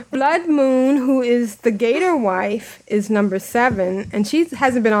it. Blood Moon, who is the Gator wife, is number 7, and she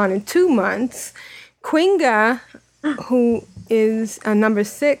hasn't been on in 2 months. Quinga, who is number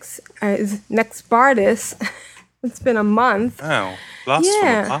 6, is next Bardis. It's been a month. Wow. Blast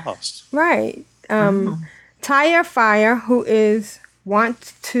from the past. Right. Tire Fire, who is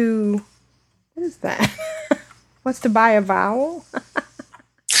want to... What is that? Wants to buy a vowel?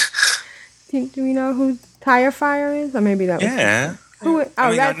 do we know who Tire Fire is? Or maybe that was... Yeah. Who,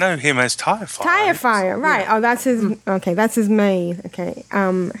 I know him as Tire Fire. Tire Fire, right. Oh, that's his... Okay, that's his main. Okay.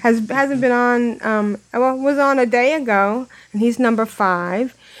 Hasn't been on... was on a day ago, and he's number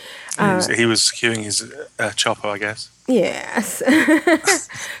 5. He was securing his chopper, I guess. Yes.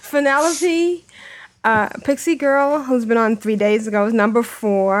 Penelope, Pixie Girl, who's been on 3 days ago, is number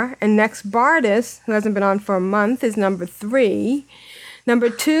 4. And next Bardis, who hasn't been on for a month, is number 3. Number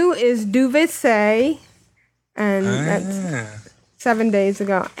 2 is Duvese, and that's 7 days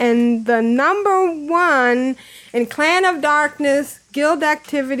ago. And the number 1 in Clan of Darkness guild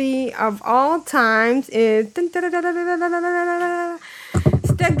activity of all times is...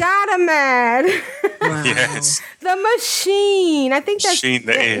 Stagatamad. Wow. Yes. The machine. I think that's... Machine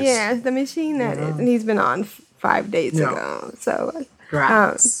that is. Yeah, the machine that is. And he's been on 5 days ago. So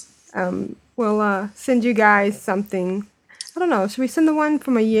we'll send you guys something. I don't know. Should we send the one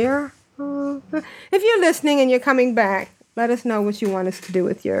from a year? If you're listening and you're coming back, let us know what you want us to do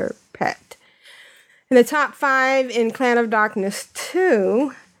with your pet. And the top 5 in Clan of Darkness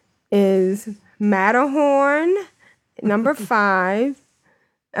 2 is Matterhorn, number 5.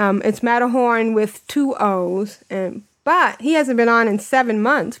 It's Matterhorn with 2 O's, but he hasn't been on in 7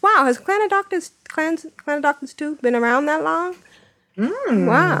 months. Wow, has Clan of Darkness 2 been around that long?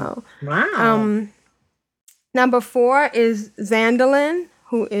 Wow. Number 4 is Xandalin,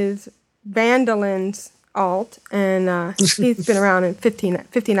 who is Vandalin's alt, and he's been around in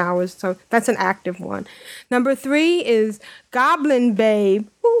 15 hours, so that's an active one. Number 3 is Goblin Babe,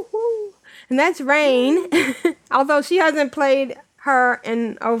 woo-hoo, and that's Rain, although she hasn't played her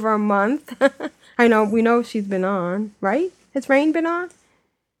in over a month. We know she's been on, right? Has Rain been on?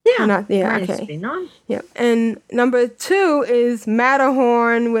 Yeah. Rain's okay. Been on. Yep. And number 2 is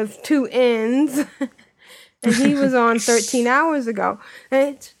Matterhorn with 2 N's. And he was on 13 hours ago.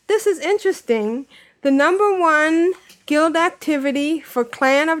 And this is interesting. The number 1 guild activity for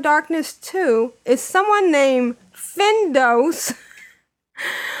Clan of Darkness 2 is someone named Findos,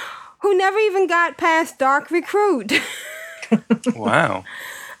 who never even got past Dark Recruit. Wow.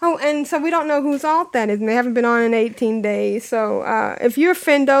 Oh, and so we don't know whose alt that is, and they haven't been on in 18 days. So if you're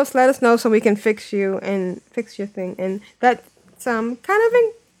Findos, let us know so we can fix you and fix your thing. And that's kind of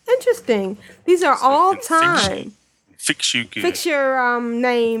interesting. These are all time. Fix you good. Fix your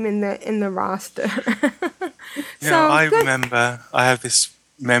name in the roster. I remember. I have this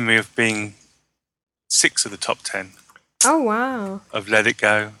memory of being 6 of the top 10. Oh wow! Of Let It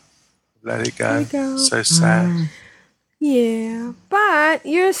Go. Let It Go. So sad. Yeah, but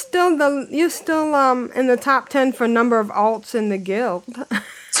you're still in the top 10 for number of alts in the guild.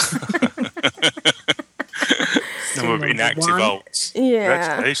 Number of inactive alts. Yeah.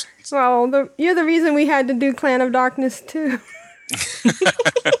 Congratulations. Well, you're the reason we had to do Clan of Darkness too.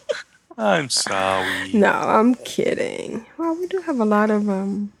 I'm sorry. No, I'm kidding. Well, we do have a lot of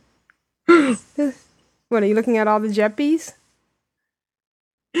What are you looking at? All the Jeppies?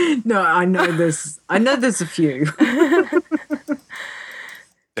 No, I know there's a few.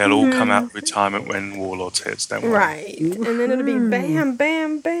 They'll all come out of retirement when Warlord hits, don't worry. Right. And then it'll be bam,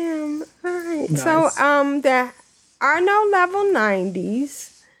 bam, bam. All right. Nice. So there are no level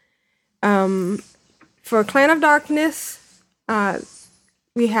 90s. For Clan of Darkness,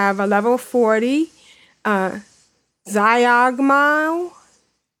 we have a level 40. Zyogmal.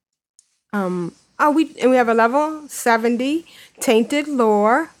 We have a level 70. Tainted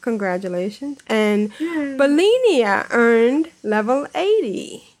Lore. Congratulations. And Belinia earned level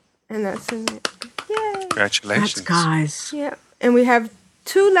 80. And that's in it. Yay. Congratulations. That's guys. Yeah. And we have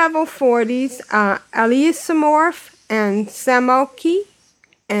 2 level 40s, Eliasomorph and Samoki.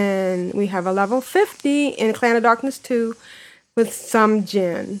 And we have a level 50 in Clan of Darkness 2 with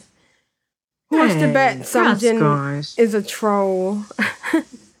Sumjin. Who wants to bet Sumjin is a troll?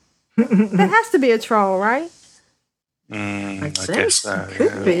 That has to be a troll, right? I guess so.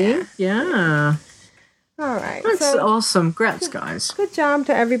 Could be. Yeah. All right. That's awesome. Congrats, guys. Good job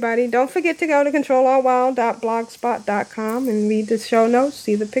to everybody. Don't forget to go to controlaltwild.blogspot.com and read the show notes,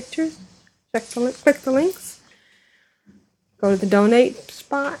 see the pictures, click the links. Go to the donate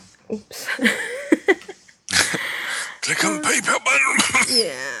spot. Oops. Click on the PayPal button.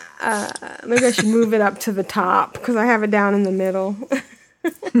 Yeah. Maybe I should move it up to the top because I have it down in the middle.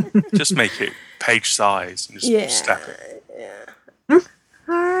 Just make it page size and just stack it. Yeah. All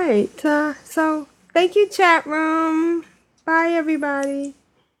right. So thank you, chat room. Bye, everybody.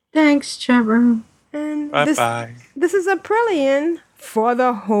 Thanks, chat room. And bye. This is Aprillian for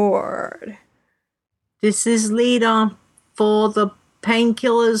the Horde. This is Leader for the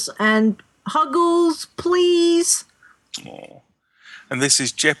painkillers and Huggles, please. Oh. And this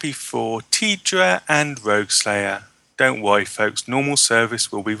is Jeppy for Tidra and Rogue Slayer. Don't worry, folks. Normal service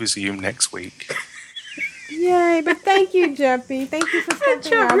will be resumed next week. Yay, but thank you, Jeppy. Thank you for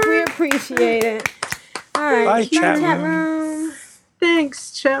stepping up. We appreciate it. All right. Bye, chat room.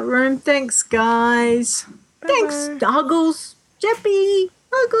 Thanks, chat room. Thanks, guys. Bye-bye. Thanks, Huggles. Jeppy.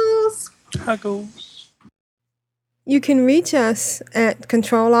 Huggles. Huggles. You can reach us at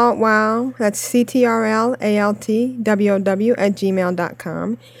CtrlAltWow, that's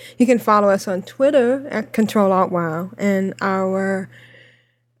CtrlAltWow@gmail.com. You can follow us on Twitter at CtrlAltWow, and our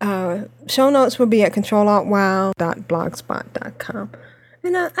show notes will be at CtrlAltWow.blogspot.com.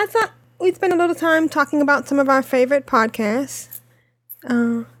 And I thought we'd spend a little time talking about some of our favorite podcasts.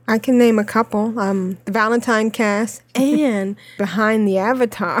 I can name a couple, the Valentine Cast and Behind the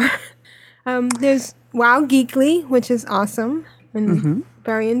Avatar. There's Wow Geekly, which is awesome and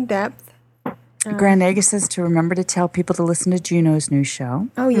very in depth. Grand Nagus says to remember to tell people to listen to Juno's new show.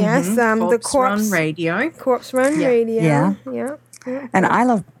 Oh yes, the Corpse Run Radio. Corpse Run Radio. Yeah. And I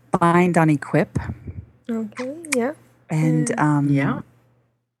love Bind on Equip. Okay. Yeah. And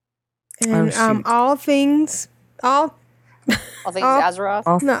And all things Azeroth. All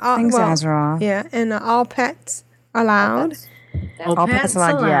things Azeroth. Yeah, and all pets allowed. All pets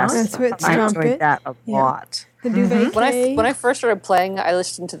allowed, yes. That's with I Trumpet. enjoyed that a lot. The Duvet Cave. When I first started playing, I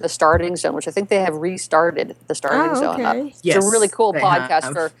listened to the Starting Zone, which I think they have restarted the Starting Zone up. Okay. It's a really cool they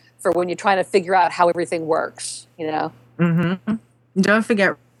podcast have. for when you're trying to figure out how everything works, you know? Mm-hmm. Don't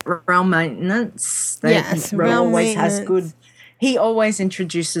forget Realm Maintenance. Yes, Realm Realm always has Maintenance. good. He always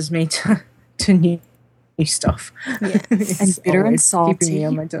introduces me to new stuff. Yes. And Bitter and Always keeping me Salty.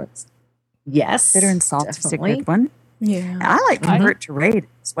 on my toes. Yes, Bitter and Salty is a definitely. good one. Yeah. And I like Convert to Raid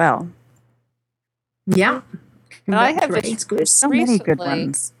as well. Yeah. And I have Convert to just Raid's There's so many good recently-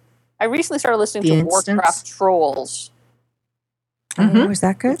 ones. I recently started listening The to Instance. Warcraft Trolls. Oh, is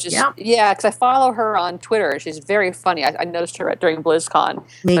that good? Which is, yeah, because I follow her on Twitter, and she's very funny. I noticed her during BlizzCon. So I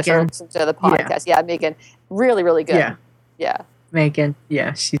Megan. started listening to the podcast. Yeah, Megan. Really, really good. Yeah. Yeah. Megan.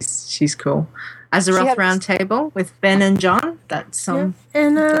 Yeah, she's cool. She Azeroth had- Roundtable with Ben and John. That's And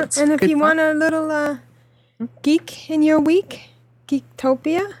that's if good you fun. want a little geek in your week,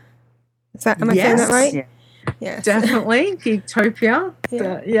 Geektopia. Am I saying that right? Yeah. Yes. Definitely Geektopia.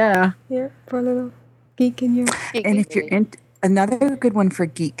 Yeah. Yeah, for a little geek in your. And if you're in, another good one for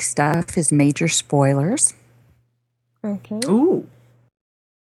geek stuff is Major Spoilers. Okay. Ooh.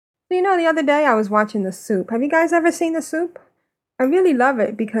 So, the other day I was watching The Soup. Have you guys ever seen The Soup? I really love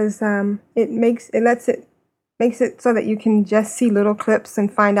it because it makes it so that you can just see little clips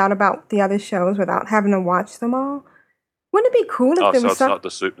and find out about the other shows without having to watch them all. Wouldn't it be cool if Oh, there so was it's some? not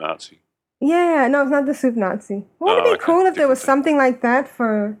the Soup Nazi. Yeah, no, it's not The Soup Nazi. Wouldn't it be cool if there was something like that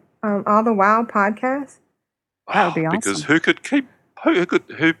for all the WoW podcasts? That would be awesome. Because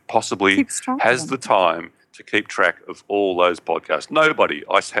who possibly Keeps track of has them. the time to keep track of all those podcasts? Nobody.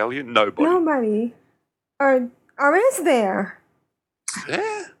 I tell you, nobody. Nobody. Or is there?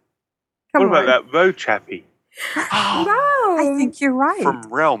 there? Come what about on. that road chappie? No. I think you're right. From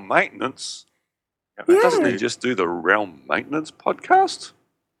Realm Maintenance. Yes. Doesn't he just do the Realm Maintenance podcast?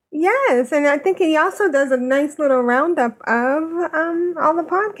 Yes, and I think he also does a nice little roundup of all the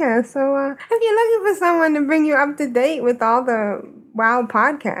podcasts. So if you're looking for someone to bring you up to date with all the WoW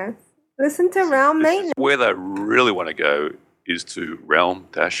podcasts, listen to Realm Maintenance. Where they really want to go is to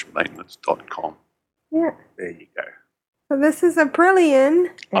realm-maintenance.com. Yeah. There you go. So this is Aprillian.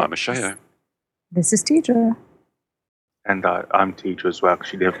 I'm Asheo. This is Teacher. And I'm teacher as well,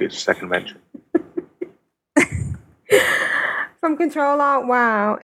 because she never gets a second mention. From Ctrl Alt WoW.